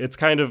agree. It's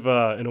kind of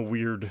in a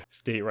weird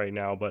state right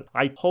now, but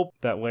I hope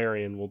that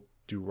Larian will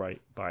do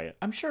right by it.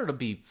 I'm sure it'll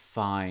be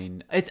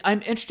fine. I'm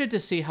interested to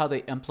see how they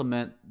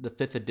implement the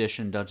 5th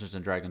edition Dungeons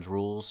and Dragons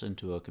rules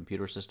into a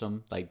computer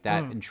system. Like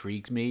that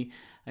intrigues me.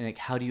 And like,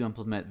 how do you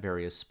implement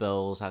various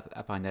spells? I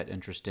find that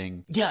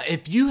interesting. Yeah,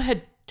 if you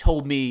had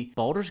told me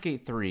Baldur's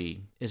Gate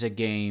 3 is a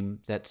game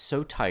that's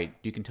so tight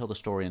you can tell the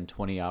story in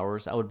 20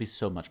 hours, I would be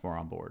so much more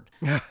on board.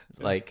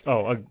 Like,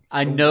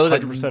 I know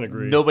that 100%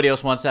 agree. Nobody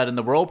else wants that in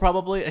the world,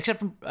 probably, except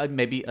for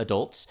maybe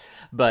adults.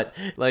 But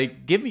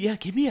like, give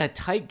me a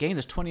tight game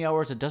that's 20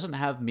 hours. It doesn't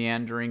have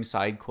meandering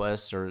side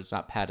quests or it's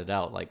not padded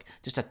out. Like,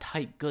 just a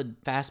tight, good,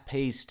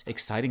 fast-paced,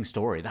 exciting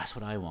story. That's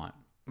what I want.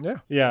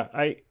 Yeah,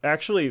 I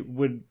actually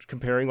would,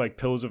 comparing like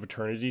Pillars of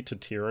Eternity to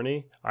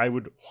Tyranny, I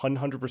would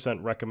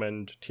 100%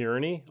 recommend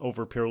Tyranny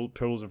over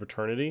Pillars of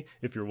Eternity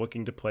if you're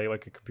looking to play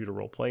like a computer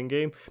role-playing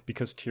game,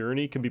 because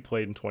Tyranny can be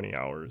played in 20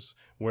 hours,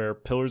 where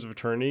Pillars of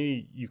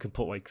Eternity, you can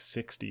put like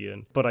 60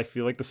 in. But I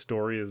feel like the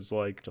story is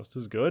like just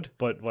as good,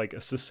 but like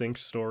a succinct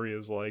story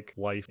is like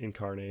life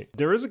incarnate.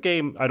 There is a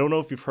game, I don't know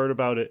if you've heard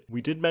about it.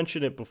 We did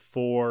mention it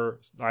before,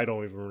 I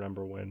don't even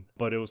remember when,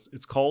 but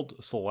it's called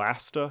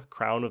Solasta,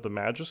 Crown of the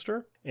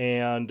Magister.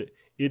 And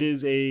it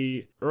is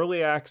a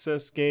early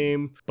access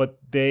game, but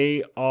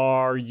they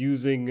are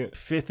using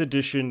 5th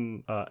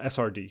edition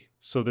SRD.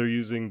 So they're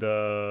using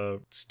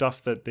the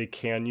stuff that they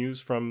can use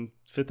from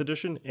 5th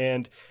edition,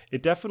 and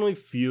it definitely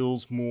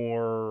feels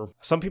more,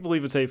 some people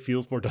even say it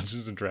feels more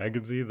Dungeons and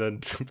Dragons-y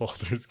than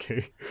Baldur's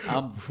Gate.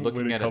 I'm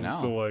looking at it now.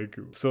 To like,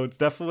 so it's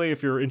definitely,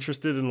 if you're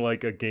interested in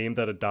like a game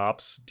that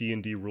adopts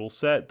D&D rule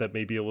set that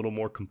may be a little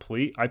more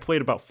complete. I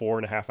played about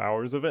 4.5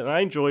 hours of it, and I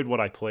enjoyed what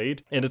I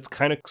played. And it's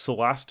kind of,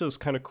 Solasta is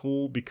kind of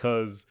cool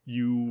because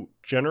you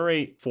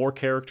generate 4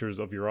 characters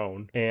of your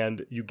own,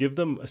 and you give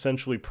them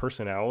essentially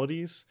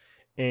personalities.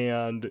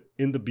 And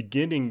in the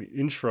beginning, the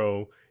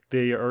intro,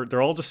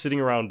 they're all just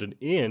sitting around an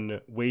inn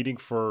waiting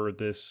for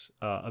this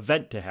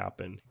event to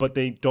happen, but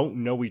they don't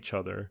know each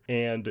other,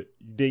 and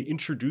they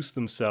introduce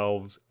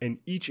themselves, and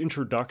each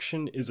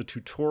introduction is a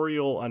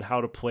tutorial on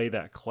how to play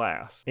that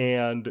class,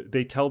 and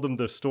they tell them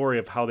the story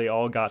of how they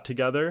all got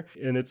together,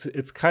 and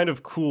it's kind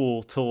of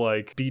cool to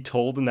like be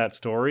told in that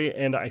story.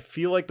 And I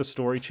feel like the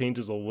story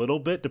changes a little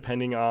bit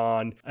depending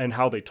on and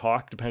how they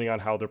talk, depending on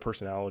how their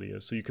personality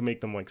is. So you can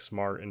make them like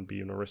smart and be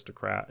an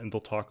aristocrat, and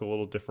they'll talk a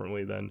little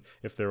differently than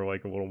if they're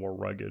like a little more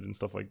rugged and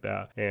stuff like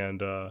that.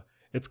 And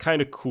it's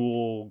kind of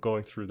cool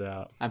going through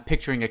that. I'm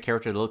picturing a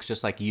character that looks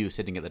just like you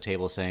sitting at the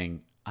table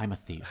saying, "I'm a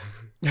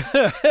thief."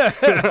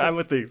 I'm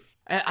a thief.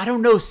 I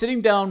don't know,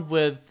 sitting down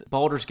with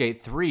Baldur's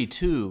Gate 3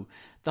 too,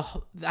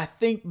 I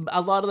think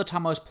a lot of the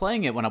time I was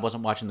playing it when I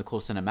wasn't watching the cool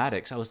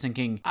cinematics, I was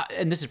thinking,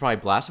 and this is probably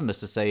blasphemous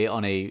to say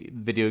on a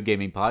video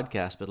gaming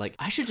podcast, but like,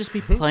 I should just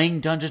be playing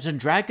Dungeons and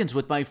Dragons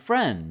with my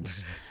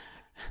friends.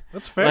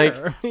 That's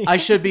fair. Like, I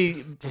should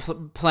be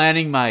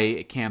planning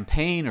my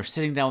campaign or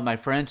sitting down with my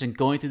friends and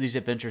going through these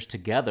adventures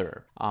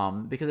together.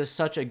 Because it's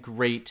such a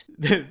great,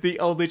 the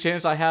only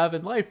chance I have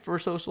in life for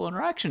social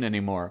interaction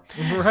anymore.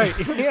 Right.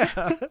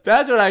 Yeah.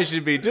 That's what I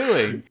should be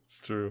doing. It's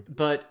true.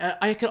 But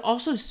I could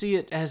also see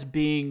it as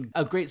being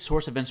a great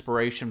source of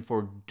inspiration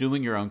for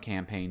doing your own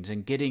campaigns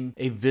and getting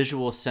a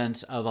visual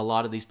sense of a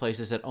lot of these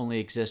places that only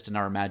exist in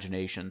our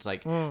imaginations.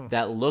 Like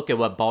that look at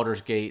what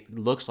Baldur's Gate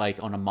looks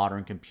like on a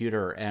modern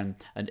computer, and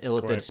an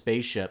Illithid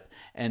spaceship,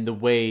 and the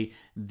way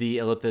the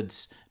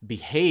Illithids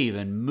behave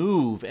and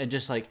move, and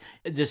just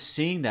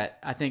seeing that,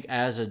 I think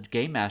as a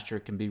game master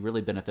can be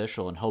really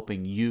beneficial in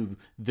helping you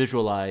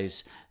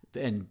visualize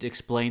and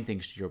explain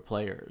things to your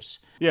players.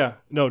 Yeah,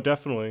 no,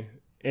 definitely.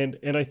 And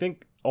I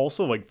think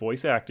also like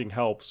voice acting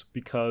helps,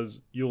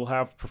 because you'll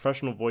have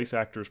professional voice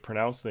actors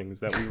pronounce things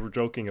that we were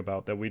joking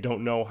about that we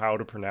don't know how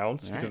to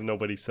pronounce because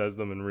nobody says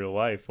them in real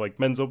life, like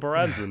Menzo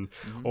Baranzan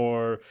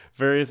or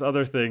various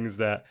other things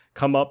that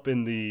come up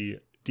in the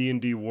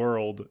D&D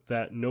world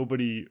that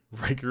nobody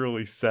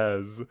regularly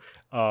says,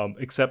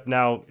 except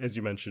now, as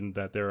you mentioned,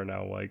 that there are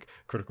now like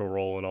Critical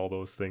Role and all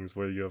those things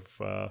where you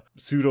have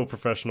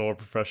pseudo-professional or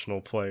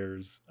professional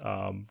players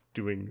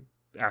doing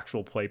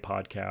actual play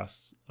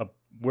podcasts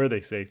where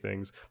they say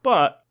things,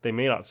 but they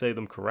may not say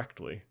them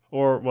correctly.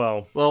 Or,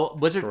 well,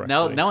 Wizard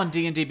correctly. now on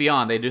D&D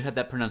Beyond, they do have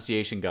that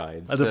pronunciation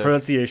guide. The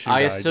pronunciation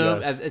guide, I assume,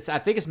 yes. I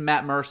think it's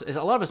Matt Mercer.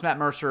 A lot of it's Matt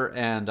Mercer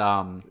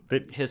and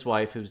his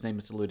wife, whose name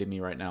is eluding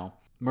me right now,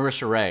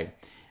 Marissa Ray.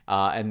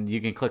 And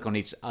you can click on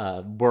each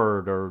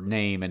word or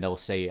name, and they'll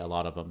say a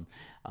lot of them.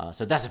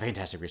 So that's a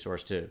fantastic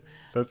resource too.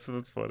 That's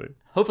funny.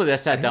 Hopefully, I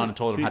sat down and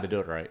told them how to do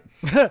it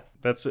right.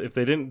 That's if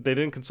they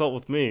didn't consult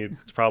with me,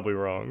 it's probably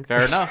wrong.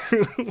 Fair enough.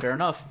 Fair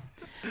enough.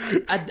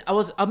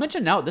 I'll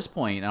mention now at this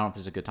point, I don't know if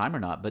it's a good time or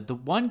not, but the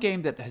one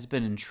game that has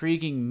been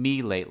intriguing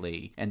me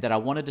lately and that I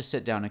wanted to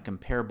sit down and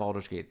compare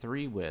Baldur's Gate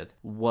 3 with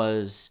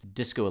was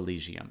Disco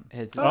Elysium.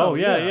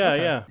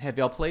 Yeah. Have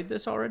y'all played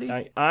this already?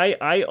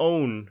 I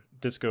own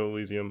Disco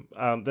Elysium.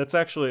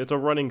 It's a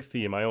running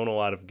theme. I own a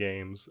lot of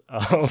games.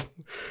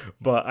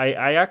 But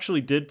I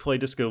actually did play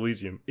Disco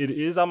Elysium. It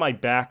is on my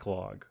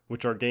backlog,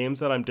 which are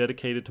games that I'm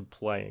dedicated to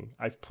playing.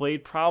 I've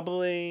played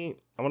probably,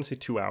 I want to say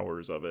 2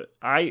 hours of it.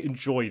 I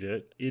enjoyed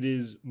it. It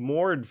is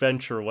more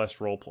adventure, less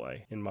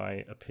roleplay, in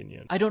my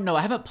opinion. I don't know.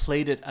 I haven't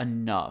played it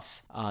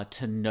enough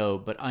to know,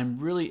 but I'm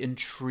really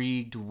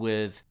intrigued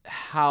with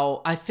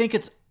how I think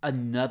it's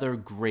another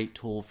great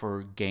tool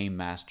for game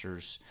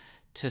masters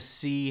to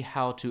see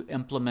how to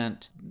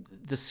implement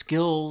the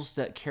skills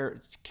that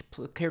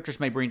characters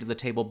may bring to the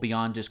table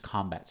beyond just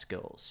combat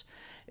skills.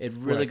 It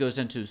really goes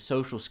into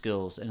social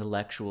skills,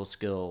 intellectual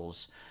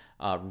skills,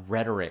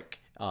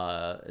 rhetoric,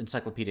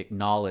 encyclopedic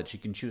knowledge. You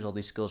can choose all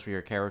these skills for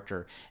your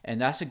character.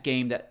 And that's a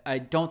game that I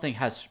don't think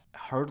has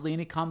hardly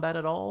any combat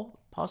at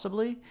all,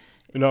 possibly.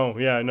 No,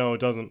 it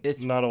doesn't.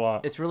 It's not a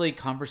lot. It's really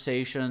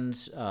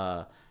conversations,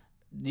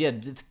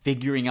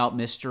 figuring out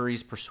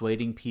mysteries,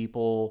 persuading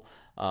people,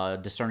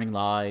 discerning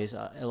lies,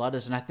 a lot of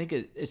this. And I think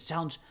it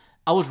sounds,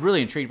 I was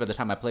really intrigued by the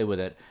time I played with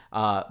it.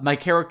 My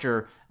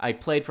character, I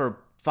played for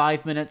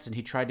 5 minutes and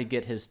he tried to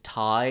get his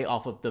tie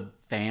off of the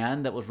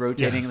fan that was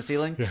rotating in the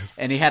ceiling.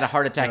 And he had a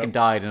heart attack and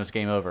died and it was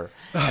game over.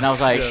 And I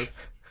was like,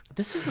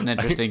 this is an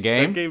interesting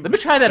game. Let me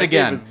try that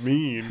again. That game is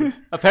mean.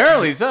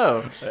 Apparently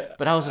so.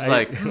 But I was just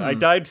I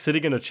died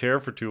sitting in a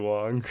chair for too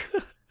long.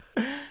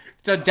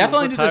 So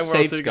definitely do the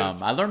save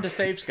scum. I learned to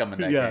save scum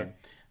in that game.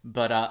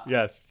 But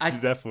yes, you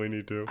definitely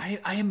need to. I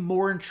am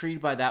more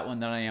intrigued by that one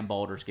than I am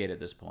Baldur's Gate at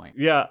this point.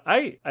 Yeah,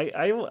 I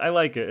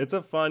like it. It's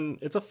a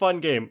fun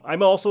game.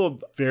 I'm also a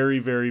very,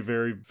 very,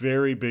 very,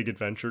 very big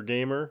adventure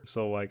gamer.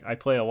 So like I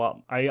play a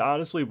lot. I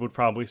honestly would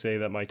probably say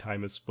that my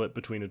time is split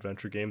between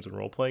adventure games and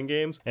role-playing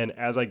games. And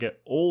as I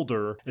get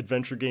older,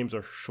 adventure games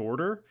are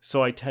shorter.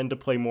 So I tend to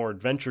play more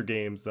adventure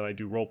games than I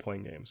do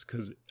role-playing games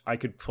because I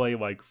could play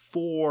like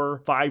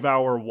 4-5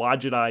 hour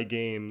Wajidai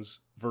games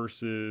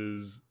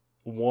versus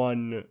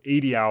one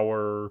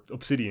 80-hour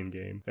Obsidian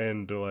game,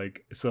 and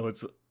like so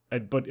it's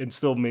and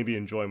still maybe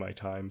enjoy my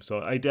time. So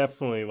I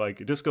definitely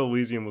like Disco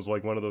Elysium was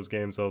like one of those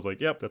games I was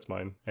like, yep, that's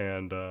mine.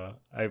 And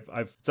I've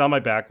it's on my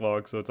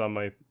backlog, so it's on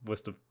my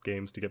list of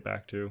games to get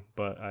back to.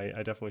 But I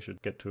definitely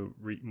should get to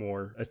read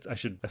more. I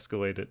should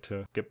escalate it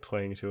to get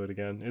playing to it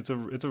again. It's a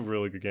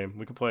really good game.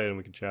 We can play it and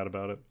we can chat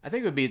about it. I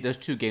think it would be those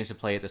two games to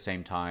play at the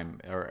same time,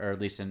 or at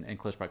least in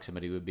close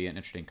proximity, would be an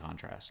interesting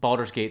contrast.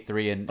 Baldur's Gate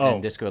 3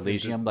 and Disco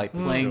Elysium, like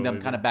playing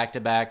them kind of back to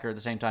back or at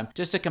the same time,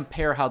 just to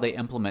compare how they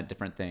implement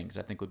different things,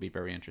 I think would be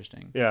very interesting.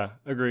 Yeah,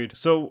 agreed.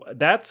 So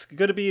that's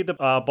going to be the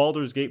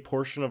Baldur's Gate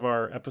portion of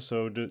our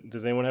episode.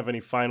 Does anyone have any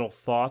final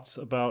thoughts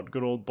about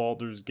good old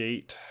Baldur's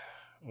Gate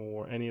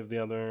or any of the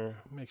other?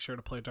 Make sure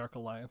to play Dark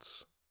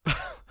Alliance.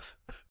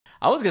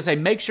 I was going to say,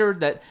 make sure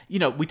that,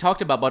 we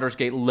talked about Baldur's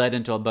Gate led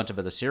into a bunch of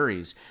other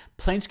series.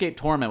 Planescape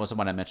Torment was the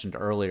one I mentioned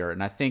earlier,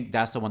 and I think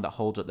that's the one that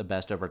holds it the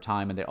best over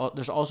time. And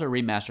there's also a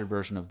remastered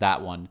version of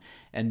that one.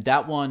 And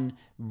that one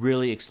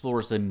really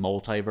explores the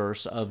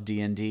multiverse of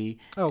D&D.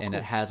 And cool.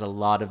 It has a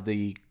lot of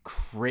the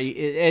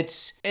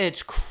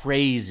it's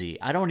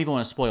crazy. I don't even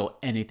want to spoil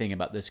anything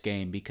about this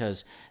game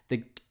because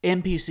the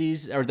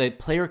NPCs or the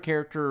player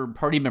character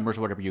party members,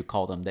 whatever you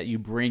call them, that you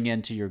bring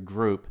into your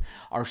group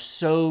are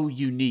so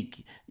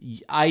unique.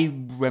 I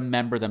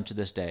remember them to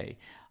this day.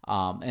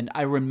 And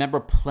I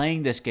remember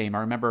playing this game. I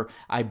remember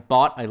I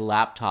bought a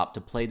laptop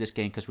to play this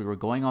game because we were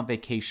going on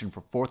vacation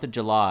for 4th of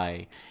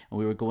July and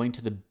we were going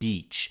to the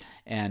beach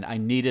and I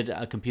needed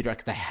a computer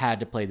because I had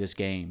to play this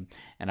game.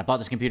 And I bought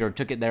this computer and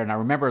took it there and I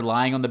remember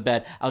lying on the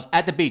bed. I was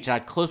at the beach and I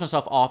closed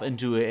myself off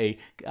into a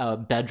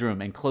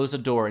bedroom and closed the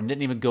door and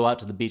didn't even go out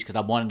to the beach because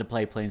I wanted to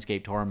play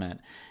Planescape Torment.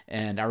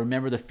 And I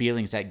remember the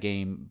feelings that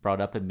game brought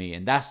up in me.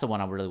 And that's the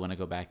one I really want to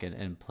go back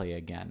and play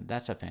again.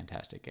 That's a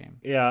fantastic game.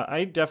 Yeah,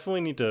 I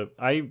definitely need to...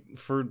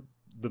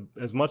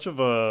 as much of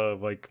a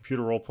like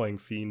computer role-playing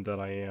fiend that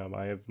I am,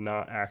 I have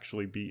not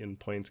actually beaten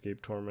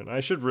Planescape Torment. I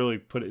should really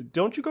put it...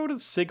 Don't you go to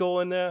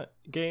Sigil in that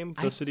game,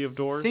 the City of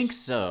Doors? I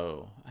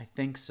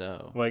think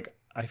so. Like,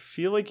 I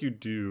feel like you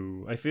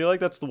do. I feel like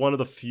that's one of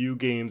the few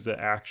games that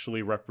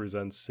actually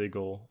represents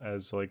Sigil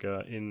as like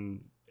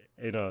in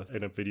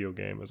a video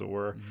game, as it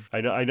were.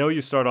 Mm-hmm. I know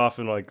you start off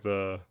in like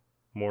the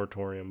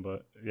moratorium,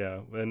 but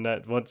yeah, and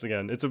that once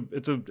again, it's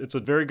a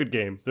very good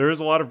game. There is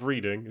a lot of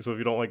reading, so if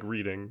you don't like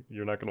reading,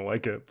 you're not gonna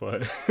like it.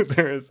 But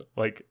there is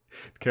like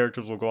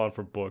characters will go on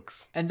for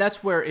books, and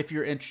that's where if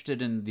you're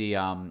interested in the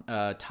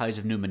Tides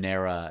of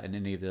Numenera and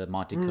any of the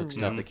Monty Cook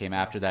stuff that came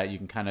after that, you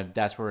can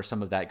that's where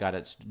some of that got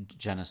its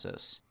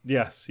genesis.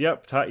 Yes,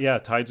 yep,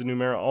 Tides of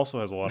Numenera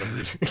also has a lot of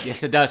reading.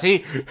 Yes, it does.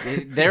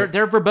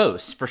 They're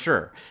verbose for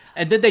sure.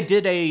 And then they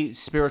did a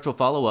spiritual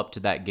follow up to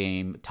that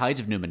game, Tides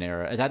of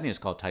Numenera. I think it's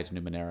called Tides of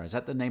Numenera. Is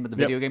that the name of the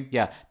Yep. video game?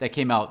 Yeah, that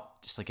came out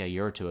just like a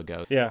year or two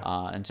ago. Yeah.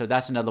 And so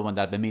that's another one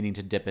that I've been meaning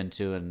to dip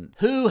into, and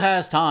who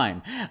has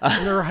time?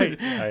 You're right.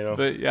 I know.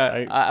 But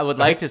yeah, I would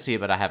like to see it,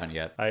 but I haven't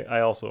yet.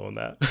 I also own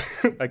that.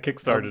 I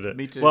kickstarted it.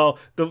 Me too. Well,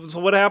 so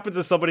what happens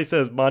is somebody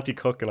says Monty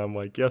Cook, and I'm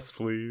like, yes,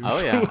 please.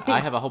 Oh yeah,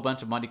 I have a whole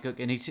bunch of Monty Cook,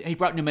 and he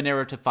brought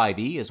Numenera to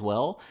 5e as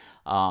well.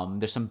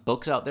 There's some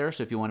books out there,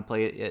 so if you want to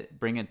play it,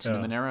 bring it to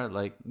Numenera.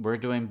 Like, we're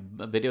doing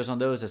videos on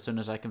those as soon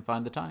as I can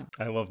find the time.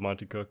 I love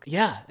Monty Cook.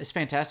 Yeah, it's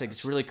fantastic.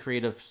 It's really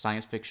creative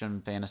science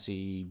fiction,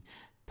 fantasy,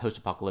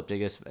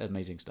 post-apocalyptic. It's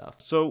amazing stuff.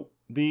 So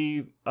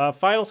the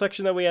final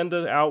section that we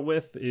ended out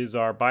with is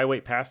our buy,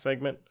 wait, pass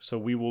segment. So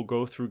we will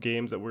go through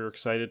games that we're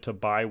excited to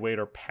buy, wait,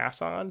 or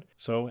pass on.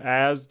 So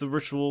as the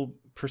ritual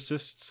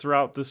persists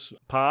throughout this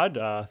pod,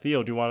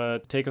 Theo, do you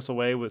want to take us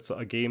away with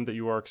a game that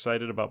you are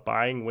excited about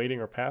buying, waiting,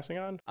 or passing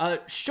on?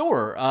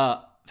 Sure.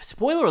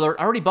 Spoiler alert,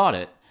 I already bought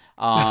it.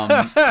 Well,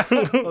 that's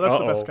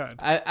the best kind.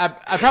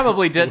 I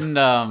probably didn't.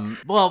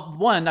 Well,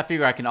 one, I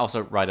figure I can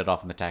also write it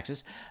off in the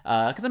taxes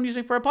because I'm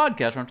using it for a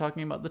podcast where I'm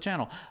talking about the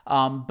channel.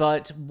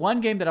 But one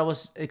game that I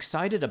was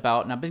excited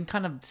about, and I've been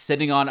kind of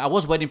sitting on, I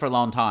was waiting for a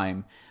long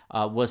time,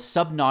 was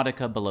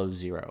Subnautica Below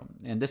Zero.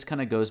 And this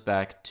kind of goes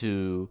back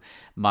to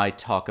my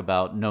talk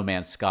about No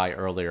Man's Sky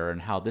earlier,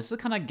 and how this is the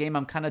kind of game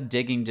I'm kind of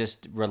digging,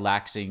 just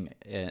relaxing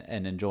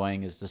and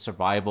enjoying, is the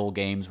survival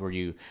games where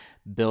you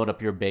build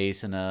up your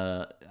base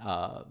and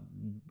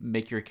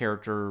make your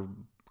character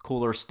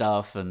cooler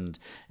stuff and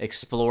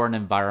explore an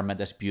environment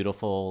that's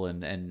beautiful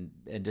and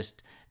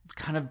just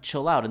kind of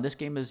chill out. And this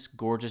game is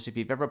gorgeous. If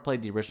you've ever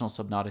played the original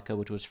Subnautica,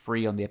 which was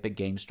free on the Epic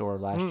Game Store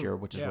last year,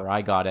 which is where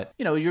I got it,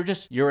 you know,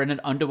 you're in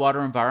an underwater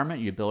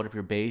environment. You build up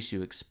your base,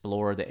 you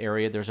explore the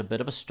area. There's a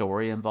bit of a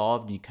story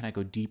involved, and you kind of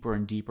go deeper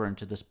and deeper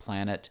into this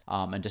planet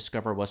and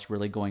discover what's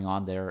really going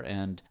on there.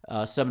 And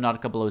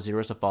Subnautica Below Zero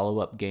is a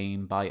follow-up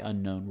game by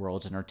Unknown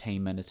Worlds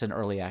Entertainment. It's in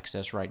early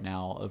access right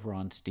now over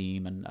on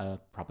Steam and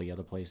probably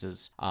other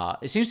places.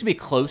 It seems to be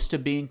close to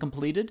being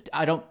completed.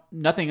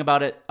 Nothing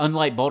about it,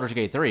 unlike Baldur's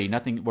Gate 3,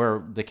 nothing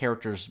where the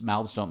characters'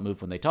 mouths don't move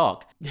when they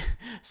talk. The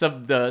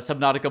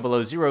Subnautica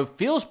Below Zero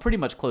feels pretty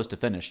much close to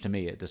finished to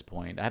me at this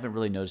point. I haven't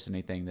really noticed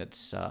anything that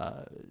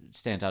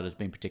stands out as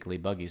being particularly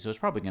buggy, so it's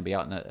probably going to be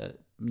out in the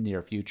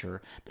near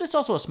future. But it's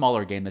also a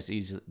smaller game that's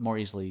more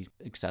easily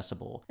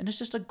accessible. And it's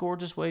just a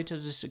gorgeous way to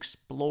just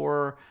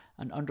explore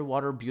an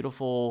underwater,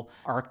 beautiful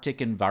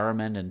Arctic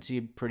environment and see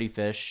pretty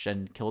fish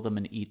and kill them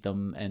and eat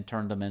them and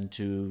turn them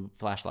into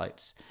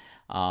flashlights.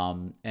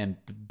 And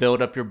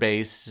build up your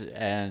base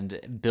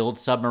and build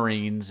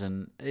submarines,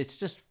 and it's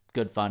just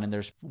good fun. And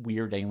there's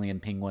weird alien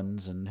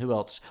penguins, and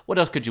what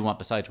else could you want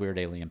besides weird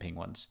alien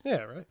penguins?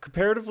 Yeah, right.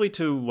 Comparatively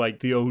to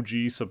like the OG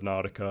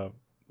Subnautica,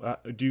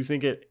 do you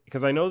think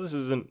because I know this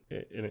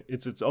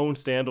it's its own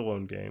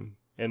standalone game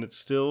and it's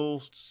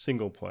still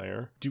single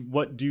player.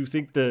 Do you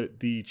think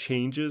the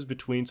changes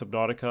between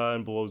Subnautica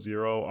and Below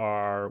Zero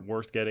are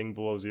worth getting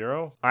Below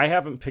Zero? I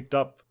haven't picked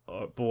up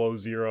Below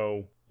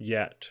Zero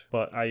yet,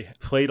 but I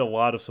played a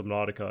lot of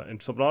Subnautica, and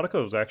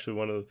Subnautica was actually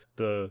one of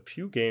the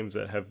few games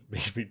that have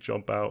made me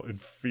jump out in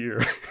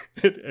fear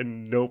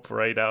and nope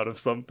right out of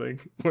something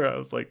where I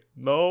was like,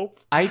 nope.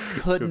 I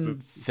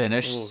couldn't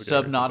finish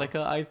Subnautica,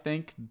 Subnautica, I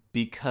think,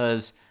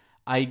 because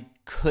I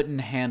couldn't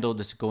handle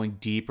just going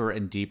deeper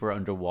and deeper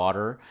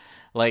underwater.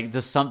 Like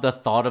the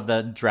thought of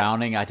the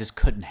drowning, I just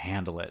couldn't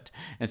handle it,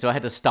 and so I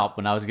had to stop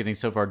when I was getting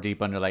so far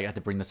deep under. Like I had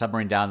to bring the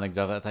submarine down. Like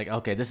it's like,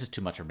 okay, this is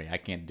too much for me. I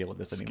can't deal with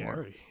this anymore.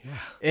 Scary, yeah.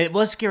 It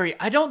was scary.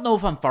 I don't know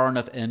if I'm far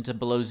enough into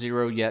Below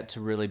Zero yet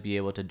to really be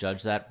able to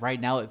judge that. Right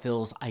now, it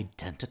feels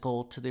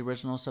identical to the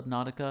original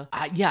Subnautica.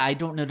 I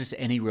don't notice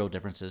any real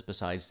differences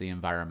besides the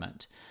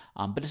environment.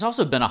 But it's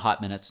also been a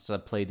hot minute since I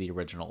played the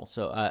original,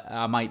 so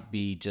I might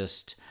be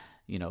just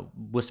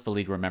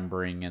wistfully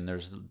remembering, and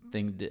there's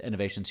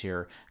innovations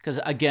here. Because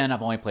again,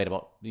 I've only played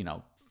about,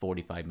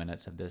 45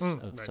 minutes of this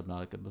of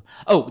Subnautica.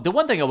 Oh, the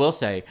one thing I will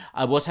say,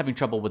 I was having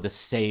trouble with the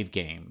save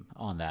game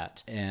on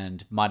that,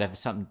 and might have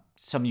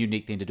some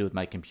unique thing to do with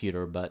my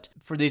computer. But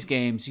for these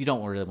games, you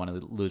don't really want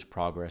to lose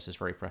progress. It's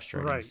very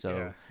frustrating. Right,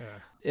 so yeah.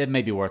 It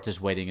may be worth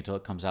just waiting until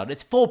it comes out.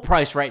 It's full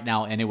price right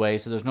now anyway,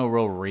 so there's no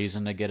real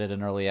reason to get it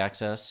in early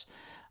access.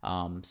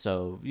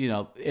 So,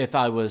 if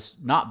I was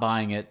not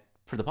buying it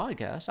for the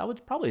podcast, I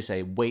would probably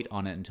say wait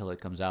on it until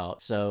it comes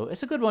out. So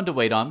it's a good one to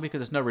wait on because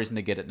there's no reason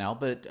to get it now.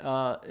 But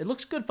it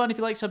looks good fun if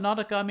you like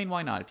Subnautica. I mean,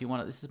 why not? If you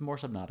want it, this is more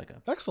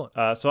Subnautica. Excellent.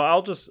 So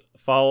I'll just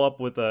follow up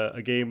with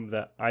a game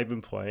that I've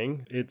been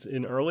playing. It's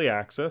in early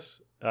access.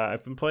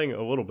 I've been playing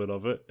a little bit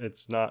of it.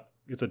 It's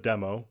a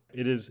demo.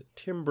 It is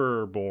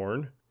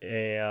Timberborn,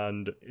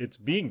 and it's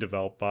being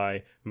developed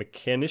by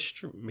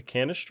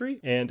Mechanistry,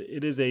 and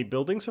it is a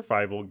building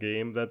survival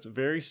game that's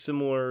very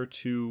similar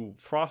to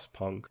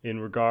Frostpunk in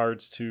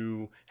regards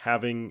to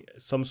having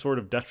some sort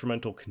of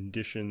detrimental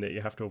condition that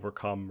you have to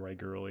overcome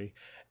regularly.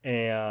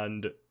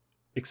 And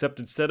except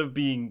instead of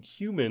being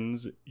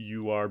humans,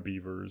 you are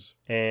beavers.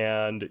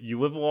 And you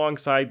live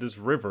alongside this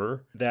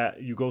river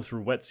that you go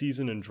through wet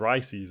season and dry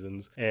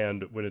seasons.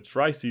 And when it's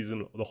dry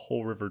season, the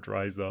whole river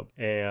dries up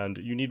and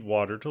you need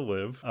water to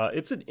live.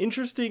 It's an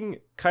interesting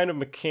kind of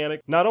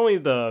mechanic. Not only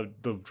the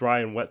dry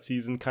and wet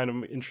season kind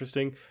of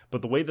interesting,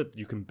 but the way that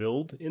you can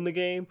build in the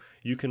game.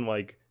 You can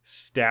like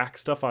stack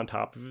stuff on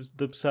top of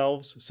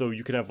themselves, so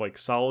you can have like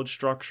solid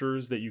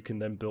structures that you can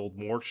then build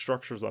more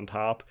structures on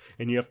top,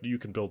 and you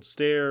can build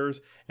stairs.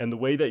 And the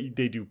way that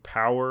they do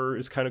power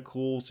is kind of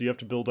cool, so you have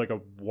to build like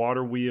a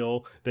water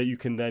wheel that you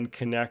can then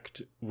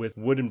connect with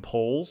wooden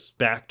poles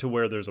back to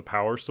where there's a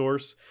power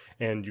source,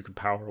 and you can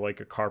power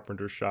like a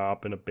carpenter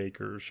shop and a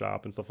baker's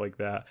shop and stuff like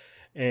that.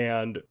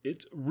 And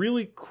it's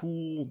really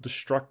cool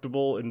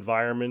destructible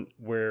environment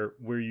where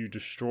you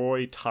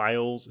destroy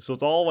tiles. So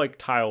it's all like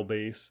tile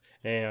base,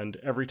 and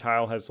every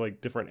tile has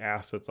like different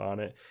assets on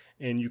it,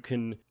 and you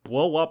can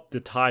blow up the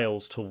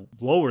tiles to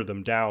lower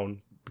them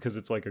down, because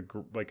it's like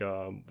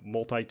a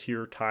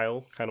multi-tier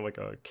tile, kind of like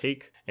a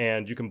cake,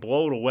 and you can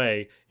blow it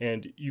away,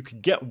 and you can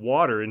get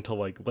water into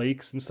like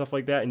lakes and stuff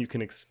like that, and you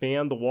can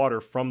expand the water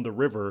from the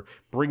river,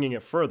 bringing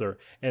it further.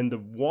 And the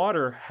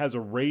water has a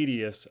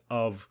radius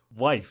of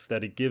life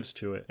that it gives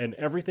to it, and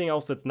everything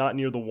else that's not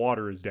near the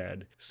water is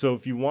dead. So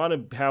if you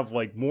want to have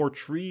like more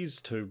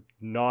trees to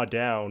gnaw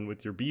down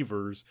with your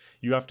beavers,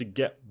 you have to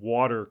get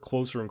water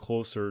closer and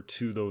closer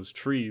to those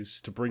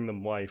trees to bring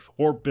them life,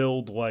 or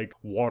build like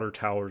water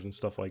towers and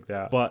stuff like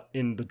that. But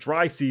in the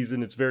dry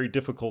season, it's very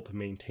difficult to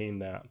maintain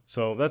that.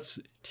 So that's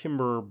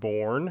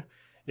Timberborn.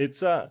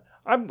 It's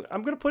I'm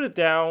gonna put it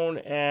down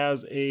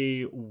as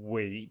a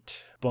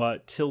wait,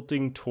 but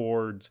tilting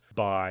towards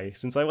buy,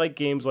 since I like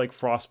games like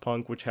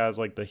Frostpunk, which has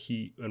like the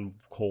heat and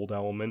cold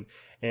element,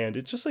 and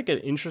it's just like an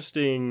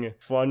interesting,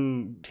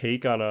 fun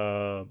take on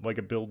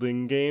a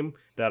building game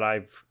that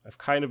I've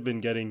kind of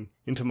been getting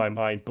into my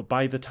mind. But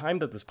by the time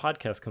that this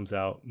podcast comes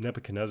out,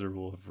 Nebuchadnezzar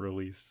will have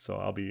released, so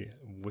I'll be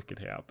wicked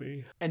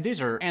happy. And these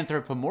are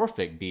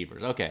anthropomorphic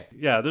beavers. Okay.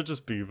 Yeah, they're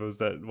just beavers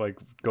that like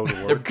go to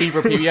work. They're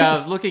beaver people. Yeah, I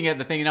was looking at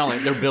the thing,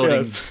 like they're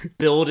building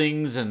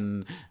buildings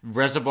and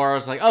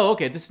reservoirs. Like, oh,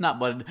 okay, this is not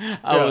what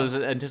I was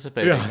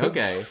anticipating. Yeah.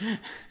 Okay.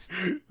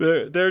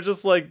 They're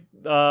just like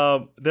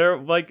they're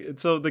like,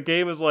 so the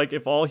game is like,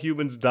 if all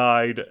humans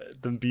died,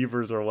 then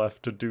beavers are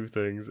left to do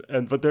things,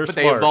 but they're smart.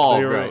 They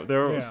evolved, right?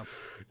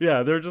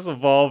 They're just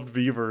evolved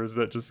beavers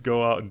that just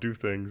go out and do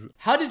things.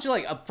 How did you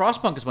like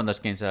Frostpunk? Is one of those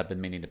games that I've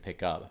been meaning to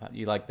pick up.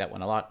 You like that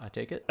one a lot, I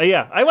take it?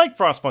 Yeah, I like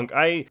Frostpunk.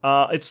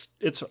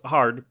 It's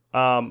hard.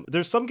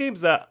 There's some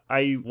games that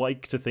I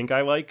like to think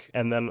I like,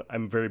 and then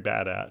I'm very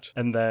bad at,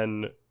 and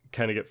then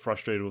kind of get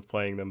frustrated with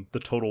playing them. The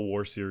Total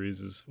War series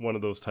is one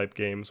of those type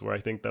games where I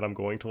think that I'm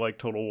going to like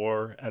Total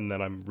War, and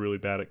then I'm really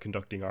bad at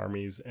conducting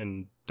armies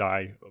and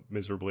die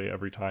miserably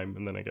every time,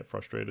 and then I get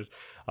frustrated.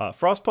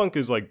 Frostpunk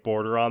is like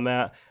border on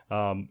that.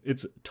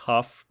 It's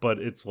tough, but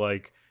it's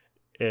like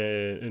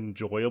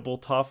enjoyable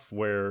tough,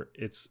 where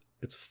it's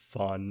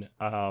fun.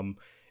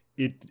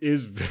 It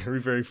is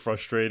very, very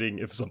frustrating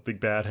if something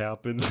bad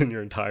happens and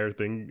your entire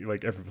thing,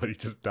 like everybody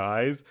just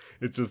dies.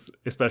 It's just,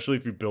 especially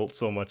if you built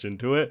so much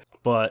into it.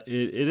 But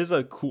it is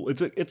a cool,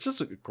 it's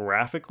just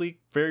graphically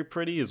very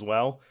pretty as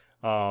well.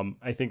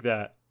 I think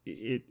that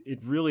it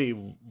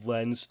really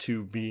lends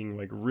to being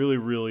like really,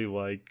 really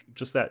like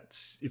just that.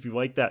 If you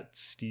like that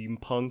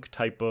steampunk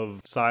type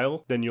of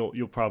style, then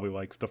you'll probably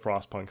like the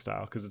Frostpunk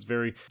style, because it's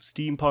very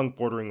steampunk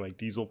bordering like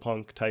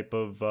dieselpunk type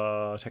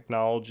of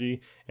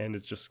technology, and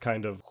it's just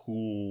kind of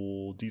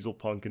cool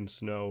dieselpunk and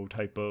snow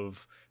type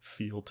of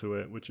feel to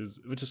it, which is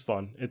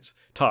fun. It's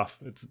tough.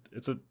 It's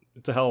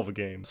a hell of a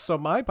game. So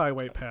my buy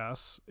weight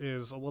pass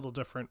is a little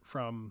different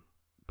from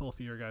both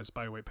of your guys'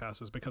 buy weight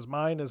passes, because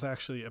mine is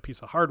actually a piece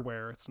of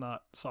hardware. It's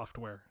not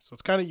software. So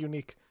it's kind of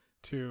unique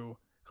to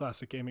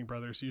Classic Gaming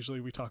Brothers. Usually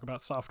we talk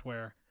about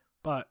software,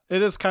 but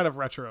it is kind of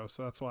retro,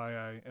 so that's why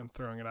I am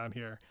throwing it on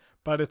here.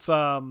 But it's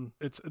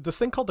this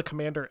thing called the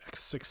Commander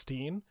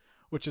X16,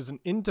 which is an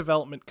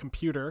in-development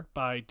computer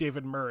by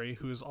David Murray,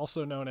 who is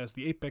also known as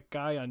the 8-Bit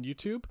Guy on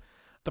YouTube.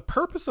 The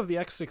purpose of the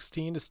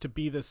X16 is to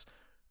be this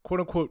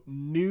quote-unquote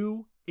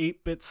new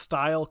 8-bit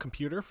style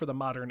computer for the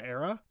modern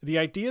era. The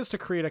idea is to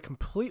create a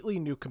completely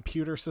new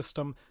computer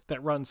system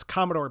that runs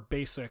Commodore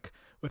BASIC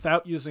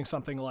without using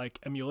something like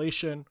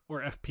emulation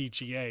or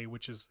FPGA,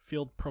 which is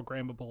Field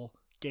Programmable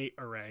Gate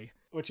Array,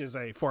 which is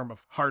a form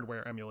of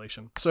hardware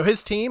emulation. So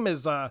his team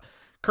is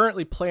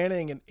currently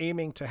planning and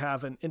aiming to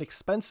have an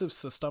inexpensive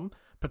system,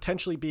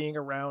 potentially being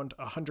around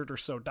 $100 or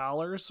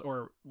so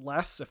or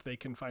less if they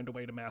can find a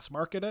way to mass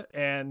market it.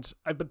 And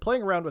I've been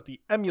playing around with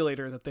the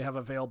emulator that they have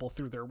available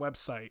through their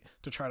website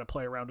to try to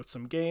play around with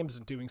some games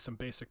and doing some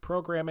basic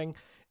programming.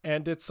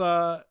 And it's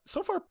so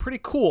far pretty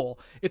cool.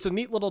 It's a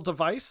neat little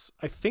device.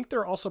 I think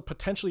they're also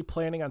potentially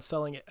planning on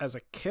selling it as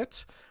a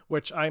kit,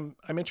 which I'm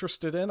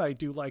interested in. I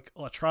do like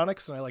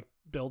electronics, and I like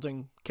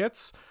building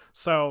kits.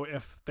 So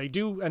if they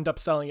do end up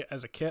selling it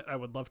as a kit, I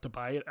would love to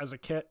buy it as a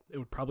kit. It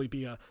would probably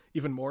be a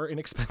even more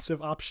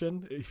inexpensive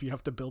option if you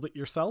have to build it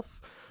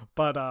yourself.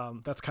 But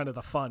that's kind of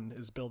the fun,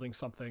 is building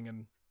something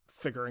and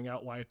figuring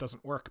out why it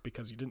doesn't work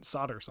because you didn't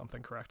solder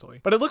something correctly.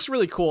 But it looks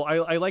really cool.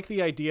 I like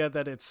the idea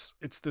that it's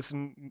this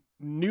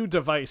new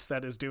device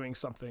that is doing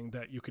something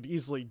that you could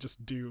easily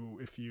just do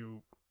if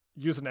you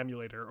use an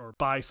emulator or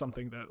buy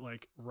something that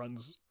like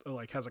runs,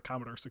 like has a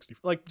Commodore 64,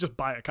 like just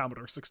buy a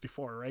Commodore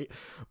 64, right?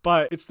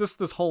 But it's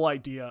this whole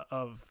idea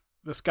of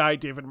this guy,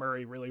 David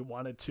Murray, really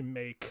wanted to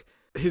make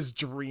his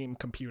dream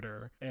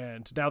computer,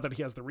 and now that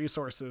he has the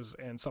resources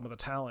and some of the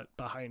talent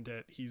behind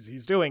it,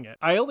 he's doing it.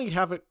 I only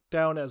have it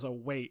down as a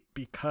wait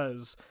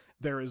because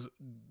there is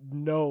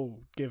no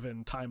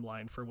given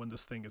timeline for when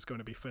this thing is going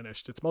to be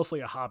finished. It's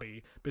mostly a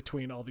hobby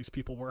between all these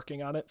people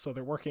working on it, so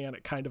they're working on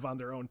it kind of on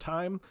their own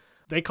time.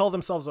 They call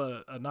themselves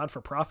a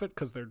non-for-profit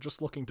because they're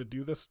just looking to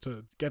do this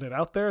to get it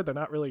out there. They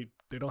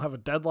don't have a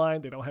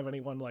deadline. They don't have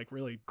anyone like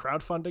really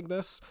crowdfunding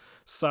this.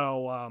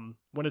 So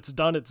when it's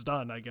done,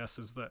 I guess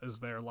is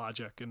their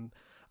logic. And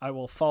I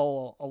will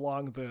follow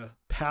along the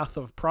path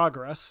of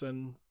progress,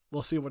 and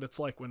we'll see what it's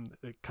like when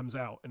it comes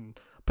out.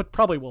 But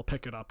probably we'll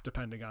pick it up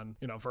depending on,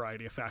 a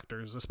variety of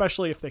factors,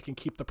 especially if they can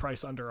keep the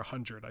price under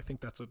 100. I think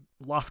that's a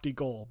lofty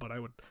goal, but I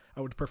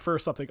would prefer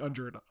something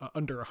under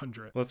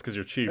 100. Well, that's because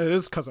you're cheap. It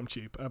is because I'm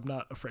cheap. I'm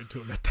not afraid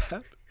to admit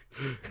that.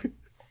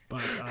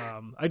 But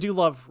I do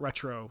love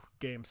retro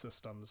game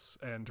systems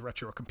and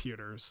retro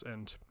computers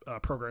and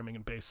programming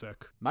in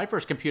BASIC. My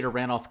first computer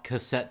ran off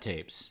cassette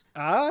tapes.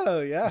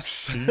 Oh,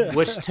 yes.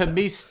 Which to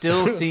me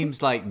still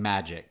seems like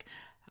magic.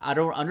 I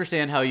don't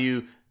understand how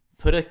you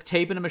put a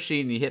tape in a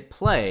machine and you hit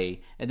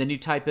play and then you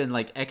type in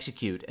like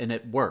execute and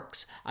it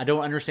works. I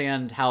don't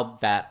understand how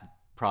that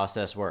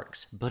process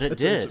works, but it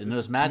did, and it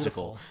was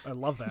magical. Beautiful. I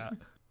love that.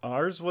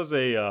 Ours was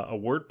a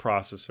word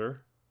processor.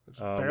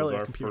 Barely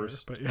a computer,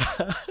 but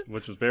yeah.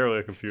 Which was barely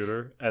a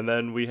computer. And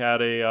then we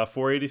had a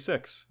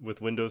 486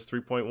 with Windows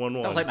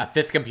 3.11. That was like my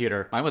fifth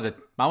computer. Mine was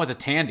a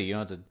Tandy.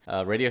 It's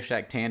a Radio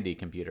Shack Tandy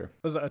computer.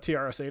 Was it a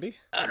TRS-80?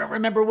 I don't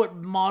remember what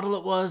model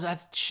it was. I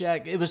have to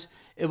check. It was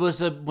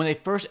when they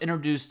first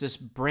introduced this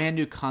brand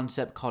new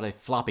concept called a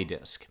floppy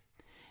disk.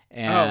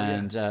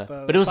 And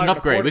but it was an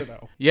upgrade. 5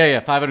 1/4. Yeah,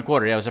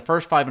 it was the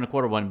first 5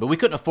 1/4 one, but we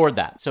couldn't afford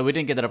that, so we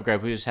didn't get that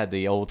upgrade. We just had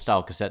the old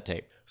style cassette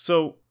tape.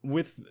 So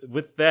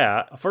with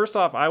that, first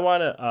off, I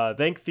want to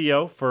thank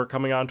Theo for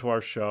coming on to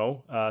our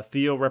show.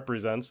 Theo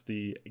represents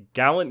the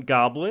Gallant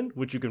Goblin,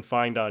 which you can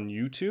find on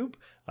YouTube.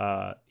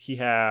 He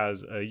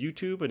has a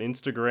YouTube, an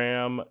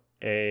Instagram,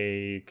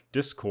 a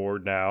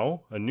Discord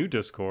now, a new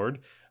Discord.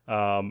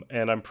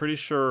 And I'm pretty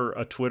sure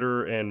a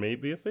Twitter and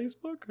maybe a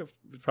Facebook,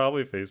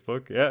 probably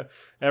Facebook. Yeah.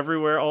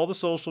 Everywhere, all the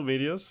social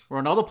medias. We're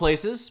in all the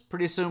places.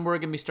 Pretty soon we're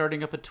going to be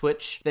starting up a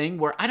Twitch thing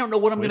where I don't know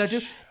what I'm going to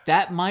do.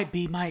 That might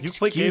be my excuse. You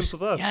play games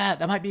with us. Yeah,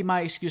 that might be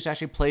my excuse to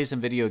actually play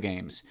some video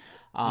games.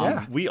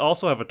 We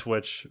also have a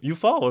Twitch. You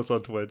follow us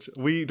on Twitch.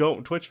 We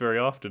don't Twitch very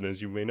often,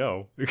 as you may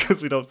know,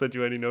 because we don't send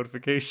you any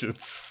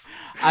notifications.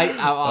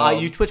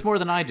 You Twitch more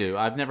than I do.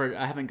 I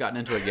haven't gotten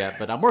into it yet,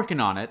 but I'm working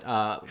on it.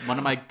 One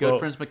of my good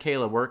friends,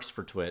 Michaela, works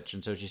for Twitch,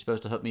 and so she's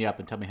supposed to hook me up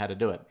and tell me how to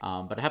do it.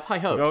 But I have high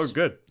hopes. Oh,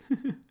 good.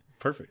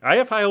 Perfect. I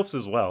have high hopes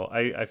as well.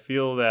 I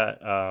feel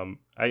that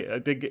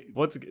I think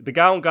the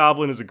Gallant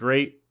Goblin is a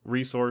great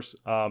resource,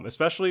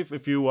 especially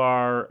if you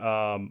are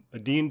a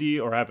D&D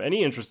or have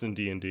any interest in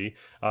D&D.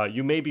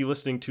 You may be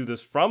listening to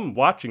this from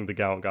watching the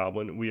Gallant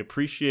Goblin. We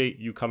appreciate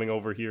you coming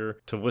over here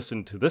to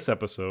listen to this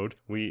episode.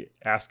 We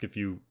ask if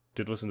you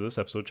did listen to this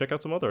episode, check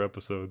out some other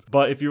episodes.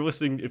 But if you're a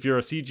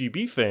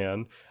CGB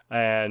fan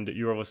and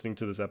you're listening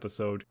to this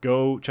episode,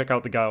 go check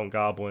out the Gallant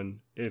Goblin.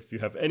 If you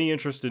have any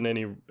interest in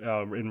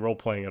in role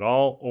playing at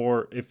all,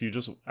 or if you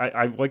just,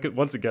 I like it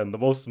once again, the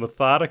most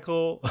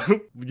methodical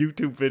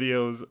YouTube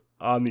videos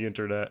on the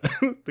internet.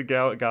 The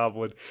Gallant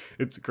Goblin,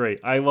 it's great.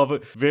 I love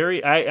it.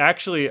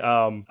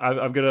 I'm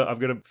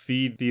gonna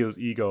feed Theo's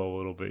ego a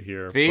little bit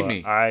here. Feed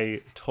me.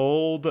 I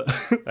told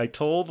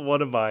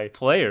one of my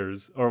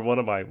players, or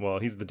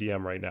he's the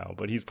DM right now,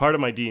 but he's part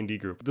of my D&D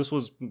group. This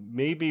was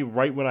maybe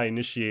right when I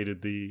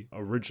initiated the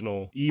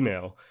original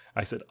email.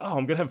 I said,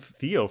 I'm going to have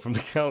Theo from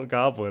the Gallant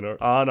Goblin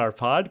on our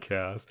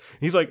podcast.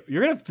 He's like,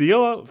 you're going to have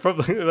Theo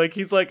from,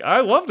 he's like,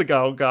 I love the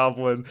Gallant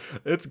Goblin.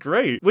 It's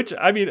great. Which,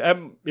 I mean,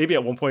 maybe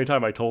at one point in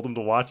time I told him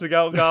to watch the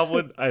Gallant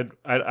Goblin.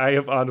 I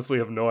honestly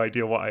have no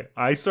idea why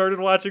I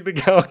started watching the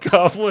Gallant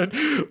Goblin,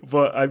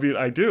 but I mean,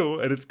 I do,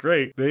 and it's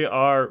great. They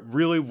are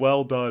really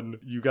well done.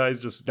 You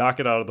guys just knock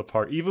it out of the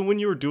park. Even when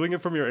you were doing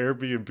it from your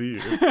Airbnb,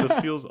 it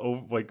just feels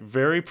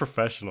very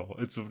professional.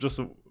 It's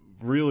just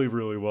really,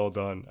 really well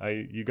done.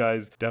 You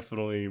guys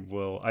definitely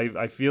will.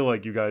 I feel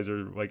like you guys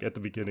are like at the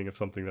beginning of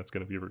something that's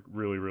going to be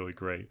really, really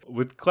great.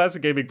 With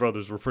Classic Gaming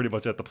Brothers, we're pretty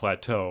much at the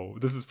plateau.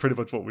 This is pretty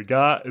much what we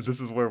got, and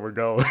this is where we're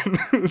going.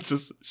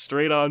 Just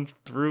straight on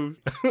through.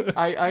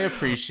 I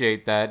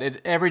appreciate that.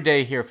 Every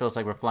day here feels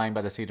like we're flying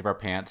by the seat of our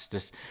pants,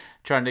 just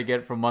trying to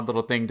get from one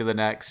little thing to the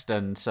next.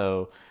 And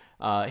so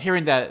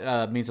hearing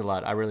that means a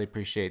lot. I really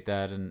appreciate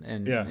that,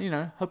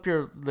 and hope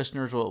your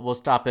listeners will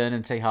stop in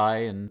and say hi.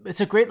 And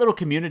it's a great little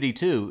community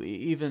too.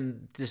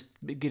 Even just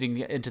getting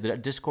into the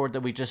Discord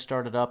that we just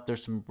started up,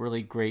 there's some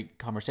really great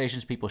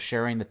conversations. People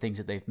sharing the things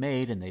that they've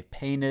made and they've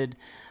painted.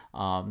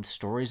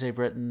 Stories they've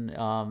written.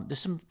 There's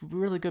some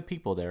really good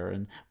people there,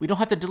 and we don't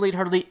have to delete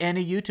hardly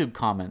any YouTube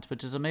comments,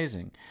 which is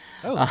amazing.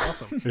 Oh,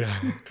 that's awesome.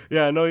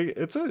 Yeah. No,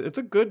 it's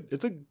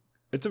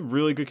a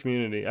really good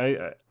community.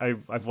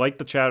 I've liked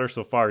the chatter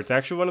so far. It's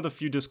actually one of the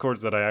few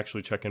Discords that I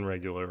actually check in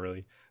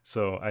regularly.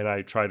 So, and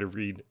I try to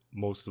read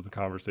most of the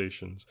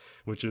conversations,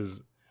 which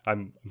is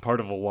I'm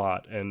part of a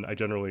lot, and I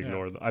generally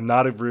ignore them. I'm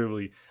not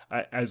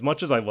as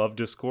much as I love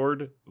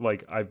Discord,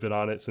 like I've been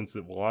on it since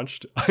it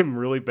launched, I'm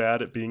really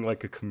bad at being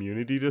like a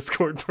community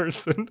Discord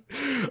person.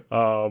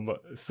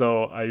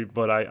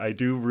 But I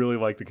do really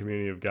like the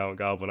community of Gallant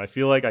Goblin. I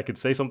feel like I could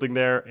say something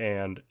there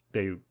and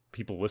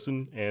people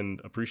listen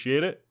and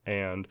appreciate it.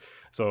 And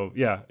so,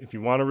 yeah, if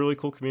you want a really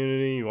cool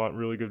community, you want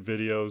really good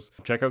videos,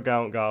 check out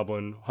Gallant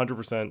Goblin.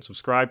 100%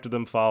 subscribe to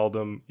them, follow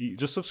them.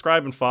 Just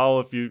subscribe and follow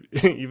if you,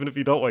 even if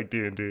you don't like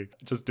D&D.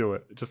 Just do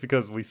it, just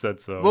because we said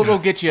so. We'll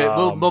get you.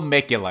 We'll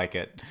make you like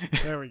it.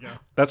 There we go.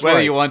 That's whether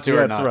right. you want to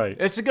or not. That's right.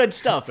 It's good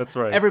stuff. That's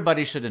right.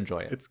 Everybody should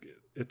enjoy it.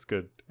 It's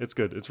good.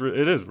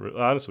 It is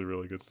honestly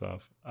really good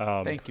stuff.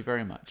 Thank you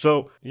very much.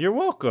 So you're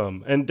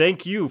welcome, and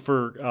thank you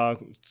for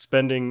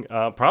spending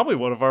probably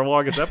one of our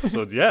longest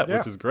episodes yet,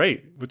 which is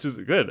great, which is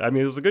good. I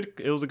mean, it was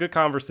a good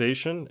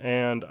conversation,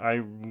 and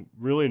I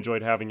really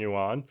enjoyed having you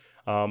on.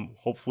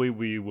 Hopefully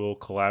we will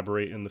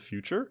collaborate in the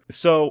future.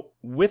 So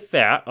with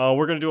that,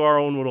 we're going to do our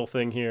own little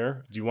thing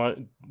here.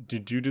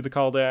 Did you do the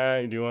call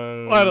to? Do you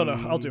want? Well, I don't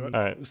know. I'll do it.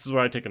 All right. This is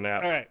where I take a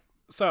nap. All right.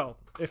 So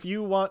if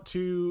you want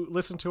to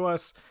listen to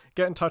us,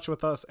 get in touch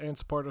with us and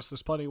support us,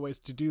 there's plenty of ways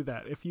to do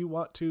that. If you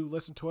want to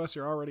listen to us,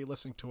 you're already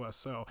listening to us.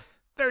 So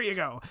there you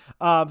go.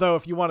 Though,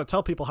 if you want to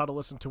tell people how to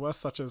listen to us,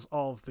 such as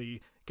all of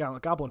the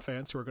Gallant Goblin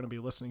fans who are going to be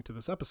listening to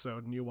this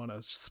episode, and you want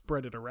to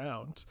spread it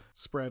around,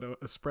 spread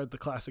the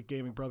classic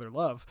gaming brother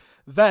love,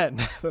 then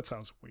that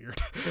sounds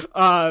weird.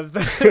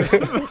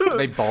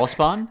 They ball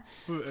spawn?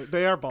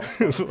 They are ball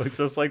spawn.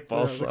 Just like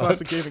ball spawn. The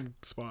classic gaming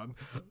spawn.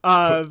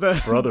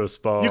 Brother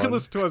spawn. You can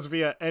listen to us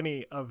via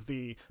any of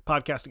the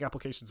podcasting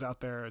applications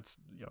out there. It's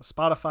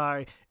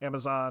Spotify,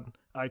 Amazon,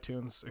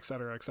 iTunes,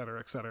 etc., etc.,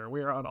 etc.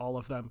 We are on all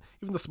of them,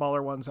 even the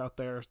smaller ones out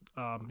there.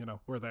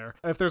 We're there.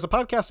 If there's a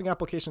podcasting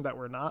application that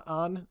we're not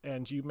on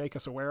and you make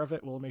us aware of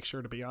it, we'll make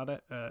sure to be on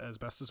it as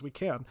best as we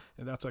can,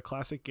 and that's a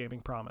classic gaming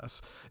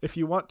promise. If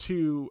you want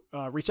to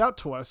reach out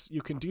to us,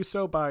 you can do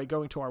so by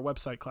going to our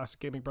website,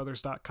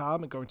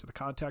 classicgamingbrothers.com, and going to the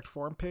contact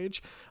form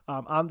page.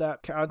 On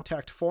that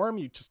contact form,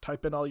 you just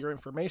type in all your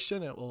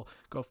information. It will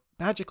go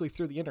magically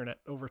through the internet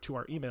over to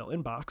our email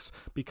inbox,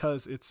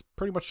 because it's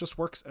pretty much just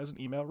works as an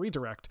email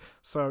redirect.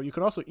 So you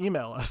can also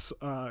email us,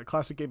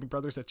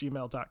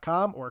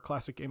 classicgamingbrothers@gmail.com or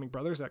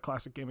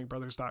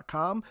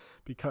classicgamingbrothers@classicgamingbrothers.com,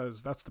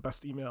 because that's the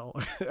best email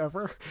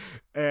ever.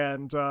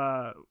 And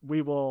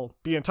we will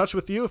be in touch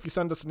with you. If you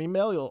send us an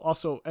email, you'll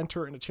also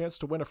enter in a chance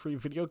to win a free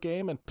video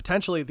game, and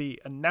potentially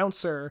the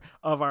announcer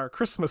of our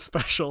Christmas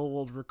special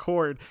will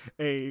record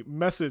a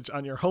message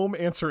on your home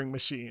answering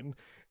machine.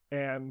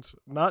 And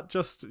not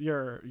just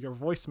your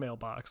voicemail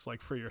box,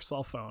 like for your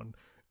cell phone.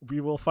 We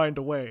will find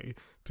a way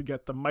to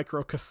get the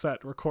micro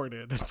cassette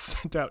recorded and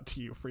sent out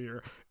to you for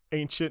your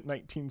ancient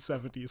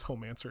 1970s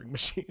home answering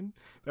machine.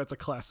 That's a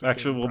classic.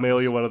 Actually, we'll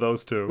mail you one of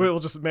those too. We'll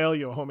just mail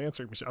you a home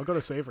answering machine. I'll go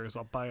to Savers.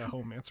 I'll buy a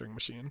home answering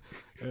machine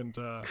and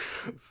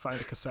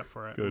find a cassette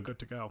for it. Good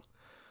to go.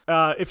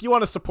 If you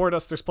want to support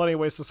us, there's plenty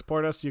of ways to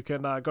support us. You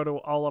can go to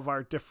all of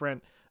our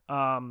different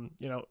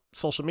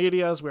social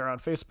medias. We're on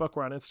Facebook,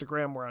 we're on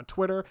Instagram, we're on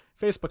Twitter.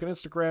 Facebook and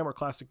Instagram, we're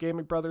Classic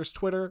Gaming Brothers.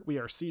 Twitter, we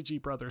are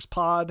CG Brothers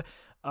Pod.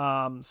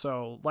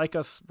 So like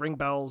us, ring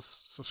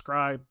bells,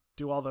 subscribe,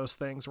 do all those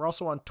things. We're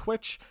also on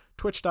Twitch,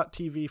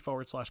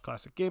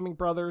 twitch.tv/Classic Gaming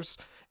Brothers.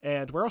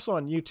 And we're also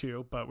on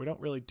YouTube, but we don't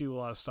really do a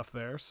lot of stuff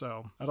there.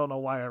 So I don't know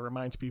why I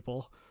remind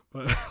people,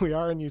 but we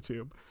are on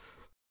YouTube.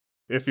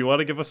 If you want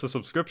to give us a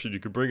subscription, you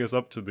can bring us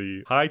up to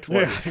the high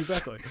 20s. Yeah,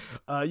 exactly.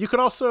 You could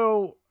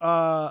also,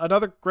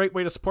 another great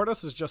way to support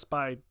us is just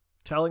by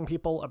telling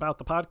people about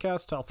the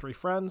podcast. Tell 3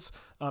 friends,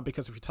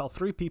 because if you tell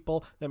 3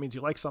 people, that means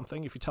you like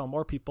something. If you tell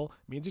more people,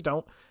 it means you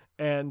don't.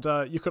 And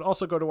you could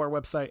also go to our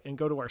website and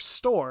go to our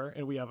store,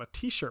 and we have a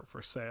t-shirt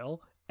for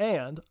sale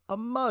and a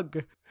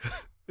mug.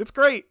 It's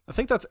great. I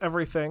think that's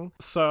everything.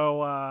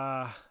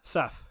 So,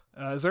 Seth,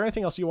 is there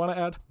anything else you want to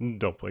add?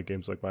 Don't play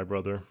games like my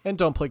brother. And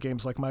don't play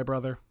games like my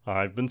brother.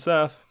 I've been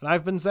Seth. And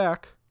I've been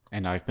Zach.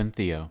 And I've been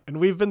Theo. And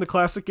we've been the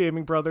Classic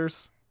Gaming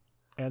Brothers.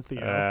 And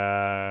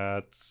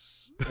Theo.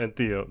 And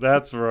Theo.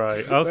 That's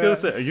right. I was going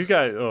to say, you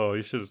guys,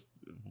 you should have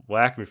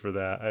whacked me for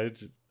that.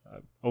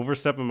 I'm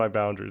overstepping my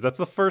boundaries. That's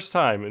the first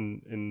time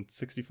in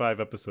 65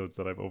 episodes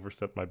that I've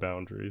overstepped my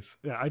boundaries.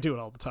 Yeah, I do it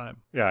all the time.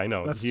 Yeah, I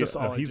know. That's just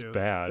all I do. He's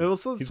bad.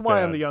 That's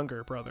why I'm the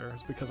younger brother,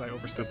 is because I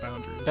overstep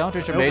boundaries.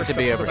 Boundaries are made to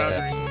be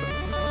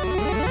overstepped.